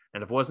lost.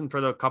 And if it wasn't for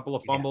the couple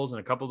of fumbles and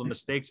a couple of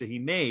mistakes that he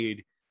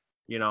made,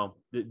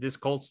 this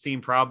Colts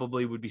team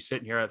probably would be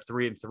sitting here at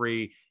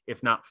 3-3,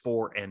 if not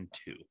 4-2.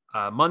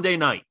 Monday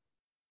night,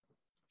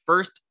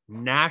 first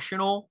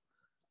national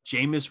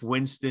Jameis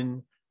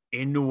Winston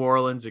in New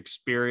Orleans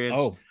experience.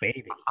 Oh,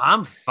 baby.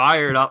 I'm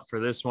fired up for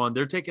this one.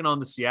 They're taking on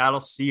the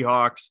Seattle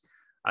Seahawks.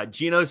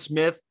 Geno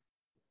Smith,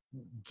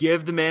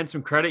 give the man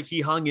some credit.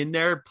 He hung in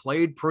there,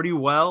 played pretty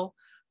well.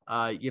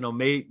 Had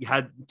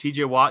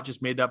TJ Watt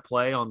just made that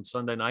play on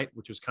Sunday night,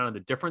 which was kind of the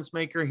difference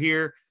maker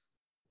here.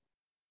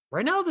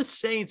 Right now, the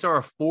Saints are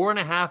a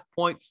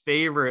 4.5-point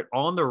favorite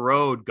on the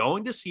road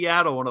going to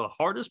Seattle, one of the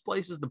hardest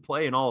places to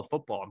play in all of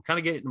football. I'm kind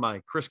of getting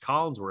my Chris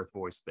Collinsworth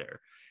voice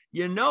there.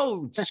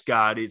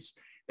 Scott, it's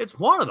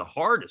one of the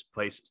hardest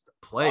places to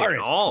play in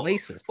all of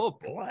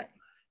football.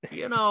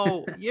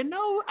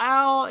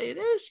 Al, it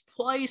is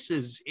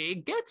places.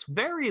 It gets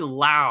very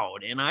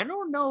loud, and I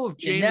don't know if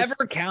you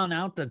never count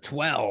out the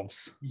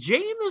 12s.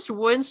 Jameis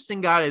Winston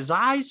got his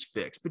eyes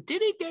fixed, but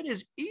did he get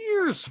his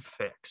ears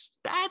fixed?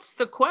 That's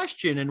the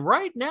question. And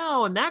right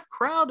now, in that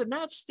crowd in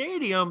that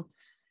stadium,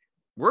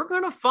 we're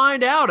gonna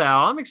find out,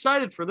 Al. I'm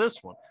excited for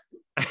this one.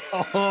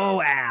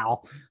 Oh,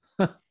 Al.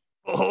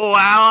 Oh, Al,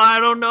 I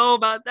don't know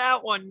about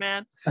that one,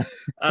 man.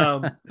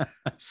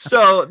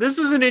 So this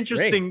is an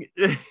interesting.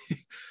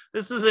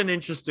 This is an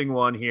interesting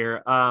one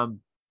here. I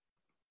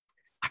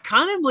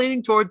kind of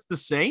leaning towards the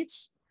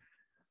Saints,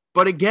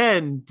 but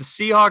again, the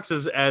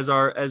Seahawks,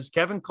 as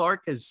Kevin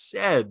Clark has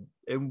said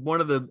in one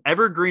of the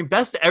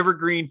best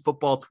evergreen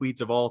football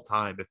tweets of all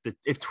time.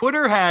 If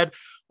Twitter had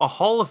a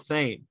Hall of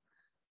Fame,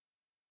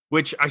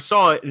 which I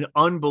saw an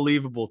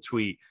unbelievable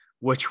tweet,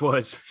 which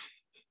was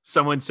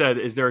someone said,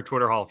 "Is there a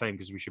Twitter Hall of Fame?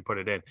 Because we should put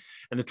it in."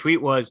 And the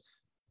tweet was,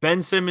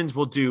 Ben Simmons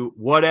will do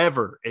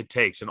whatever it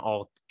takes in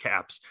all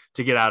caps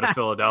to get out of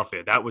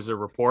Philadelphia. That was a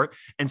report.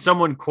 And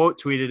someone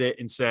quote tweeted it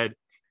and said,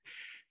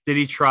 did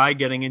he try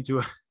getting into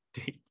a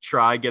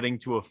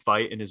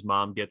fight and his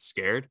mom gets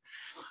scared?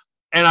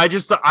 And I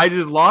just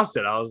lost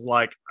it. I was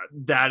like,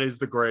 that's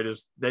the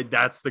greatest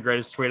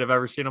tweet I've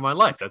ever seen in my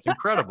life. That's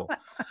incredible.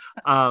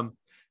 But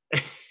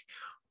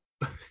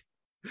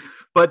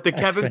the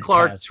Kevin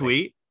Clark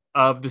tweet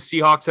of the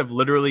Seahawks have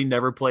literally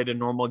never played a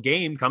normal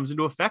game comes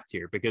into effect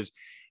here because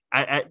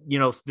the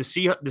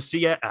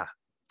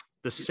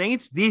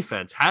Saints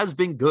defense has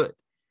been good,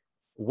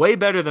 way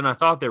better than I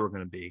thought they were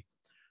going to be.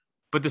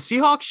 But the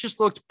Seahawks just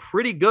looked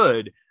pretty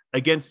good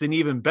against an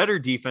even better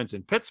defense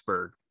in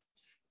Pittsburgh.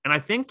 And I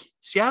think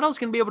Seattle's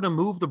going to be able to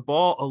move the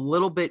ball a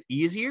little bit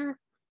easier.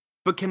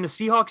 But can the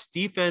Seahawks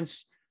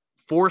defense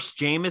force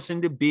Jameis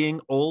into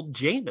being old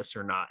Jameis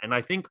or not? And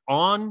I think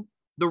on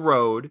the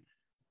road,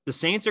 the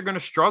Saints are going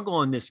to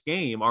struggle in this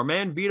game. Our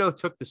man Vido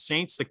took the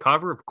Saints to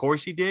cover. Of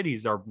course he did.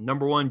 He's our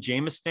number one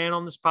Jameis stan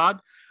on this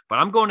pod. But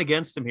I'm going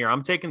against him here.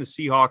 I'm taking the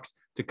Seahawks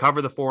to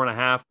cover the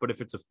 4.5. But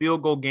if it's a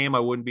field goal game, I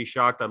wouldn't be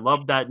shocked. I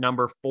love that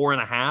number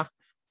 4.5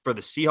 for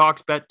the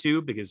Seahawks bet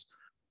too, because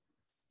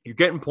you're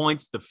getting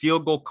points. The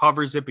field goal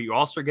covers it, but you're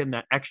also getting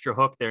that extra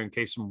hook there in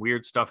case some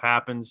weird stuff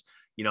happens,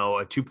 a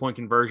 2-point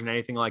conversion,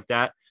 anything like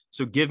that.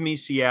 So give me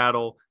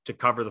Seattle to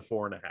cover the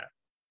 4.5.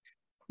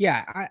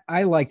 Yeah,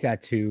 I like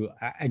that too.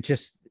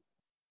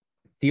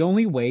 The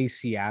only way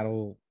the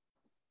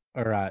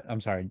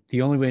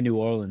only way New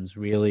Orleans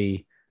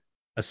really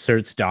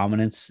asserts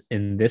dominance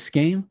in this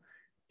game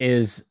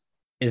is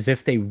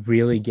if they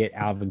really get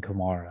Alvin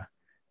Kamara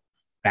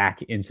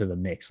back into the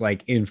mix,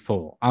 like in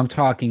full. I'm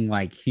talking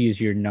like he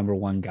is your number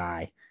one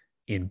guy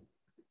in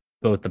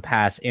both the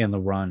pass and the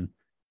run,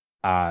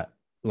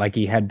 like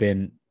he had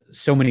been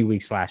so many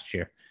weeks last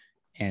year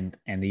and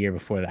the year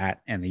before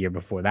that and the year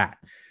before that.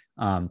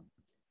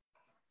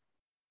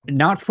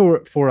 Not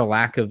for a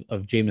lack of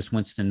Jameis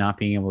Winston not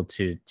being able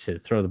to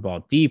throw the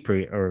ball deep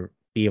or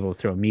be able to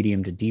throw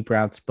medium to deep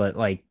routes, but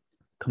like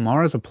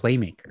Kamara's a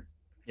playmaker.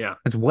 Yeah.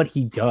 That's what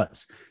he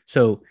does.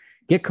 So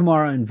get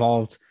Kamara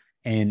involved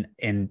and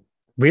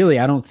really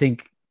I don't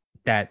think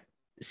that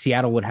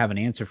Seattle would have an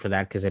answer for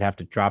that because they'd have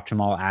to drop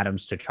Jamal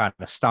Adams to try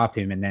to stop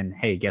him. And then,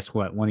 hey, guess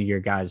what? One of your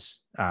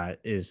guys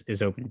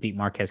is open deep,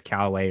 Marquez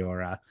Callaway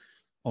or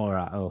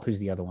who's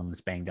the other one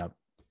that's banged up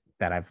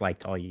that I've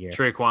liked all year?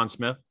 Traquan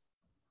Smith.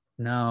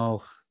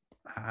 No,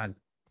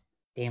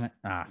 damn it.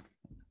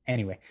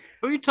 Anyway,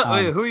 who are you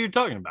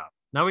talking about?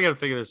 Now we got to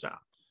figure this out.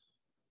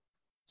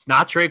 It's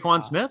not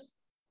Traquan Smith.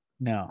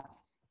 No.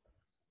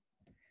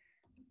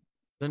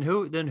 Then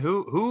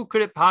who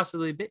could it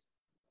possibly be?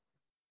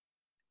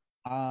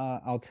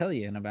 I'll tell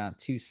you in about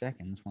 2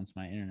 seconds once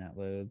my internet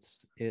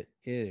loads. It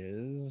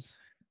is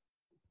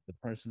the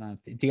person I'm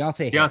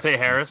Deontay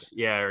Harris.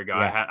 Yeah, there we go.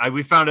 Yeah.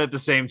 We found it at the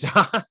same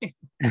time.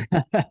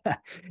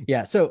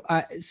 Yeah. So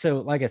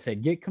like I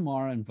said, get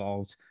Kamara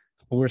involved,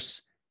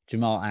 force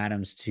Jamal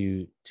Adams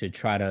to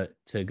try to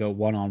go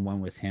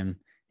one-on-one with him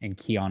and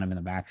key on him in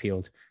the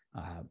backfield.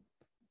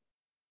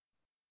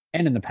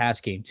 And in the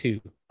pass game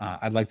too.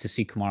 I'd like to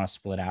see Kamara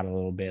split out a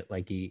little bit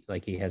like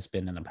he has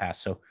been in the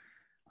past. So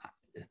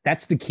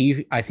that's the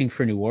key, I think,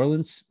 for New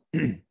Orleans.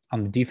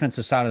 On the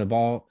defensive side of the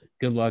ball,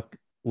 good luck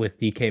with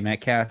DK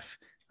Metcalf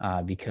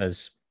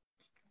because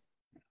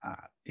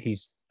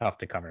he's tough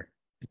to cover,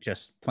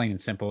 just plain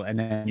and simple. And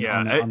then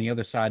on the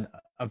other side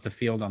of the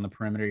field, on the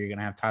perimeter, you're going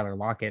to have Tyler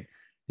Lockett,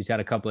 who's had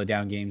a couple of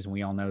down games, and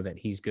we all know that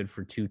he's good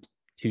for two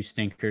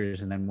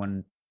stinkers and then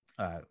one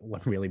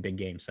one really big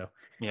game. So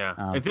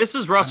yeah, if this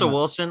is Russell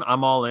Wilson,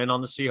 I'm all in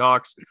on the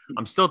Seahawks.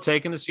 I'm still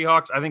taking the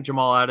Seahawks. I think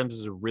Jamal Adams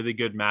is a really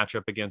good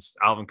matchup against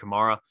Alvin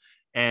Kamara.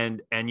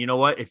 And you know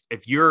what?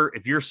 If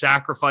you're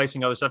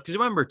sacrificing other stuff, because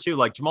remember too,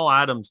 like Jamal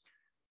Adams,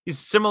 he's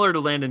similar to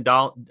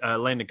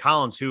Landon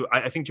Collins, who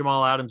I think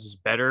Jamal Adams is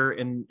better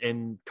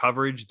in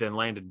coverage than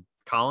Landon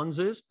Collins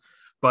is,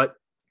 but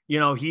you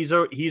know he's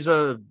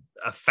a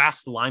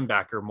fast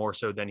linebacker more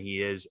so than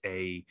he is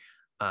a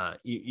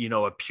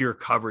pure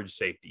coverage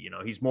safety. You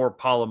know, he's more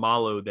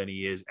Polamalu than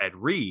he is Ed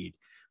Reed.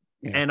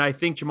 Yeah. And I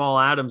think Jamal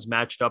Adams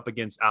matched up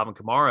against Alvin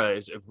Kamara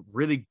is a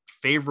really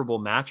favorable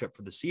matchup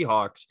for the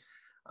Seahawks,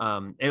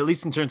 at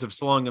least in terms of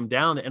slowing them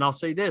down. And I'll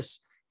say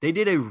this, they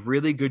did a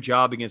really good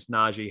job against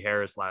Najee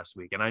Harris last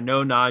week. And I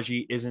know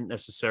Najee isn't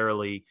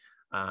necessarily,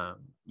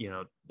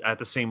 at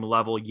the same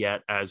level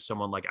yet as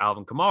someone like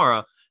Alvin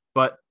Kamara,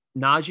 but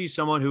Najee's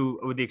someone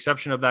who, with the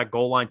exception of that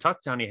goal line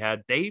touchdown he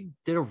had, they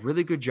did a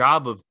really good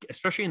job of,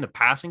 especially in the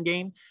passing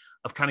game,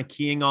 of kind of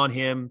keying on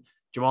him.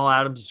 Jamal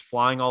Adams is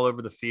flying all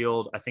over the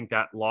field. I think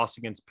that loss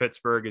against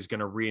Pittsburgh is going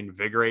to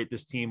reinvigorate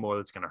this team more.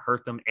 That's going to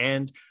hurt them.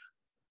 And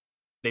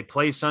they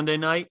play Sunday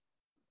night.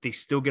 They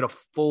still get a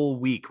full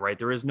week, right?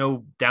 There is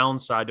no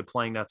downside to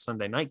playing that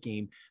Sunday night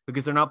game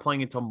because they're not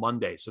playing until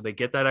Monday. So they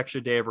get that extra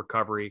day of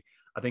recovery.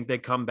 I think they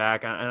come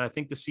back. And I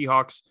think the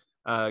Seahawks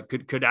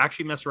could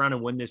actually mess around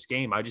and win this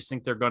game. I just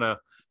think they're going to,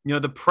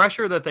 the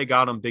pressure that they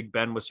got on Big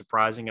Ben was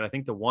surprising. And I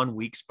think the one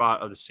weak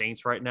spot of the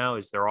Saints right now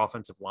is their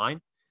offensive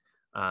line.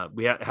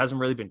 It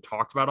hasn't really been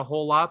talked about a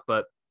whole lot,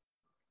 but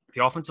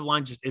the offensive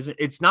line just isn't,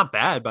 it's not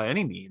bad by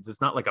any means.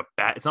 It's not like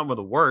it's not one of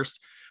the worst,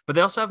 but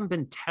they also haven't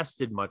been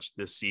tested much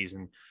this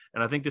season.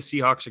 And I think the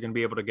Seahawks are going to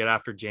be able to get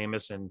after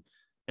Jameis and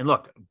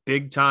look,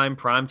 big time,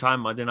 prime time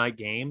Monday night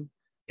game.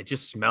 It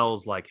just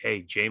smells like,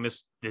 hey,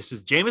 Jameis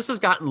has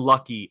gotten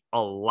lucky a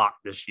lot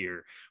this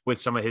year with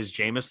some of his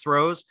Jameis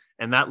throws,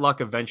 and that luck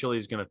eventually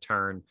is going to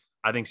turn.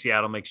 I think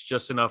Seattle makes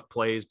just enough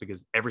plays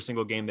because every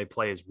single game they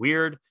play is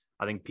weird.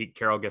 I think Pete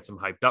Carroll gets them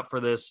hyped up for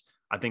this.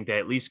 I think they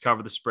at least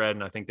cover the spread,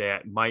 and I think they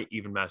might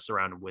even mess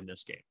around and win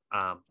this game.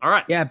 All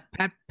right. Yeah,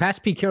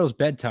 past Pete Carroll's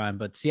bedtime,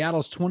 but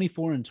Seattle's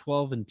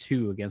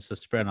 24-12-2 against the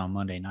spread on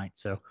Monday night.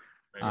 So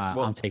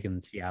I'm taking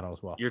Seattle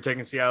as well. You're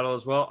taking Seattle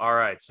as well? All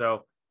right.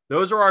 So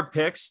those are our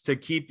picks to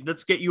keep.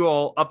 Let's get you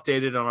all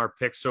updated on our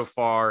picks so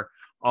far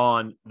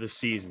on the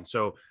season.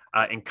 So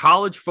in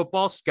college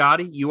football,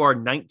 Scotty, you are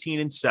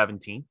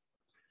 19-17.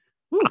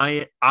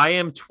 I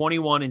am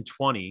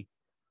 21-20.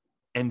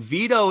 And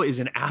Vido is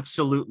an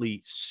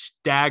absolutely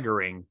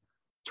staggering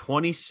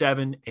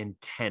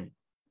 27-10.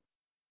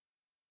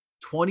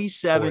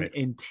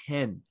 27-10.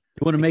 You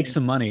want to make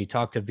some money,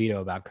 talk to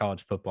Vido about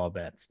college football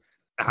bets.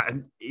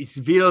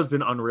 Vito's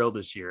been unreal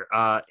this year.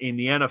 In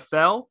the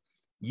NFL,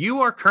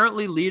 you are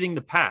currently leading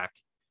the pack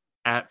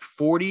at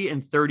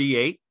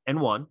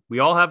 40-38-1. We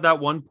all have that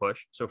one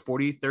push. So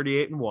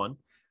 40-38-1.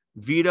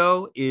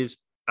 Vido is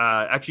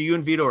actually, you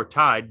and Vido are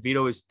tied.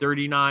 Vido is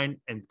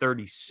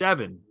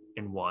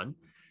 39-37-1.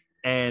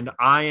 And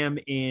I am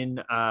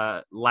in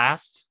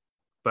last,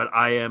 but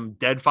I am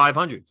dead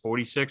 500,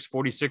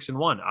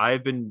 46-1.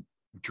 I've been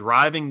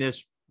driving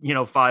this,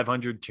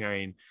 500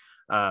 train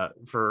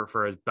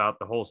for about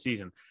the whole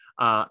season.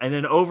 And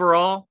then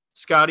overall,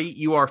 Scotty,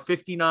 you are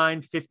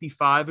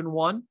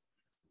 59-55-1.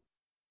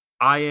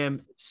 I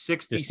am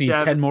 67. Just need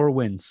 10 more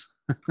wins.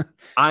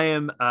 I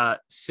am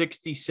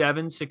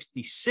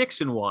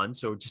 67-66-1.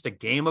 So just a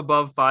game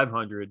above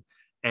 500.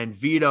 And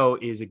Vido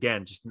is,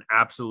 again, just an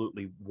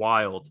absolutely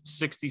wild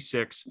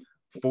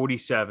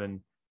 66-47-1.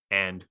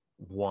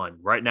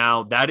 Right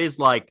now, that is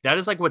like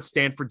what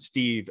Stanford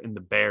Steve and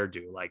the Bear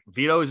do. Like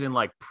Vido is in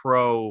like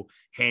pro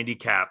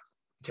handicap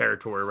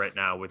territory right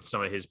now with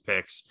some of his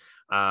picks.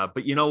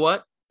 But you know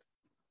what?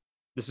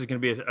 This is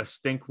going to be a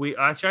stink week.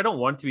 Actually, I don't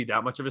want it to be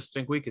that much of a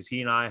stink week because he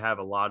and I have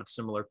a lot of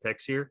similar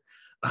picks here.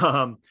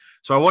 So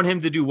I want him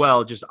to do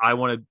well. Just I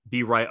want to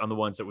be right on the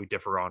ones that we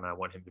differ on. I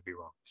want him to be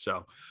wrong.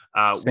 So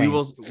we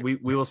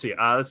will see.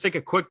 Let's take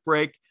a quick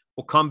break.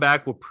 We'll come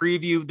back. We'll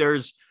preview.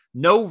 There's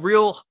no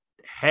real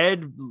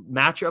head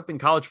matchup in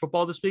college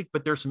football this week,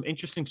 but there's some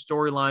interesting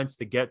storylines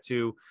to get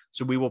to.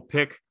 So we will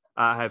pick.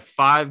 Have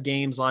 5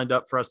 games lined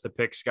up for us to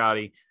pick,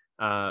 Scotty.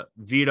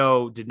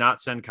 Vido did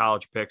not send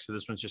college picks, so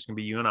this one's just going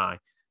to be you and I.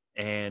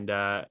 And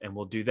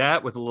we'll do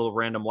that with a little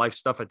random life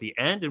stuff at the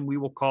end, and we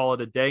will call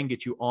it a day and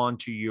get you on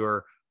to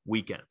your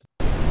weekend.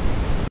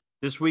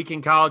 This week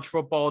in college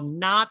football,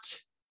 not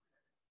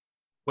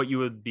what you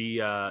would be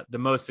the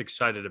most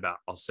excited about,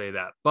 I'll say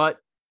that. But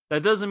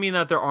that doesn't mean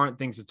that there aren't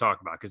things to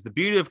talk about, because the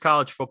beauty of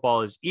college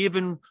football is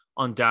even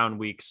on down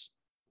weeks,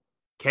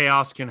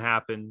 chaos can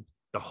happen.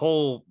 The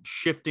whole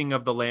shifting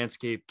of the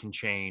landscape can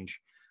change.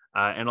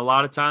 And a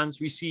lot of times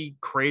we see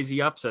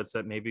crazy upsets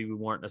that maybe we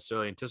weren't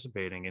necessarily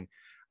anticipating. And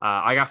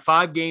I got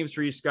 5 games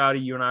for you,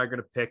 Scotty. You and I are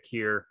going to pick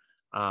here.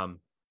 And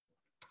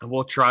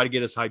we'll try to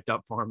get as hyped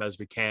up for them as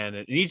we can.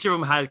 And each of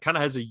them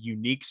has a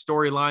unique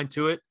storyline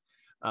to it.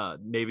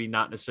 Maybe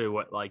not necessarily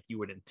what like you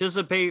would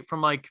anticipate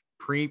from like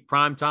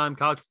prime time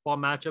college football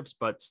matchups,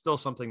 but still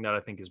something that I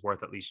think is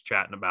worth at least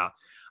chatting about.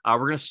 We're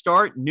going to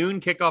start noon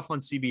kickoff on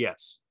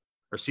CBS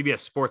or CBS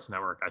Sports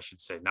Network, I should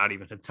say, not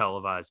even a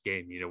televised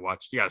game. You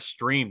got to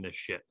stream this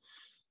shit.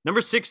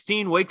 Number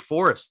 16, Wake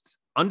Forest,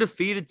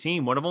 undefeated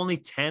team, one of only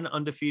 10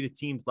 undefeated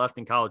teams left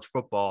in college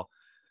football.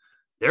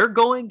 They're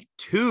going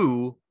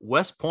to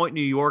West Point,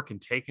 New York,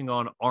 and taking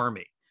on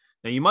Army.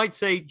 Now, you might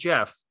say,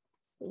 Jeff,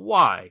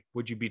 why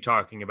would you be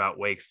talking about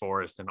Wake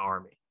Forest and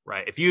Army,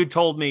 right? If you had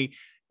told me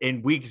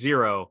in week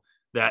 0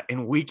 that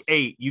in week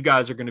 8, you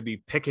guys are going to be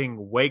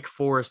picking Wake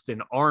Forest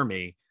and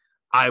Army,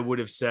 I would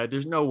have said,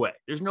 there's no way.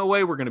 There's no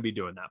way we're going to be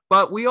doing that.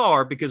 But we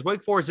are, because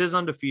Wake Forest is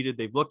undefeated.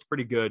 They've looked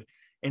pretty good.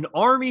 And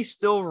Army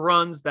still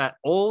runs that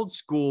old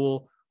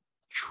school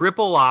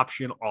triple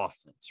option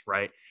offense,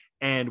 right?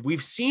 And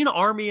we've seen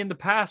Army in the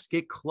past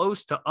get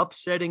close to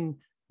upsetting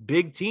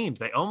big teams.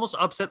 They almost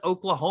upset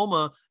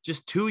Oklahoma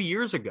just 2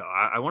 years ago.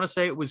 I want to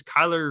say it was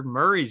Kyler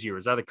Murray's year. It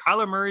was either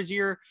Kyler Murray's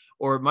year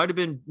or it might have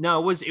been, no,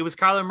 it was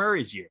Kyler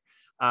Murray's year.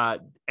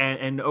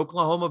 And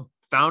Oklahoma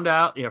found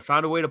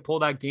a way to pull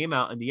that game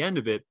out in the end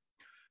of it.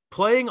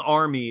 Playing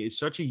Army is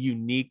such a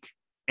unique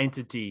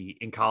entity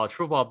in college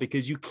football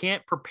because you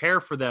can't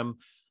prepare for them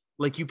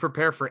like you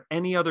prepare for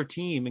any other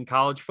team in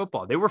college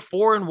football. They were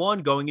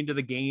 4-1 going into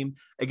the game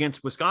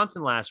against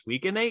Wisconsin last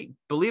week, and they,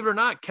 believe it or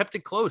not, kept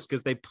it close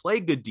because they play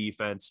good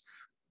defense,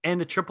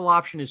 and the triple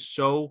option is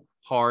so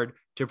hard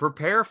to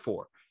prepare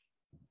for.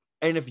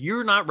 And if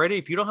you're not ready,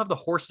 if you don't have the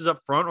horses up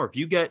front, or if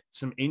you get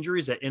some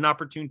injuries at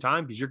inopportune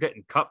time because you're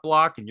getting cut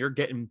block and you're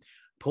getting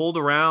pulled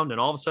around,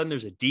 and all of a sudden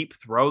there's a deep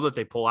throw that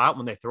they pull out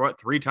when they throw it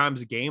 3 times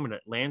a game and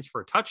it lands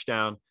for a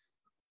touchdown,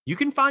 you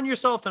can find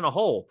yourself in a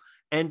hole.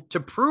 And to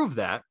prove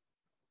that,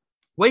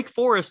 Wake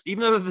Forest,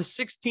 even though they're the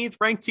 16th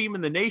ranked team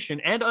in the nation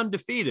and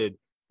undefeated,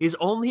 is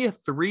only a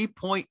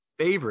 3-point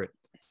favorite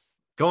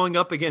going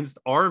up against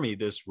Army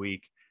this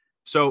week.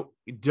 So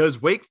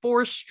does Wake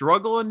Forest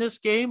struggle in this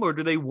game, or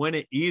do they win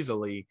it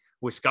easily?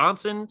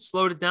 Wisconsin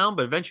slowed it down,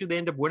 but eventually they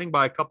end up winning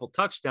by a couple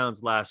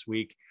touchdowns last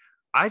week.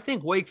 I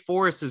think Wake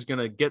Forest is going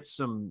to get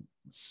some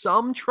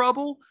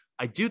trouble.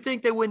 I do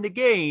think they win the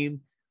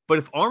game, but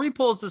if Army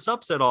pulls this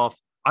upset off,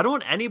 I don't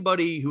want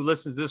anybody who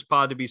listens to this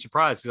pod to be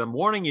surprised, because I'm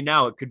warning you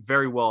now, it could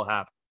very well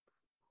happen.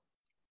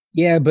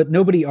 Yeah, but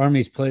nobody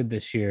Army's played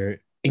this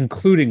year,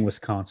 including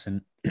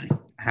Wisconsin,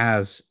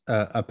 has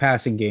a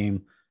passing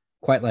game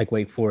quite like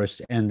Wake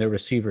Forest, and their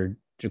receiver,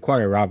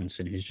 Jaquaria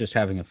Robinson, who's just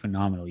having a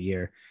phenomenal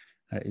year.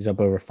 He's up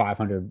over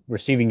 500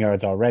 receiving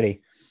yards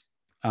already.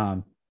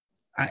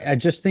 I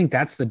just think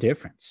that's the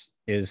difference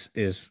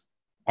is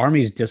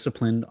Army's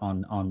disciplined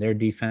on their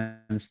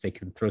defense. They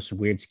can throw some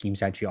weird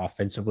schemes at you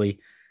offensively.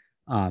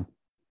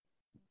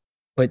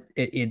 But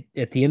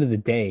at the end of the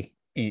day,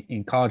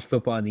 in college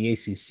football and the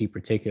ACC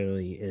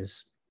particularly,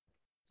 is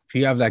if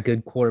you have that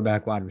good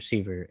quarterback wide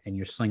receiver and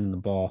you're slinging the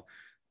ball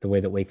the way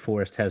that Wake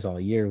Forest has all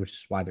year, which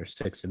is why they're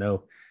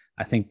 6-0,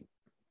 I think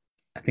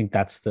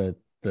that's the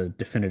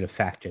definitive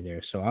factor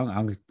there. So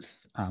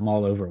I'm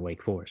all over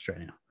Wake Forest right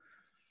now.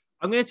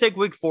 I'm going to take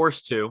Wake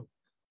Forest too.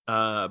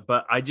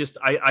 But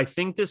I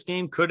think this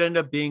game could end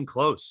up being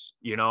close.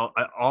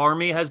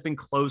 Army has been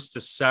close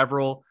to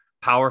several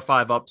Power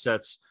 5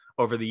 upsets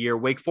over the year.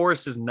 Wake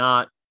Forest is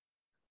not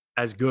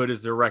as good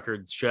as their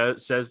record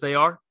says they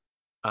are.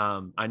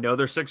 I know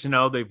they're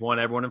 6-0. They've won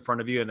everyone in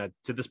front of you. And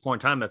to this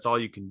point in time, that's all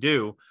you can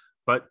do.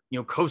 But,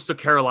 Coastal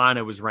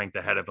Carolina was ranked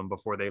ahead of them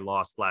before they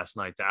lost last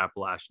night to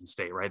Appalachian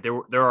State, right?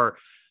 There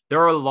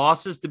are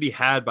losses to be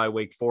had by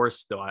Wake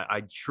Forest, though.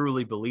 I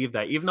truly believe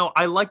that, even though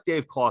I like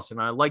Dave Clawson,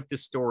 I like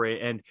this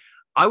story, and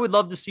I would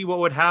love to see what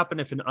would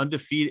happen if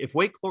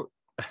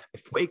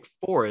if Wake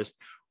Forest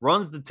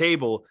runs the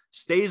table,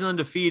 stays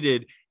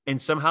undefeated,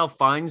 and somehow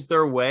finds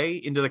their way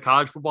into the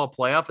college football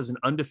playoff as an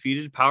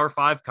undefeated Power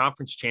 5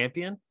 conference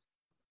champion.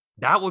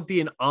 That would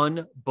be an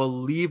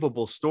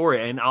unbelievable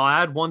story. And I'll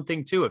add one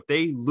thing too. If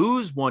they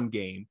lose one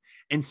game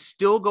and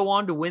still go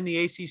on to win the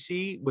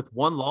ACC with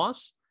one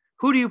loss,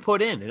 who do you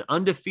put in? An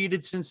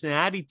undefeated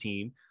Cincinnati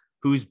team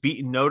who's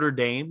beaten Notre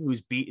Dame,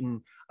 who's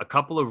beaten a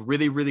couple of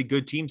really, really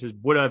good teams,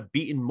 would have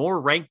beaten more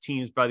ranked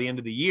teams by the end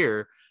of the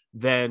year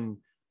than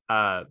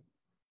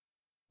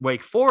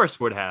Wake Forest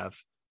would have,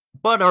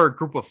 but are a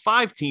group of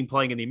 5 team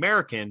playing in the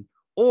American?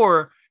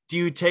 Or do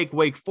you take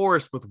Wake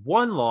Forest with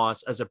one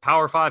loss as a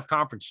Power 5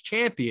 conference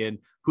champion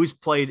who's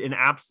played an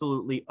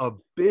absolutely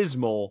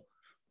abysmal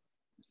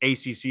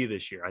ACC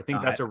this year? I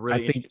think that's a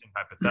really interesting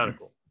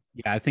hypothetical.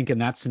 Yeah, I think in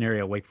that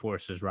scenario, Wake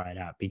Forest is right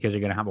out because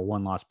you're going to have a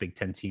one-loss Big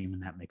Ten team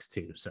in that mix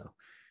too. So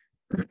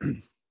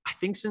I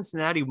think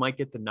Cincinnati might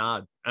get the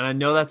nod, and I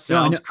know that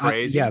sounds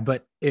crazy.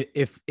 But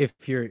if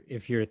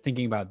you're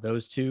thinking about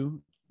those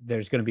two,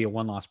 there's going to be a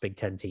one-loss Big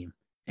Ten team,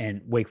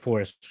 and Wake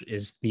Forest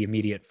is the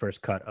immediate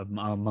first cut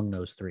among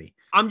those 3.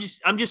 I'm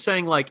just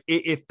saying, like,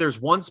 if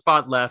there's one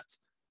spot left,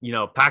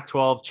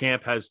 Pac-12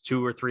 champ has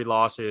 2 or 3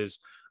 losses.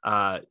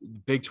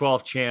 Big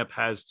 12 champ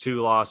has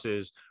 2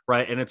 losses,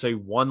 right? And it's a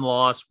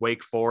one-loss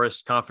Wake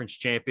Forest conference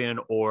champion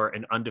or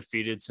an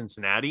undefeated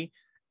Cincinnati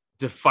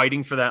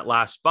fighting for that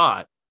last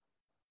spot.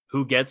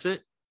 who gets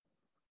it,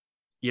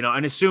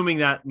 and assuming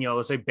that,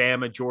 let's say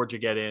Bama, Georgia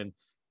get in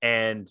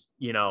and,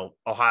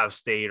 Ohio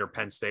State or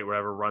Penn State,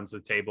 whatever, runs the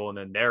table and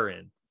then they're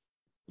in,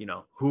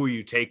 who are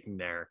you taking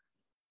there?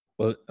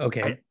 Well,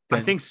 okay. I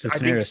think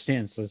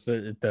stands was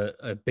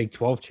the Big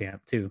 12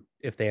 champ too,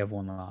 if they have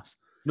one loss.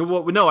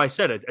 No, I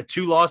said a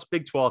 2-loss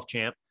Big 12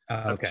 champ.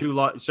 Okay.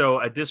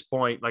 So at this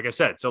point, like I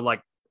said, so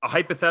like a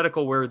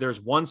hypothetical where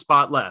there's one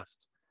spot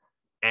left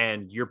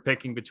and you're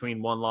picking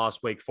between one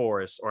loss Wake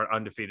Forest or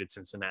undefeated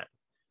Cincinnati.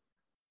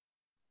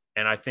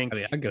 And I think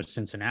I'd go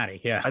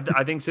Cincinnati. Yeah.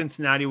 I think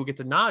Cincinnati will get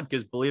the nod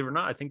because, believe it or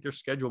not, I think their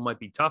schedule might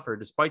be tougher,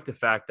 despite the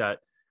fact that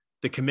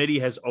the committee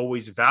has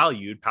always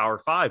valued Power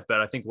 5.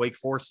 But I think Wake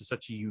Forest is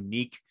such a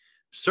unique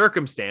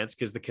circumstance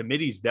because the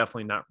committee is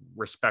definitely not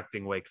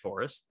respecting Wake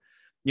Forest.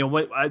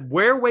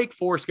 Where Wake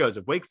Forest goes,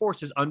 if Wake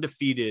Forest is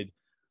undefeated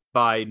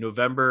by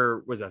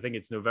November, I think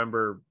it's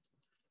November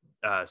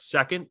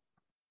 2nd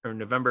or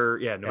November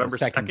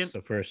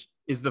 2nd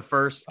is the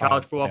first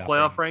college football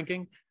playoff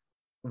ranking.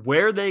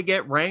 Where they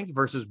get ranked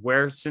versus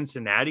where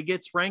Cincinnati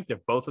gets ranked, if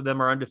both of them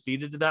are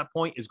undefeated to that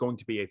point, is going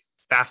to be a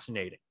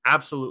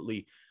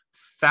absolutely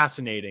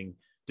fascinating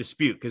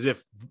dispute. Because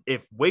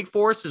if Wake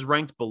Forest is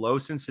ranked below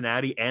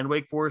Cincinnati and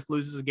Wake Forest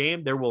loses a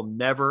game, there will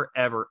never,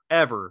 ever,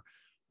 ever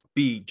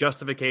be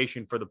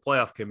justification for the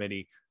playoff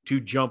committee to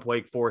jump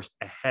Wake Forest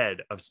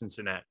ahead of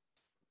Cincinnati.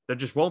 There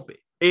just won't be.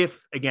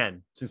 If,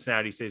 again,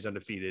 Cincinnati stays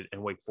undefeated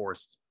and Wake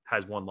Forest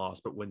has one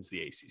loss but wins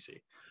the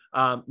ACC.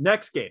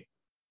 Next game.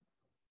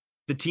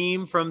 The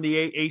team from the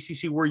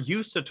ACC we're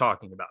used to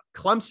talking about,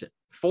 Clemson,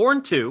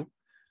 4-2.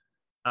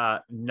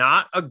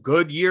 Not a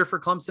good year for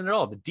Clemson at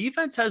all. The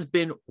defense has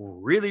been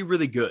really,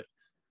 really good.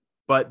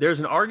 But there's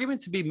an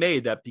argument to be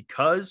made that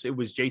because it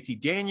was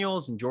JT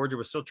Daniels and Georgia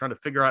was still trying to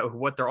figure out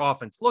what their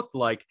offense looked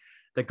like,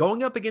 that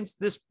going up against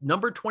this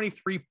number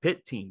 23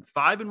 Pitt team,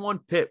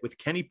 5-1 Pitt with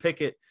Kenny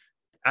Pickett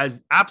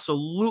as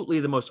absolutely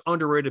the most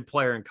underrated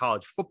player in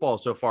college football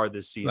so far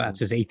this season. Well, that's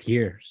his 8th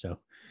year. So,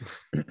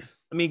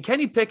 I mean,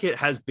 Kenny Pickett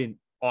has been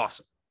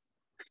awesome.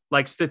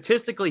 Like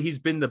statistically, he's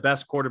been the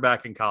best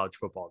quarterback in college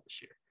football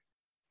this year.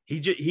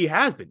 He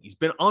has been. He's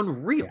been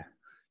unreal.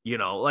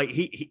 Yeah. Like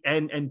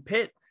and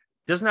Pitt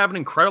doesn't have an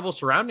incredible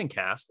surrounding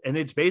cast, and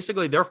it's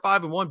basically they're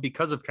 5-1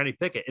 because of Kenny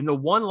Pickett. And the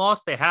one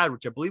loss they had,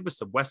 which I believe was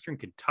to Western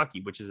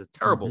Kentucky, which is a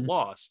terrible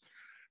loss,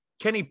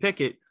 Kenny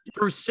Pickett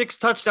threw 6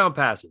 touchdown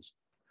passes.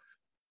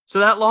 So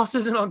that loss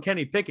isn't on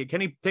Kenny Pickett.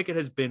 Kenny Pickett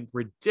has been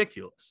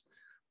ridiculous.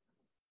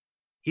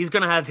 He's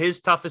going to have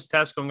his toughest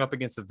test going up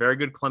against a very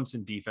good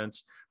Clemson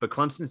defense, but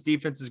Clemson's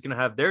defense is going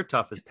to have their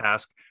toughest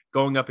task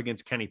going up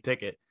against Kenny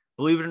Pickett.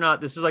 Believe it or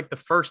not, this is like the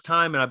first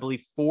time in, I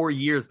believe, 4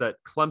 years that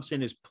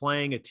Clemson is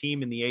playing a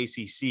team in the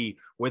ACC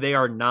where they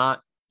are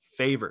not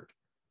favored.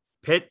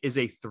 Pitt is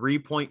a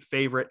 3-point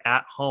favorite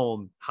at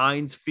home,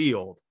 Heinz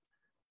Field,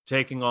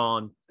 taking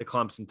on the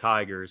Clemson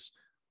Tigers.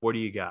 What do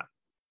you got?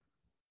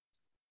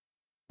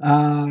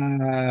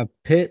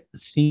 Pitt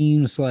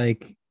seems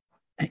like,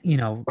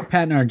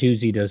 Pat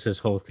Narduzzi does his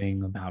whole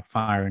thing about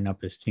firing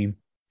up his team.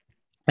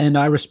 And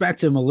I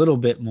respect him a little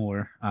bit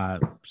more.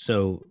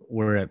 So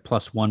we're at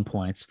 +1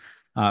 points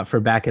for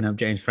backing up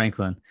James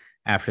Franklin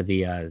after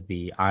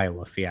the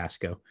Iowa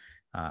fiasco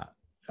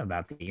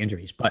about the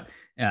injuries. But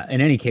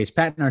in any case,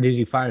 Pat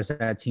Narduzzi fires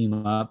that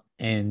team up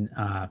and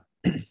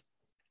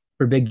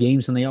for big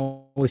games, and they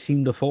always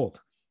seem to fold.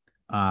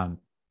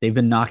 They've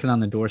been knocking on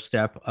the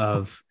doorstep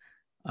of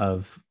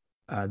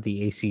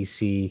the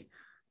ACC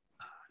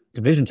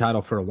division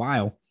title for a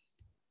while.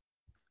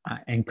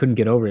 And couldn't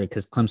get over it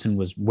because Clemson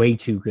was way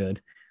too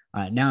good.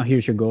 Now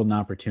here's your golden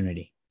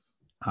opportunity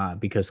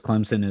because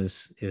Clemson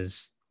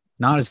is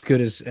not as good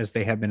as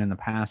they have been in the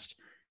past.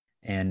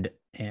 And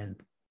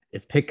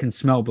if Pitt can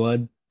smell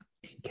blood,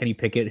 Kenny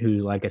Pickett,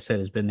 who, like I said,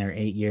 has been there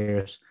 8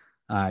 years,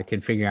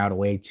 can figure out a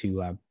way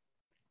to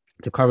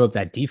carve up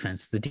that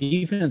defense. The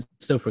defense,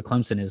 though, for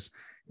Clemson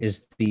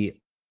is the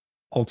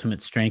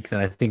ultimate strength,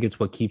 and I think it's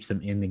what keeps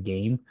them in the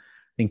game.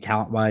 I think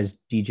talent-wise,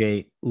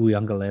 DJ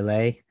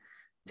Uiagalelei.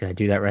 Did I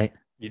do that right?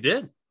 You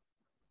did.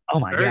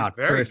 Oh my God.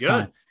 Very good.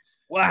 Time.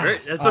 Wow.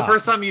 That's the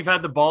first time you've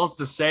had the balls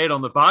to say it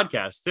on the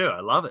podcast too. I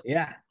love it.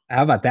 Yeah.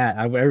 How about that?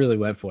 I really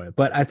went for it.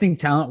 But I think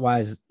talent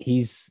wise,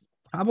 he's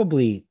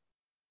probably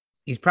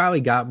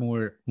got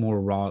more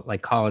raw,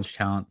 like college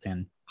talent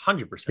than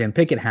 100% than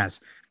Pickett has.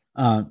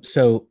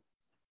 So,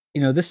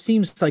 this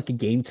seems like a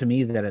game to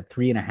me that at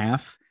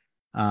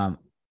 3.5,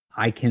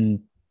 I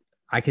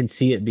can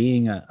see it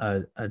being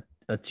a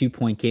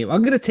 2-point game.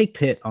 I'm going to take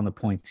Pitt on the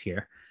points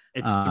here.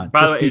 It's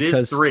by the way, it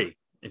is 3.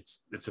 It's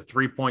a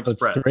 3-point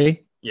spread.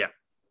 3? Yeah.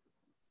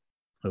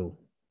 Oh.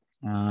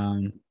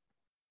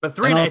 But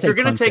 3. If you're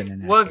going to take,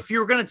 if you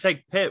were going to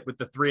take Pitt with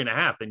the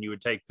 3.5, then you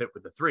would take Pitt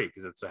with the 3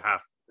 because it's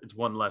it's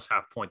one less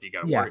half point that you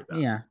got to worry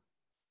about.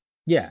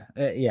 Yeah.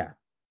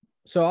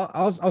 So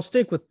I'll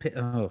stick with Pitt.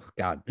 Oh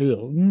God,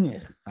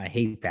 I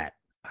hate that.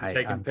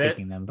 I'm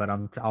taking them, but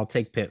I'll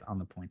take Pitt on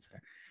the points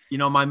there.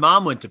 My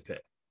mom went to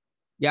Pitt.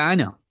 Yeah, I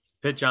know.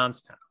 Pitt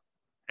Johnstown.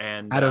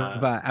 And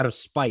out of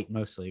spite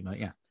mostly, but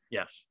yeah.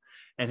 Yes.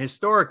 And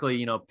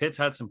historically, Pitt's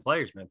had some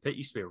players, man. Pitt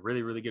used to be a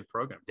really, really good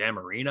program. Dan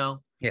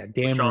Marino. Yeah,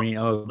 Dan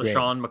Marino.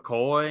 LaShawn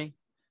McCoy.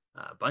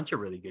 A bunch of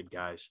really good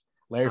guys.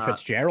 Larry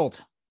Fitzgerald.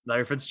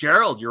 Larry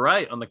Fitzgerald, you're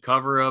right. On the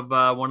cover of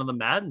one of the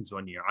Maddens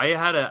one year. I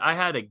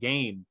had a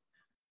game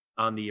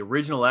on the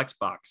original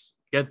Xbox.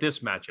 Get this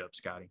matchup,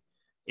 Scotty.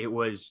 It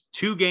was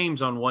 2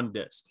 games on one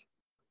disc.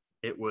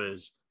 It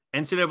was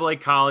NCAA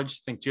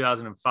College, I think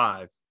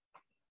 2005,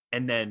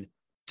 and then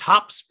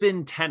Top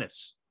Spin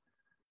Tennis.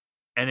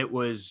 And it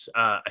was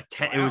a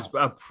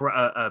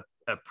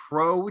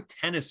pro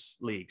tennis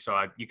league.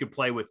 So you could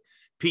play with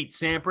Pete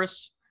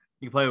Sampras,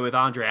 you could play with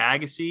Andre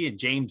Agassi and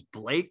James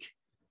Blake.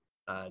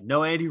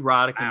 No Andy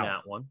Roddick in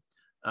that one.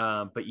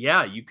 But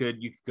yeah, you could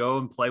go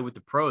and play with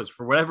the pros.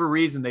 For whatever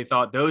reason, they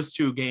thought those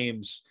 2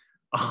 games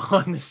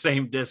on the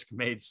same disc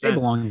made sense. They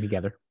belong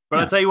together. But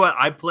I'll tell you what,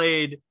 I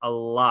played a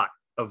lot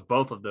of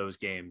both of those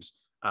games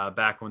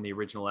back when the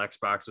original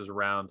Xbox was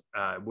around.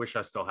 I wish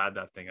I still had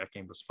that thing. That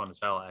game was fun as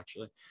hell,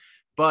 actually.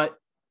 But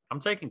I'm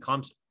taking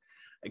Clemson.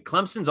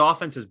 Clemson's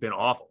offense has been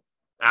awful,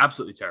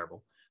 absolutely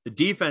terrible. The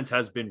defense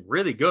has been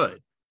really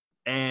good.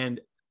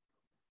 And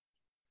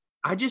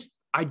I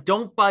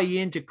don't buy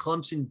into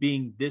Clemson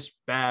being this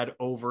bad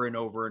over and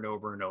over and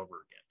over and over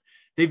again.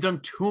 They've done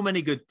too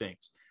many good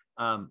things.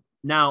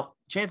 Now,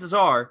 chances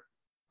are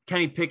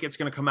Kenny Pickett's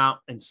going to come out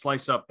and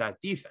slice up that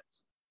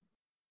defense.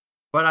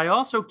 But I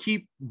also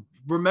keep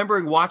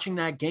remembering watching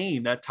that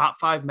game, that top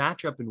 5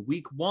 matchup in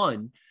week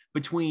 1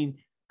 between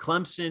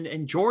Clemson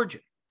and Georgia,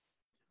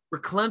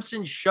 where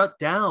Clemson shut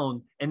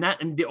down. And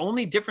the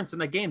only difference in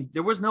that game,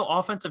 there was no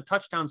offensive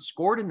touchdown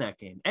scored in that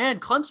game.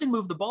 And Clemson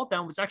moved the ball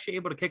down, was actually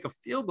able to kick a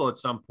field goal at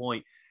some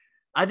point.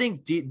 I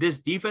think this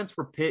defense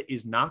for Pitt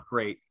is not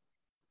great.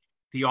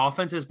 The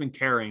offense has been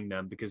carrying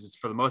them because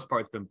for the most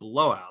part, it's been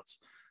blowouts.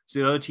 So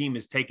the other team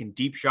is taking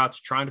deep shots,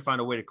 trying to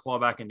find a way to claw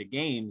back into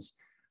games.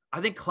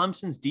 I think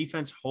Clemson's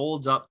defense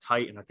holds up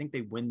tight, and I think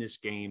they win this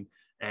game.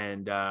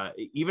 And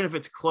even if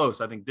it's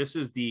close, I think this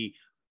is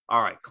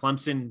all right,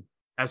 Clemson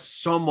has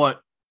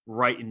somewhat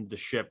rightened the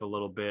ship a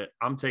little bit.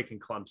 I'm taking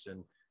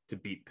Clemson to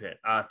beat Pitt.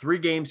 3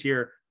 games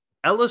here.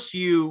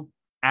 LSU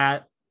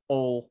at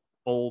Ole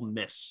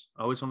Miss.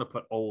 I always want to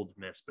put Old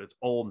Miss, but it's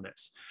Ole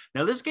Miss.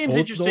 Now, this game's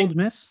interesting. Old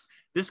Miss?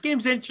 This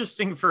game's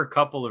interesting for a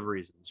couple of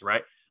reasons,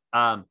 right?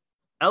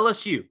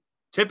 LSU,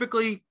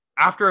 typically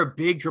after a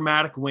big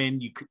dramatic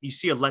win, you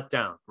see a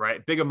letdown,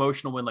 right? Big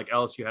emotional win like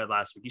LSU had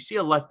last week. You see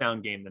a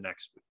letdown game the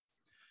next week.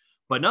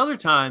 But in other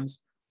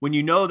times, when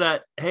you know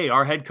that, hey,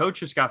 our head coach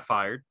just got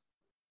fired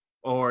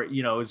or,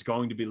 is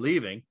going to be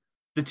leaving,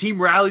 the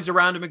team rallies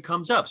around him and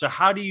comes up. So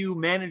how do you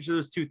manage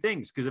those 2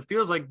 things? Because it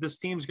feels like this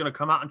team's going to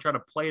come out and try to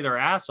play their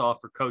ass off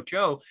for Coach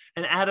O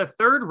and add a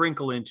third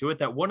wrinkle into it,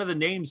 that one of the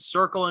names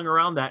circling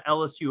around that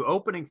LSU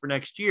opening for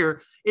next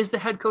year is the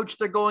head coach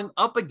they're going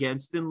up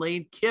against in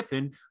Lane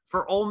Kiffin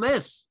for Ole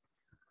Miss.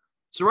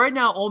 So right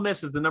now, Ole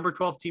Miss is the number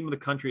 12 team in the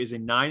country, is a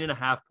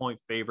 9.5-point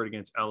favorite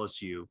against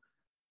LSU.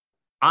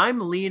 I'm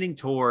leaning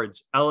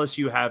towards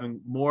LSU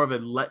having more of a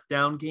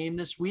letdown game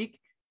this week,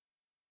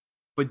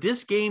 but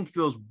this game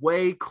feels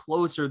way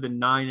closer than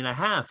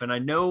 9.5. And I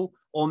know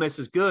Ole Miss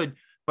is good,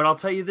 but I'll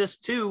tell you this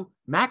too.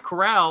 Matt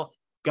Corral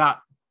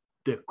got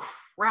the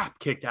crap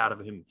kicked out of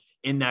him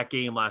in that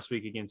game last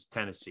week against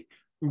Tennessee.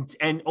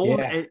 And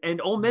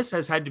Ole Miss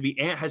has had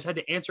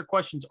to answer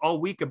questions all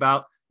week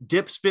about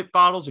dip spit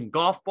bottles and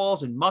golf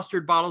balls and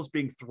mustard bottles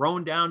being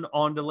thrown down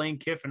onto Lane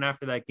Kiffin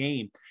after that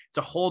game. It's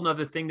a whole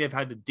nother thing they've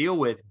had to deal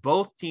with.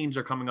 Both teams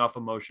are coming off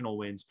emotional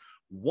wins.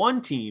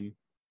 One team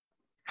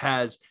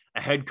has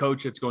a head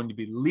coach that's going to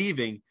be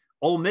leaving.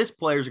 Ole Miss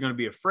players are going to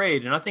be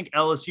afraid. And I think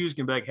LSU is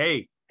going to be like,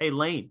 hey,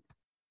 Lane,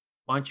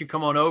 why don't you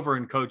come on over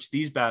and coach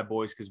these bad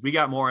boys? Because we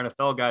got more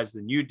NFL guys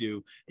than you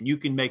do, and you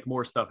can make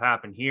more stuff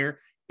happen here.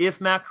 If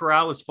Matt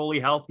Corral is fully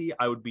healthy,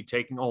 I would be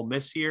taking Ole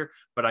Miss here,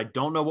 but I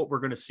don't know what we're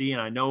going to see.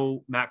 And I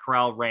know Matt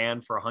Corral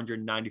ran for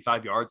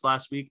 195 yards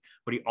last week,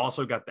 but he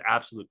also got the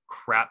absolute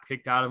crap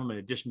kicked out of him in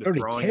addition to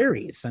throwing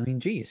carries. I mean,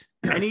 geez.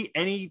 and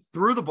he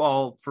threw the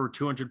ball for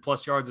 200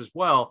 plus yards as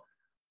well.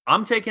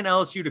 I'm taking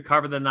LSU to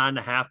cover the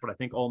 9.5, but I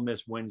think Ole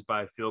Miss wins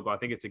by a field goal. I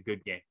think it's a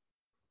good game.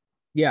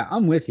 Yeah,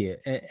 I'm with you.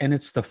 And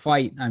it's the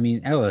fight. I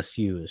mean,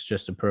 LSU is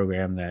just a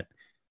program that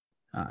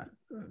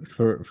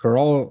for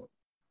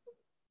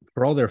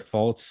all their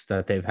faults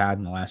that they've had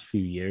in the last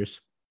few years,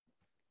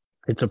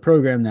 it's a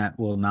program that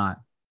will not,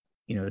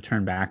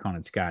 turn back on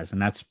its guys.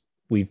 And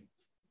we've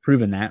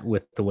proven that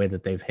with the way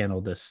that they've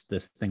handled this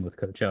thing with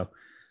Coach O,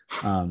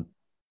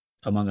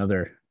 among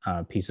other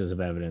pieces of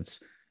evidence.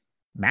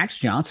 Max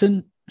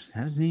Johnson, is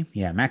that his name?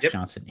 Yeah, Max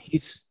Johnson.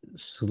 He's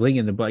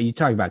slinging the ball. You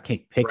talk about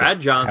Pickett. Brad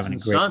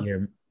Johnson's son.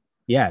 Year.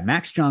 Yeah,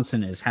 Max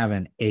Johnson is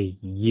having a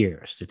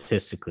year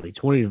statistically.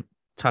 20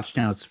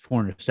 touchdowns,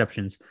 4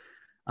 interceptions.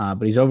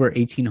 But he's over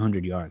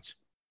 1,800 yards,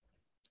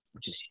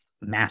 which is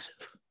massive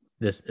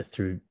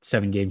through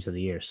 7 games of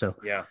the year. So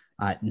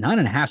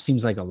 9.5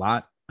 seems like a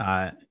lot.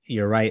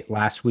 You're right.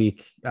 Last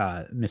week,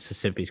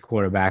 Mississippi's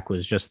quarterback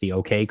was just the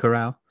okay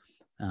Corral.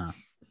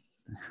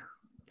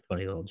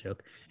 funny little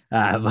joke.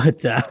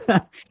 But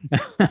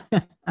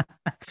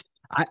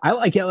I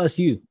like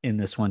LSU in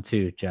this one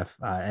too, Jeff,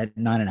 at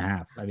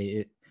 9.5. I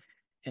mean,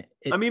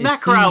 it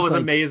Matt Corral seems was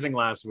like amazing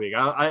last week.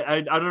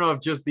 I don't know if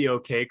just the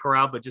okay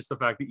Corral, but just the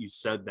fact that you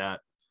said that.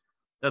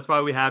 That's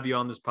why we have you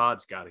on this pod,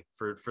 Scotty,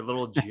 for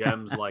little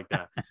gems like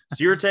that.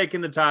 So you're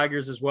taking the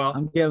Tigers as well.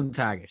 I'm giving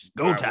Tigers.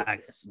 Go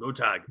Tigers. Go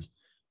Tigers.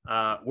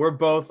 We're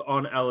both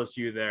on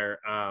LSU there.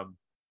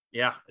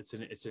 Yeah, it's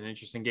an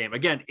interesting game.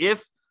 Again,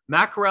 if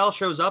Matt Corral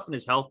shows up and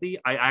is healthy,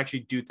 I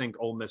actually do think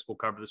Ole Miss will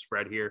cover the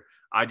spread here.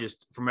 I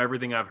just, from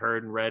everything I've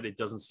heard and read, it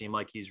doesn't seem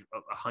like he's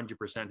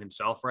 100%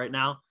 himself right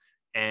now.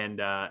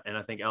 And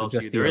I think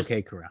LSU,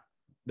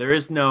 there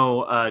is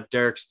no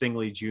Derek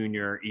Stingley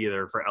Jr.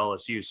 either for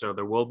LSU. So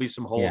there will be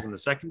some holes in the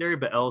secondary,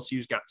 but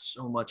LSU's got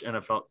so much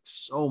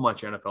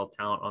NFL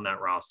talent on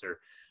that roster.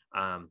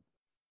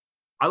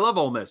 I love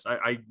Ole Miss.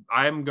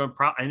 I'm going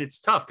and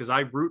it's tough because I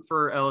root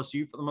for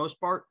LSU for the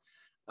most part.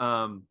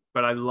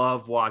 But I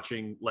love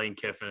watching Lane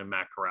Kiffin and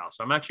Matt Corral.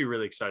 So I'm actually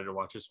really excited to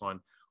watch this one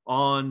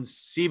on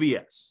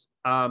CBS.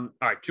 All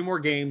right, 2 more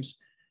games.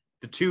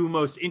 The 2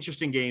 most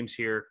interesting games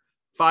here.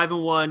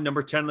 5-1,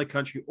 number 10 in the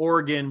country,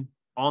 Oregon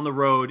on the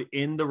road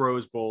in the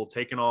Rose Bowl,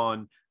 taking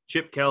on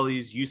Chip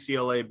Kelly's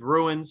UCLA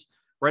Bruins.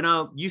 Right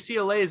now,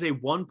 UCLA is a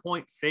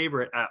 1-point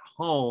favorite at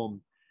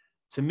home.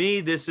 To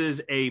me, this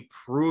is a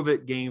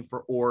prove-it game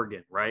for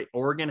Oregon, right?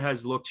 Oregon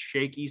has looked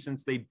shaky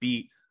since they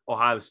beat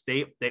Ohio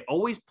State. They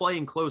always play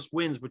in close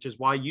wins, which is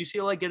why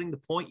UCLA getting the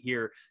point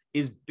here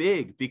is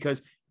big,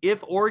 because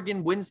if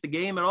Oregon wins the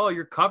game at all,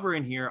 you're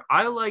covering here.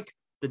 I like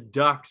the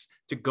Ducks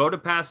to go to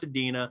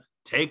Pasadena,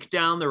 take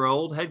down their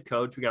old head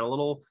coach. We got a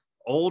little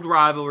old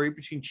rivalry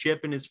between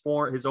Chip and his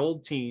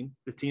old team,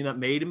 the team that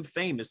made him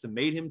famous, that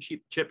made him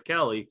Chip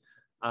Kelly.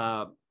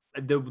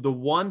 The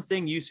one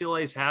thing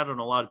UCLA has had on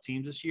a lot of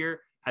teams this year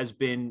has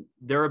been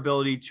their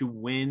ability to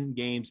win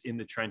games in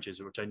the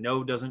trenches, which I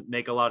know doesn't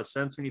make a lot of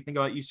sense when you think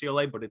about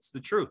UCLA, but it's the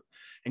truth.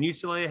 And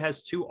UCLA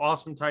has 2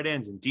 awesome tight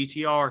ends, and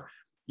DTR,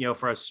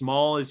 for as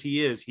small as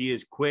he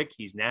is quick,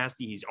 he's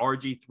nasty, he's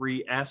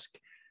RG3-esque,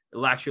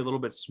 actually a little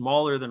bit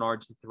smaller than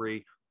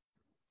RG3.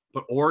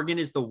 But Oregon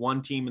is the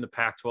one team in the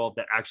Pac-12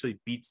 that actually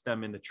beats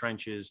them in the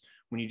trenches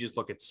when you just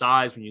look at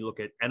size, when you look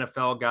at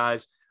NFL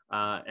guys.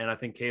 And I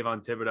think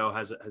Kayvon Thibodeau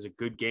has a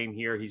good game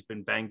here. He's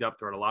been banged up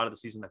throughout a lot of the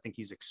season. I think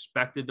he's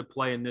expected to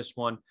play in this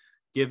one.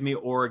 Give me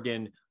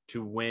Oregon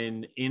to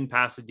win in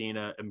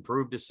Pasadena,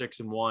 improve to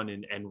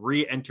 6-1, and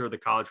re-enter the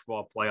college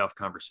football playoff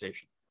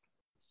conversation.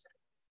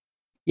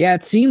 Yeah,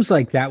 it seems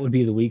like that would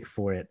be the week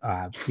for it.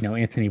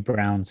 Anthony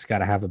Brown's got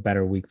to have a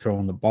better week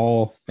throwing the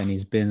ball than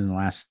he's been in the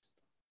last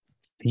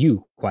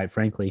few, quite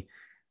frankly.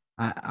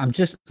 I'm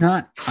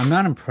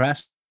not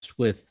impressed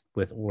with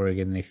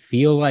Oregon. They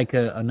feel like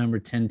a number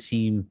 10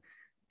 team,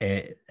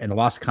 and a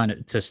loss kind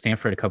of to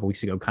Stanford a couple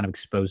weeks ago kind of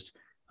exposed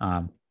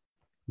a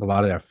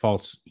lot of their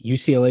faults.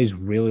 UCLA is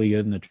really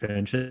good in the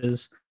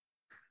trenches,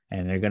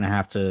 and they're going to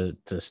have to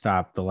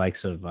stop the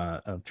likes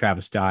of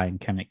Travis Dye and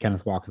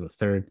Kenneth Walker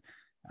III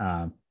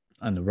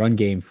on the run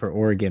game for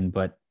Oregon.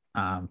 But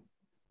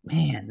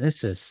man,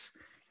 this is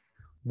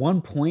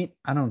 1 point.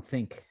 I don't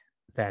think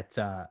that.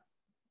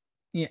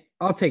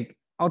 I'll take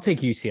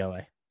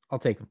UCLA. I'll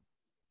take them.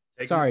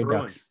 Sorry,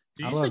 Ducks.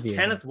 Did you say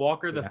Kenneth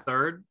Walker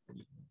III,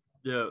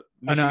 the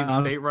Michigan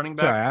State running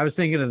back? Sorry, I was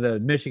thinking of the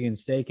Michigan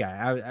State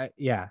guy.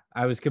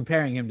 I was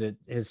comparing him to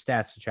his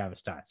stats to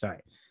Travis Dye. Sorry.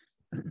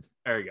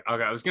 There you go.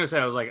 Okay, I was gonna say,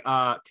 I was like,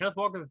 Kenneth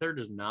Walker III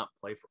does not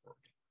play for Oregon.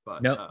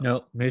 But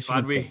no,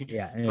 Michigan State.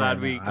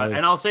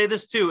 And I'll say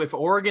this too: if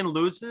Oregon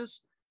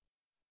loses,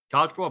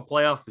 college football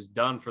playoff is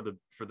done for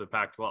the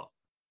Pac-12.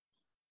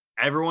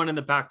 Everyone in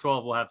the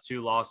Pac-12 will have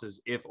 2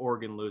 losses if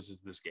Oregon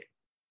loses this game.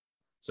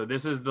 So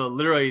this is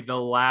literally the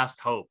last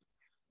hope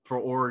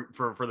for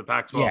the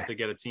Pac-12 to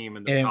get a team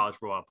in the college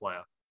football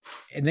playoff.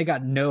 And they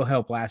got no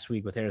help last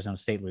week with Arizona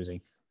State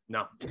losing.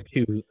 No,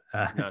 to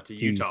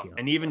Utah.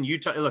 And even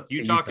Utah. Look,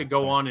 Utah could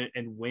go on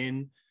and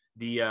win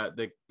the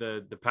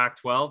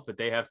Pac-12, but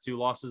they have 2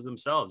 losses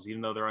themselves,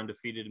 even though they're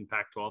undefeated in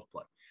Pac-12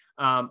 play.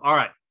 All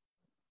right.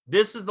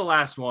 This is the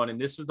last one,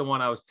 and this is the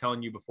one I was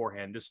telling you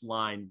beforehand. This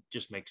line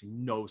just makes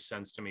no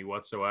sense to me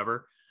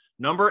whatsoever.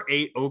 Number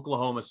 8,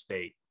 Oklahoma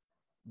State,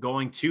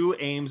 going to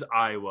Ames,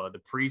 Iowa, the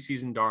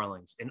preseason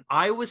darlings. And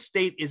Iowa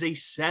State is a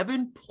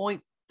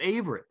 7-point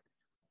favorite.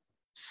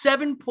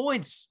 7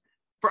 points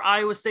for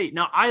Iowa State.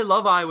 Now, I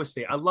love Iowa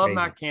State. I love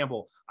Matt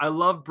Campbell. I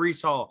love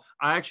Breece Hall.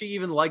 I actually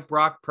even like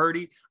Brock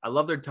Purdy. I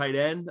love their tight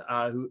end,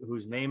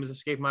 whose name has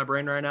escaped my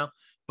brain right now.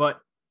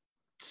 But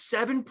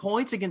 7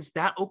 points against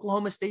that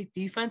Oklahoma State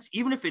defense,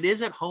 even if it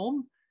is at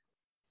home,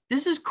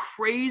 this is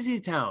crazy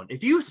town.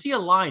 If you see a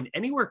line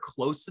anywhere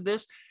close to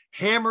this,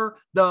 hammer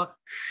the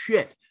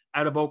shit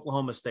out of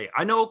Oklahoma State.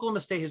 I know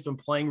Oklahoma State has been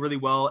playing really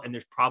well, and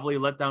there's probably a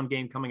letdown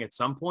game coming at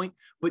some point,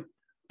 but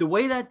the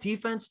way that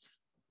defense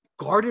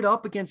guarded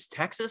up against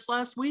Texas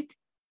last week,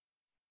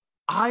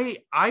 I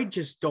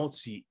just don't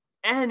see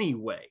any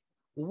way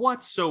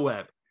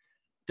whatsoever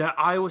that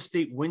Iowa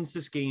State wins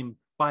this game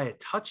by a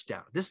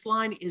touchdown. This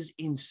line is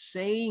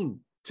insane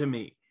to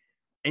me.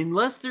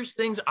 unless there's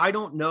things I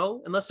don't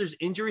know, unless there's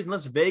injuries,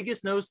 unless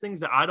Vegas knows things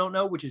that I don't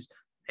know, which is,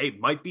 hey,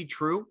 might be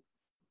true.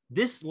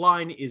 This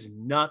line is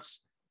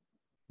nuts.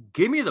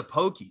 Give me the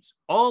Pokies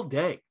all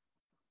day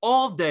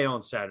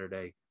on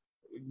Saturday.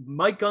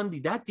 Mike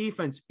Gundy, that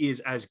defense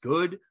is as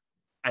good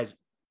as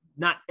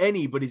not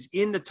any, but is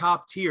in the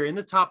top tier, in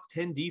the top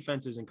 10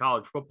 defenses in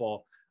college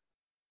football.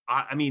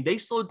 I mean, they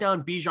slowed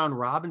down Bijan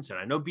Robinson.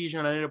 I know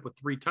Bijan ended up with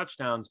 3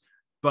 touchdowns,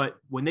 but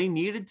when they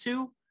needed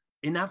to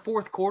in that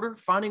fourth quarter,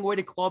 finding a way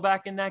to claw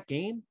back in that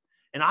game,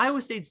 and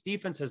Iowa State's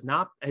defense has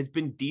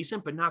been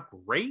decent, but not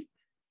great.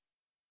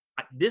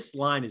 This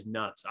line is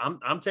nuts.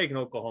 I'm taking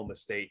Oklahoma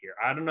State here.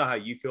 I don't know how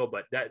you feel,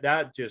 but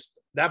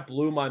that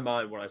blew my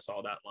mind when I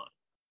saw that line.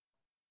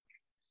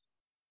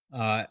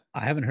 I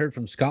haven't heard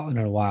from Scotland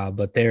in a while,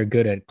 but they're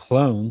good at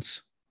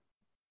clones.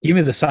 Give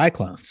me the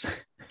Cyclones.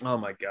 Oh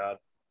my God.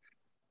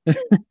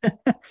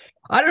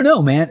 I don't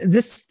know, man.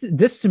 This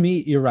to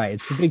me, you're right.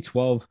 It's the Big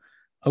 12.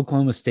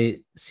 Oklahoma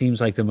State seems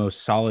like the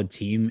most solid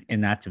team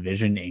in that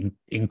division,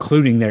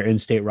 including their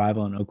in-state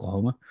rival in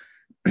Oklahoma.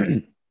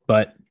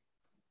 But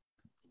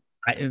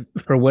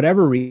for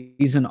whatever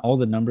reason, all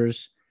the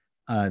numbers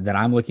that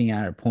I'm looking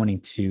at are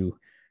pointing to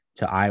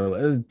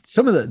Iowa.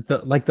 Some of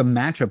the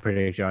matchup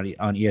prediction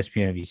on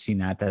ESPN, have you seen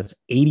that? That's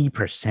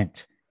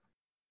 80%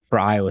 for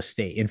Iowa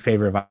State, in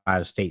favor of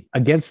Iowa State,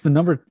 against the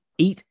number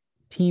 8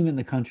 team in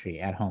the country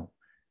at home.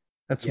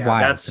 That's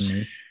wild to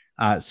me.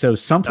 So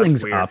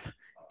something's up,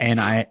 and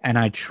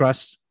I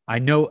trust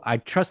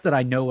that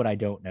I know what I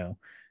don't know,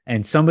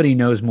 and somebody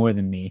knows more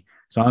than me.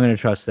 So I'm going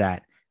to trust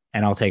that,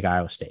 and I'll take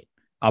Iowa State.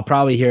 I'll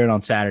probably hear it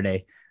on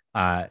Saturday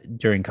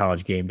during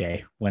College Game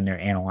Day when they're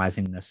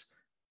analyzing this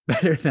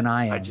better than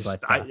I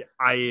am.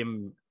 I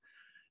am,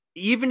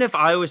 even if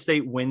Iowa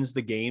State wins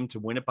the game to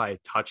win it by a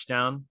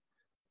touchdown,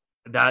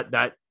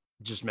 that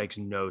just makes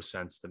no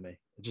sense to me.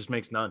 It just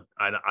makes none.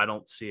 I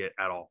don't see it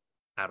at all.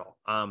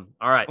 All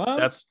right. Well,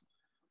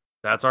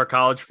 that's our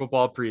college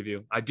football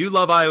preview. I do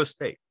love Iowa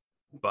State,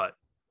 but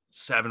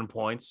 7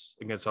 points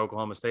against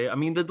Oklahoma State. I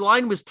mean, the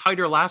line was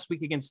tighter last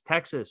week against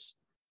Texas.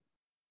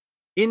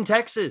 In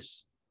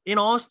Texas, in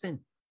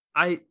Austin.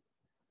 I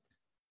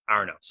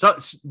don't know. So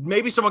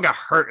maybe someone got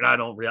hurt and I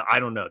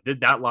don't know.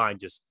 That line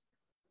just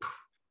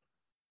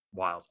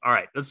wild. All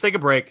right, let's take a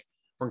break.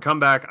 We're gonna come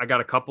back. I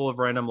got a couple of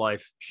random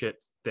life shit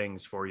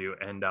things for you,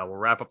 and we'll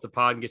wrap up the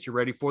pod and get you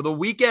ready for the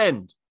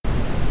weekend. All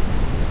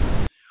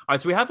right,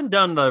 so we haven't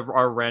done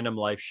our random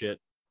life shit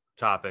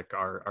topic,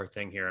 our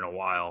thing here in a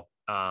while.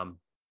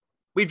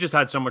 We've just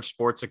had so much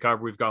sports to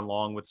cover. We've gone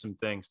long with some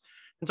things,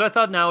 and so I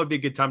thought now would be a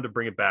good time to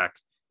bring it back.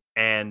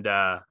 And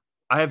I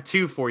have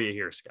 2 for you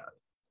here, Scott.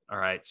 All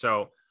right.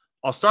 So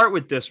I'll start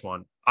with this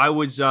one. I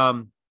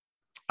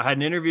had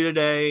an interview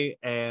today,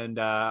 and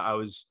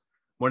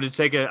wanted to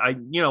take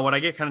when I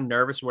get kind of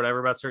nervous or whatever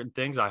about certain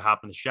things, I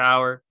hop in the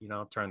shower,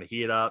 turn the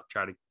heat up,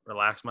 try to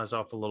relax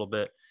myself a little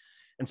bit.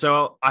 And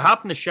so I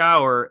hop in the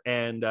shower,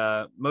 and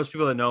most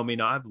people that know me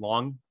know I have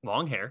long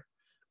hair.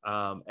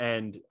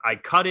 And I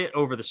cut it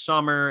over the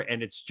summer,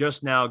 and it's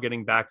just now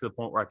getting back to the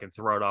point where I can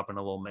throw it up in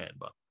a little man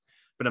bun.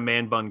 Been a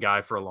man bun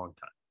guy for a long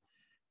time.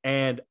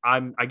 And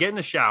I get in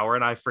the shower,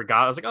 and I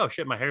forgot. I was like, oh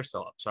shit, my hair's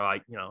still up. So I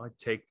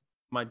take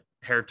my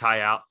hair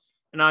tie out,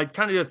 and I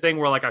kind of do a thing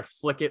where I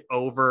flick it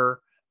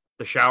over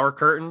the shower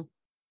curtain,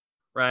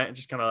 right? And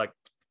just kind of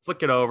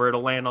flick it over.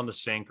 It'll land on the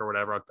sink or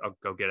whatever. I'll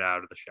go get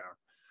out of the shower.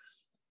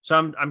 So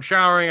I'm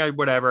showering,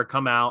 I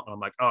come out, and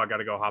I'm like, oh, I got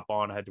to go hop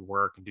on. I had to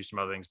work and do some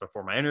other things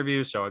before my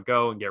interview. So I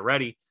go and get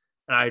ready.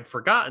 And I had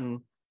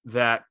forgotten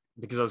that,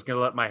 because I was going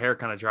to let my hair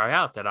kind of dry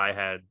out, that I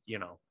had,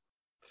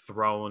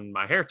 thrown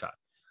my hair tie.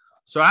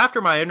 So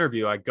after my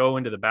interview, I go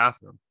into the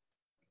bathroom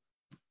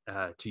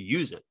to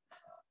use it,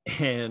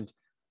 and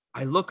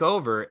I look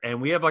over,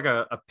 and we have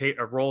a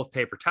roll of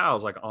paper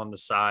towels on the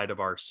side of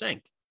our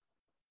sink.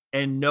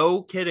 And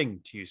no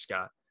kidding to you,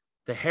 Scott,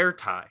 the hair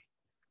tie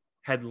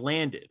had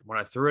landed when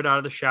I threw it out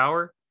of the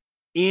shower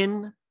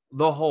in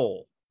the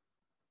hole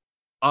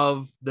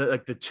of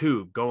the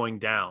tube going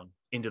down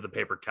into the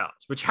paper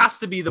towels, which has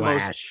to be the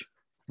most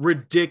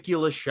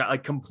ridiculous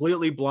shot,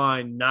 completely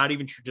blind, not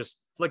even just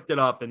flicked it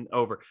up and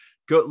over,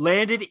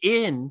 landed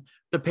in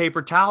the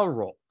paper towel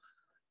roll.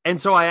 And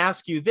so I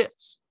ask you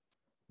this,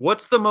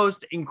 what's the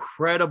most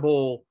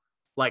incredible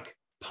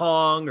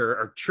pong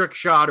or trick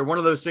shot or one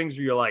of those things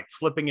where you're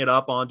flipping it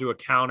up onto a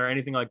counter,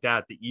 anything like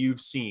that you've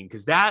seen?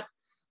 Because that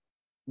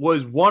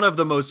was one of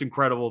the most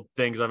incredible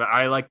things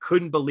I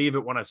couldn't believe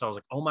it when I saw. I was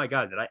like, oh my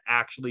God, did I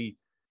actually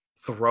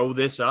throw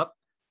this up?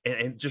 And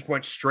it just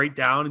went straight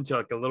down into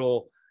a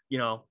little,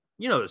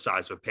 the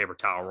size of a paper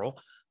towel roll.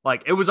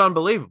 It was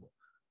unbelievable.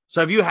 So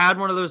have you had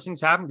one of those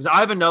things happen? Because I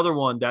have another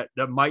one that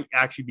might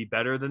actually be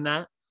better than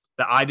that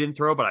I didn't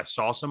throw, but I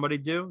saw somebody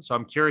do. So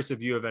I'm curious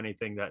if you have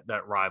anything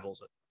that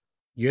rivals it.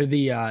 You're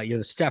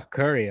the Steph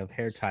Curry of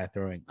hair tie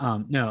throwing.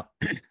 No,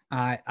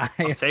 I'll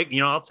take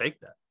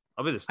that.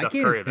 I'll be the Steph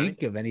Curry. I can't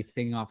think of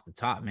anything off the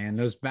top, man.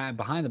 Those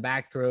behind the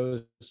back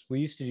throws. We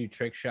used to do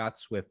trick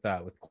shots with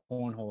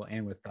cornhole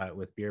and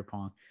with beer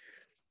pong.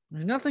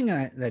 There's nothing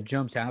that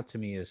jumps out to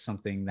me as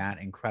something that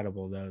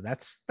incredible, though.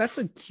 That's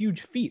a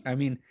huge feat. I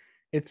mean,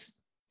 it's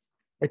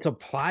a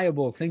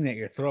pliable thing that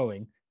you're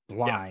throwing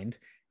blind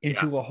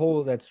into a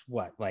hole that's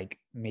what, like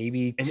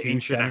maybe an 2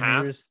 inch and a half.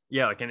 centimeters,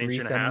 Yeah, like an inch 3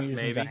 and a half, centimeters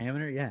in maybe.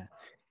 diameter.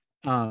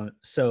 Yeah.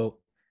 So,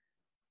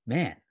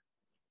 man,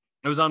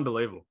 It was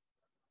unbelievable.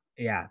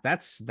 yeah,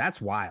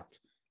 that's wild.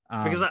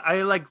 Because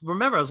I like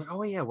remember I was like,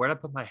 oh yeah, where'd I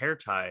put my hair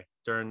tie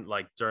during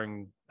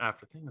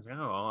after things? I was like,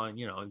 oh,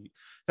 you know,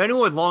 if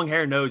anyone with long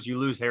hair knows you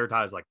lose hair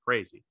ties like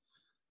crazy.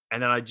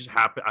 And then I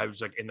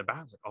was like in the back,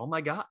 I was like, oh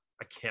my God,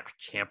 I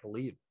can't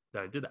believe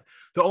that I did that.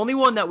 The only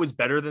one that was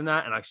better than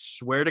that, and I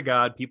swear to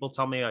God, people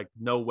tell me like,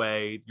 no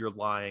way, you're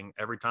lying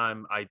every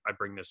time I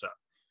bring this up.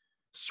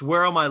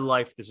 Swear on my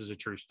life, this is a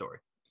true story.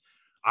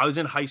 I was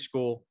in high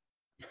school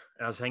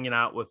and I was hanging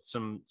out with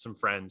some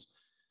friends.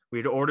 We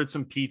had ordered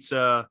some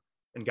pizza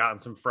and gotten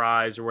some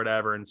fries or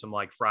whatever and some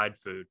like fried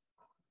food.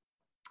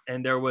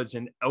 And there was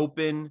an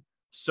open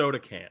soda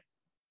can,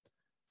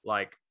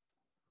 like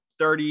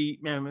 30,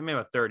 maybe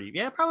about 30.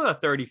 Yeah, probably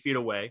about 30 feet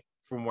away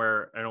from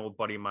where an old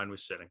buddy of mine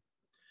was sitting.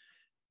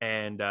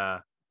 And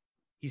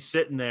he's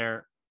sitting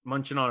there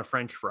munching on a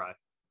French fry.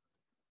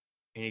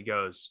 And he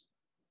goes,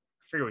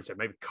 I forget what he said,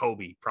 maybe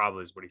Kobe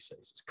probably is what he says.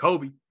 It's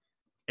Kobe,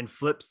 and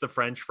flips the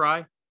French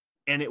fry.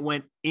 And it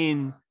went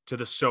into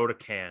the soda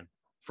can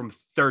from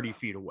 30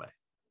 feet away.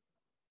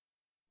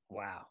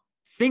 Wow.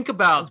 Think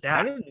about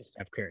that. Better than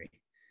Steph Curry.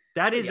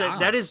 That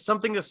is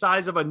something the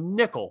size of a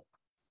nickel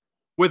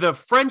with a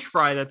French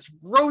fry that's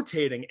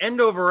rotating end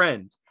over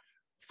end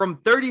from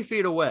 30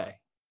 feet away.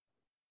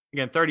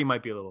 Again, 30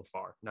 might be a little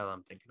far now that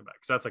I'm thinking about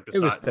it, because that's like the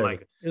size.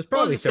 Like, it was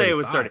probably say it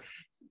was 30.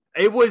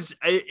 It was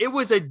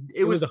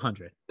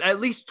 100. At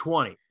least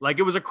 20. Like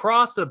it was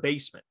across the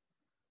basement.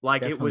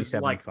 Like Definitely it was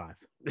 75.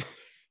 Like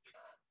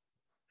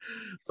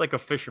it's like a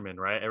fisherman,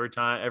 right? Every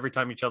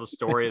time you tell the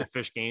story, the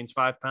fish gains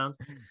 5 pounds.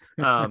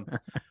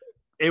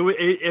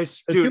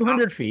 It's dude,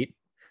 200 feet.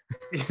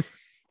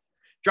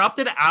 Dropped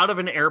it out of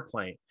an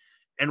airplane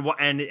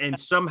and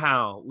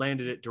somehow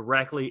landed it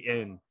directly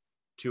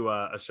into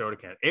a soda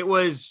can. It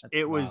was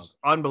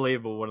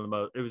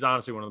unbelievable. It was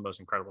honestly one of the most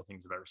incredible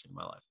things I've ever seen in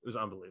my life. It was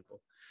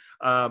unbelievable.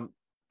 All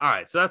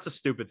right, so that's a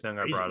stupid thing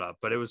I brought up,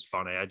 but it was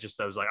funny. I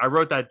was like, I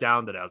wrote that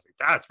down today. I was like,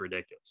 that's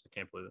ridiculous. I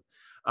can't believe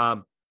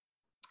it.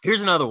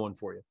 Here's another one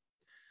for you.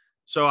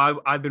 So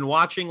I've been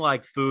watching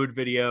like food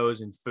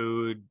videos and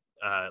food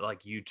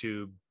like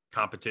YouTube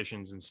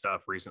competitions and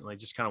stuff recently.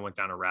 Just kind of went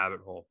down a rabbit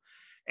hole.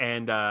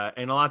 And a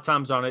lot of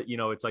times on it, you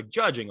know, it's like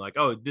judging, like,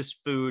 oh, this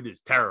food is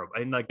terrible.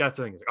 And like that's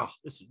the thing, is like, oh,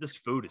 this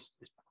food is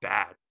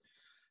bad.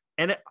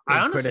 And I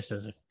honestly,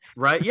 criticism.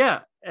 Right? Yeah.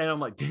 And I'm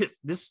like,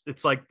 this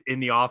it's like in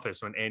The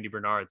Office when Andy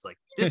Bernard's like,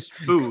 this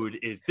movie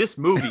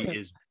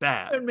is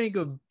bad. I'd make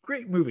a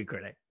great movie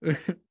critic.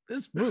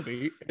 This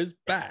movie is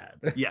bad.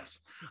 Yes.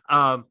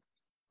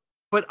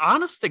 But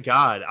honest to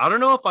God, I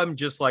don't know if I'm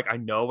just like, I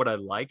know what I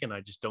like and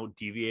I just don't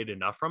deviate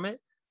enough from it.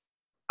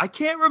 I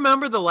can't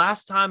remember the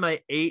last time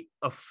I ate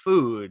a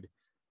food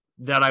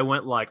that I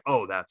went like,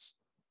 oh, that's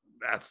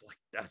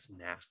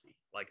nasty.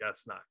 Like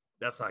that's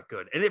not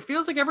good. And it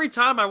feels like every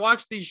time I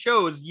watch these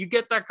shows, you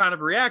get that kind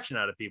of reaction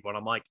out of people. And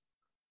I'm like,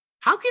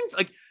 how can,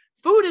 like,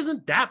 food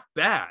isn't that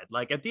bad.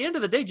 Like at the end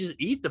of the day, just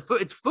eat the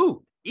food. It's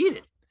food, eat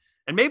it.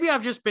 And maybe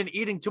I've just been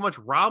eating too much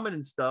ramen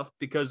and stuff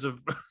because of,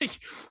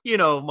 you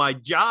know, my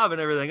job and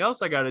everything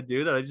else I got to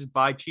do, that I just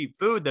buy cheap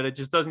food, that it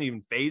just doesn't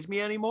even faze me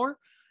anymore.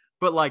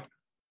 But like,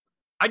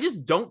 I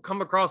just don't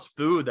come across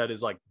food that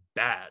is like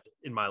bad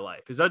in my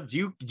life. Is that,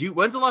 do you,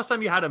 when's the last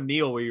time you had a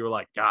meal where you were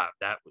like, God,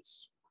 that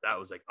was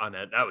like,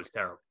 that was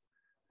terrible?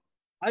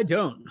 I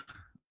don't.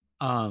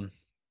 I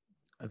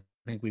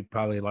think we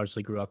probably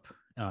largely grew up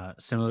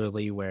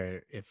similarly,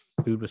 where if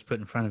food was put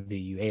in front of you,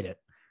 you ate it.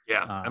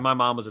 Yeah, and my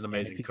mom was an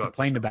amazing if you cook.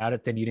 Complained about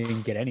it, then you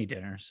didn't get any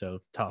dinner. So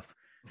tough.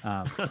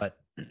 But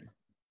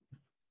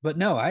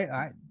no,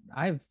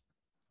 I've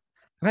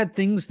had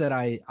things that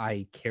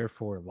I care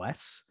for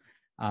less,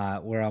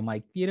 where I'm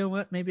like, you know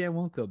what, maybe I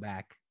won't go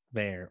back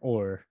there,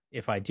 or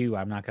if I do,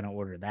 I'm not going to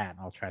order that.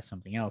 I'll try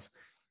something else.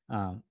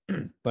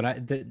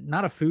 But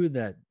not a food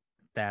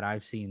that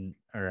I've seen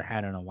or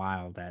had in a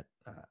while that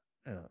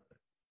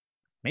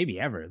maybe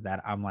ever,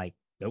 that I'm like,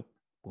 nope,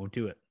 won't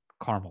do it.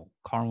 Caramel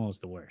is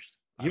the worst.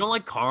 You don't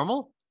like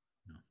caramel?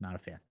 No, not a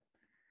fan.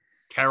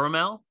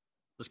 Caramel?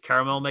 Does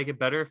caramel make it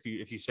better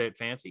if you say it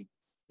fancy?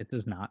 It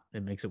does not.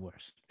 It makes it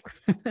worse.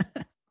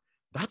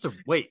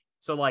 Wait.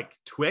 So like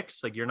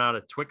Twix, like you're not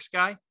a Twix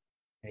guy?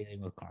 Anything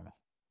with caramel.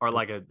 Or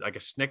like a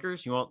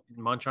Snickers? You won't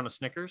munch on a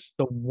Snickers?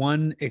 The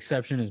one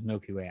exception is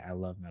Milky Way. I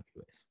love Milky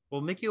Ways.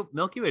 Well,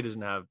 Milky Way does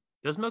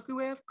Milky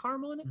Way have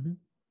caramel in it? Mm-hmm.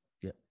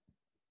 Yeah.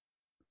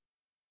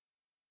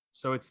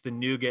 So it's the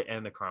nougat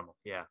and the caramel.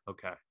 Yeah.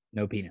 Okay.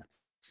 No peanuts.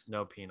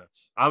 No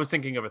peanuts. I was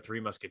thinking of a Three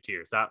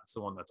Musketeers. That's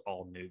the one that's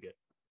all nougat.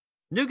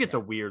 Nougat's a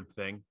weird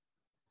thing.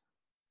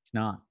 It's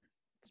not.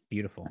 It's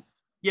beautiful.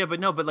 Yeah,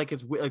 but like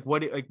it's like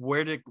what, like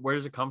where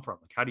does it come from?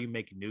 Like how do you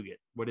make nougat?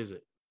 What is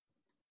it?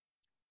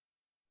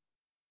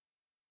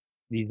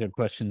 These are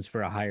questions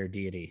for a higher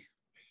deity.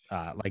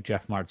 like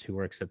Jeff Martz, who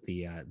works at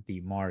the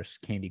Mars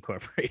Candy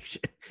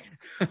Corporation.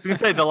 I was gonna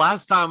say the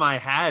last time I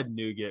had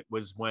nougat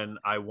was when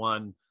I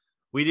won.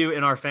 We do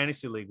in our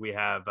fantasy league. We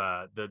have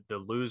the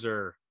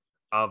loser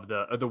of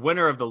the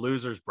winner of the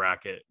losers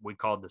bracket. We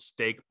called the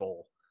Steak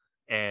Bowl,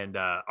 and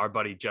our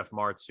buddy Jeff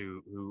Martz,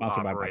 who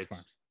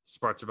operates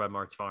sponsored by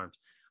Martz Farms,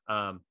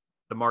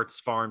 the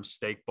Martz Farms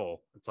Steak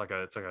Bowl. It's like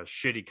a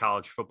shitty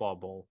college football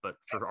bowl, but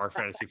for our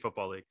fantasy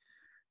football league.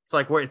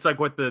 It's like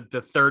what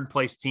the third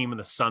place team in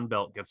the Sun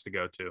Belt gets to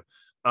go to.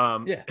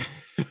 Yeah,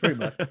 pretty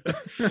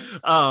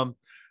much.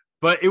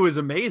 But it was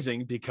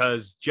amazing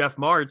because Jeff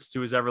Martz, to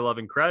his ever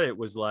loving credit,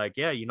 was like,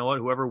 yeah, you know what?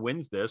 Whoever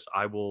wins this,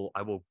 I will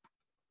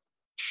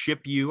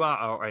ship you.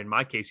 Or in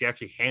my case, he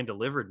actually hand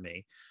delivered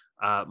me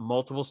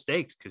multiple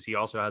steaks because he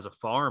also has a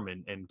farm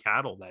and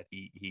cattle that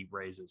he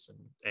raises,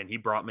 and he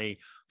brought me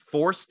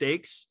 4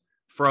 steaks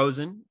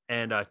frozen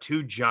and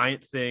 2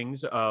 giant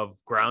things of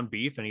ground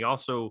beef, and he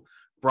also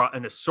brought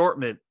an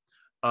assortment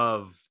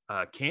of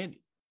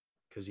candy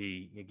because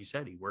he, like you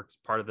said, he works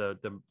part of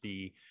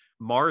the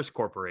Mars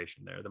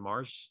Corporation there, the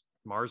Mars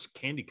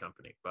Candy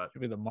Company. But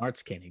should be the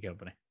Martz Candy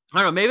Company.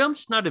 I don't know. Maybe I'm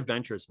just not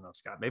adventurous enough,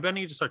 Scott. Maybe I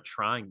need to start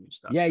trying new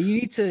stuff. Yeah, you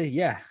need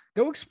to.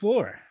 Go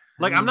explore.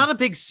 Like, I'm not a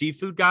big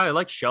seafood guy. I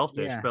like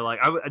shellfish, but like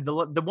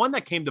the one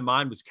that came to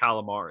mind was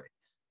calamari,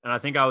 and I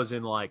think I was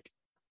in like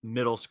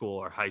middle school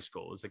or high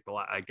school. It was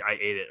like I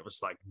ate it. It was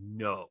like,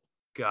 no,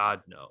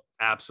 God, no,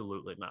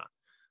 absolutely not.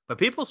 But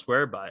people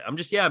swear by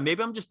it.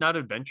 Maybe I'm just not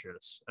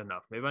adventurous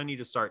enough. Maybe I need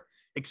to start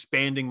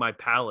expanding my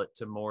palate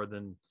to more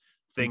than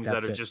things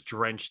that are just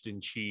drenched in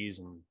cheese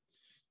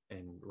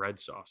and red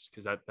sauce,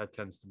 because that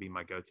tends to be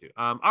my go-to.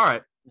 All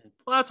right.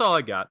 Well, that's all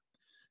I got.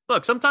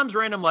 Look, sometimes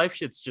random life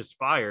shit's just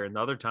fire, and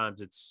other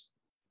times it's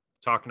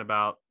talking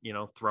about,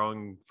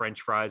 throwing French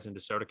fries into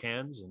soda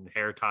cans and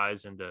hair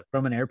ties into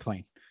from an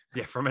airplane.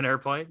 Yeah, from an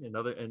airplane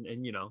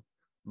and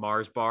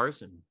Mars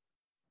bars and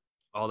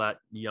all that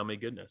yummy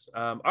goodness.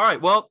 All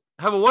right. Well,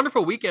 have a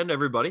wonderful weekend,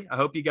 everybody. I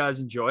hope you guys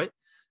enjoy it.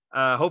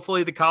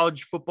 Hopefully the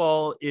college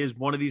football is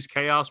one of these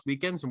chaos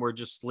weekends and we're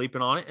just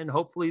sleeping on it. And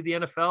hopefully the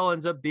NFL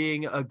ends up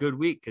being a good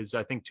week, because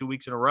I think 2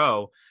 weeks in a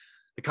row,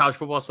 the college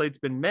football slate's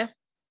been meh.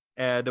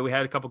 Though we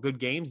had a couple good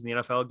games in the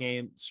NFL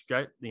game,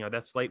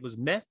 that slate was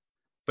meh.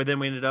 But then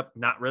we ended up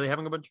not really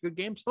having a bunch of good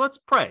games. So let's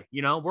pray.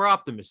 We're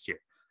optimists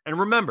here. And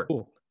remember,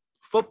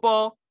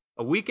 football,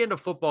 a weekend of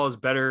football is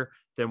better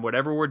than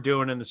whatever we're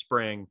doing in the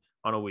spring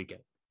on a weekend.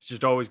 It's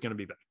just always going to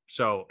be better.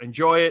 So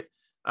enjoy it.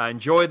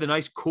 Enjoy the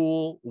nice,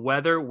 cool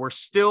weather. We're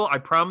still, I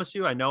promised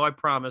we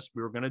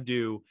were going to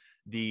do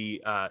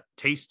the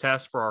taste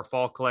test for our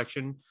fall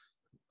collection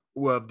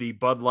of the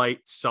Bud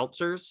Light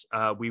seltzers.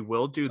 We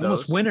will do those.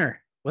 Almost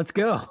winter. Let's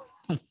go.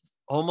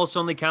 Almost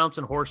only counts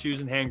in horseshoes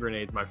and hand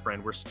grenades, my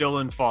friend. We're still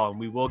in fall and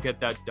we will get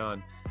that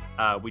done.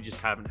 We just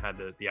haven't had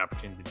the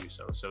opportunity to do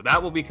so. So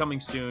that will be coming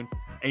soon.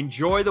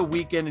 Enjoy the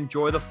weekend.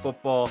 Enjoy the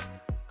football.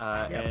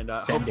 And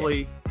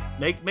hopefully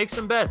make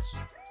some bets,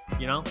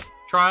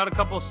 try out a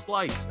couple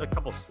sites.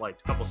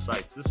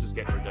 This is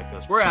getting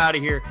ridiculous. We're out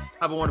of here.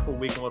 Have a wonderful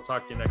week, and we'll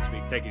talk to you next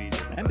week. Take it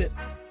easy. End it.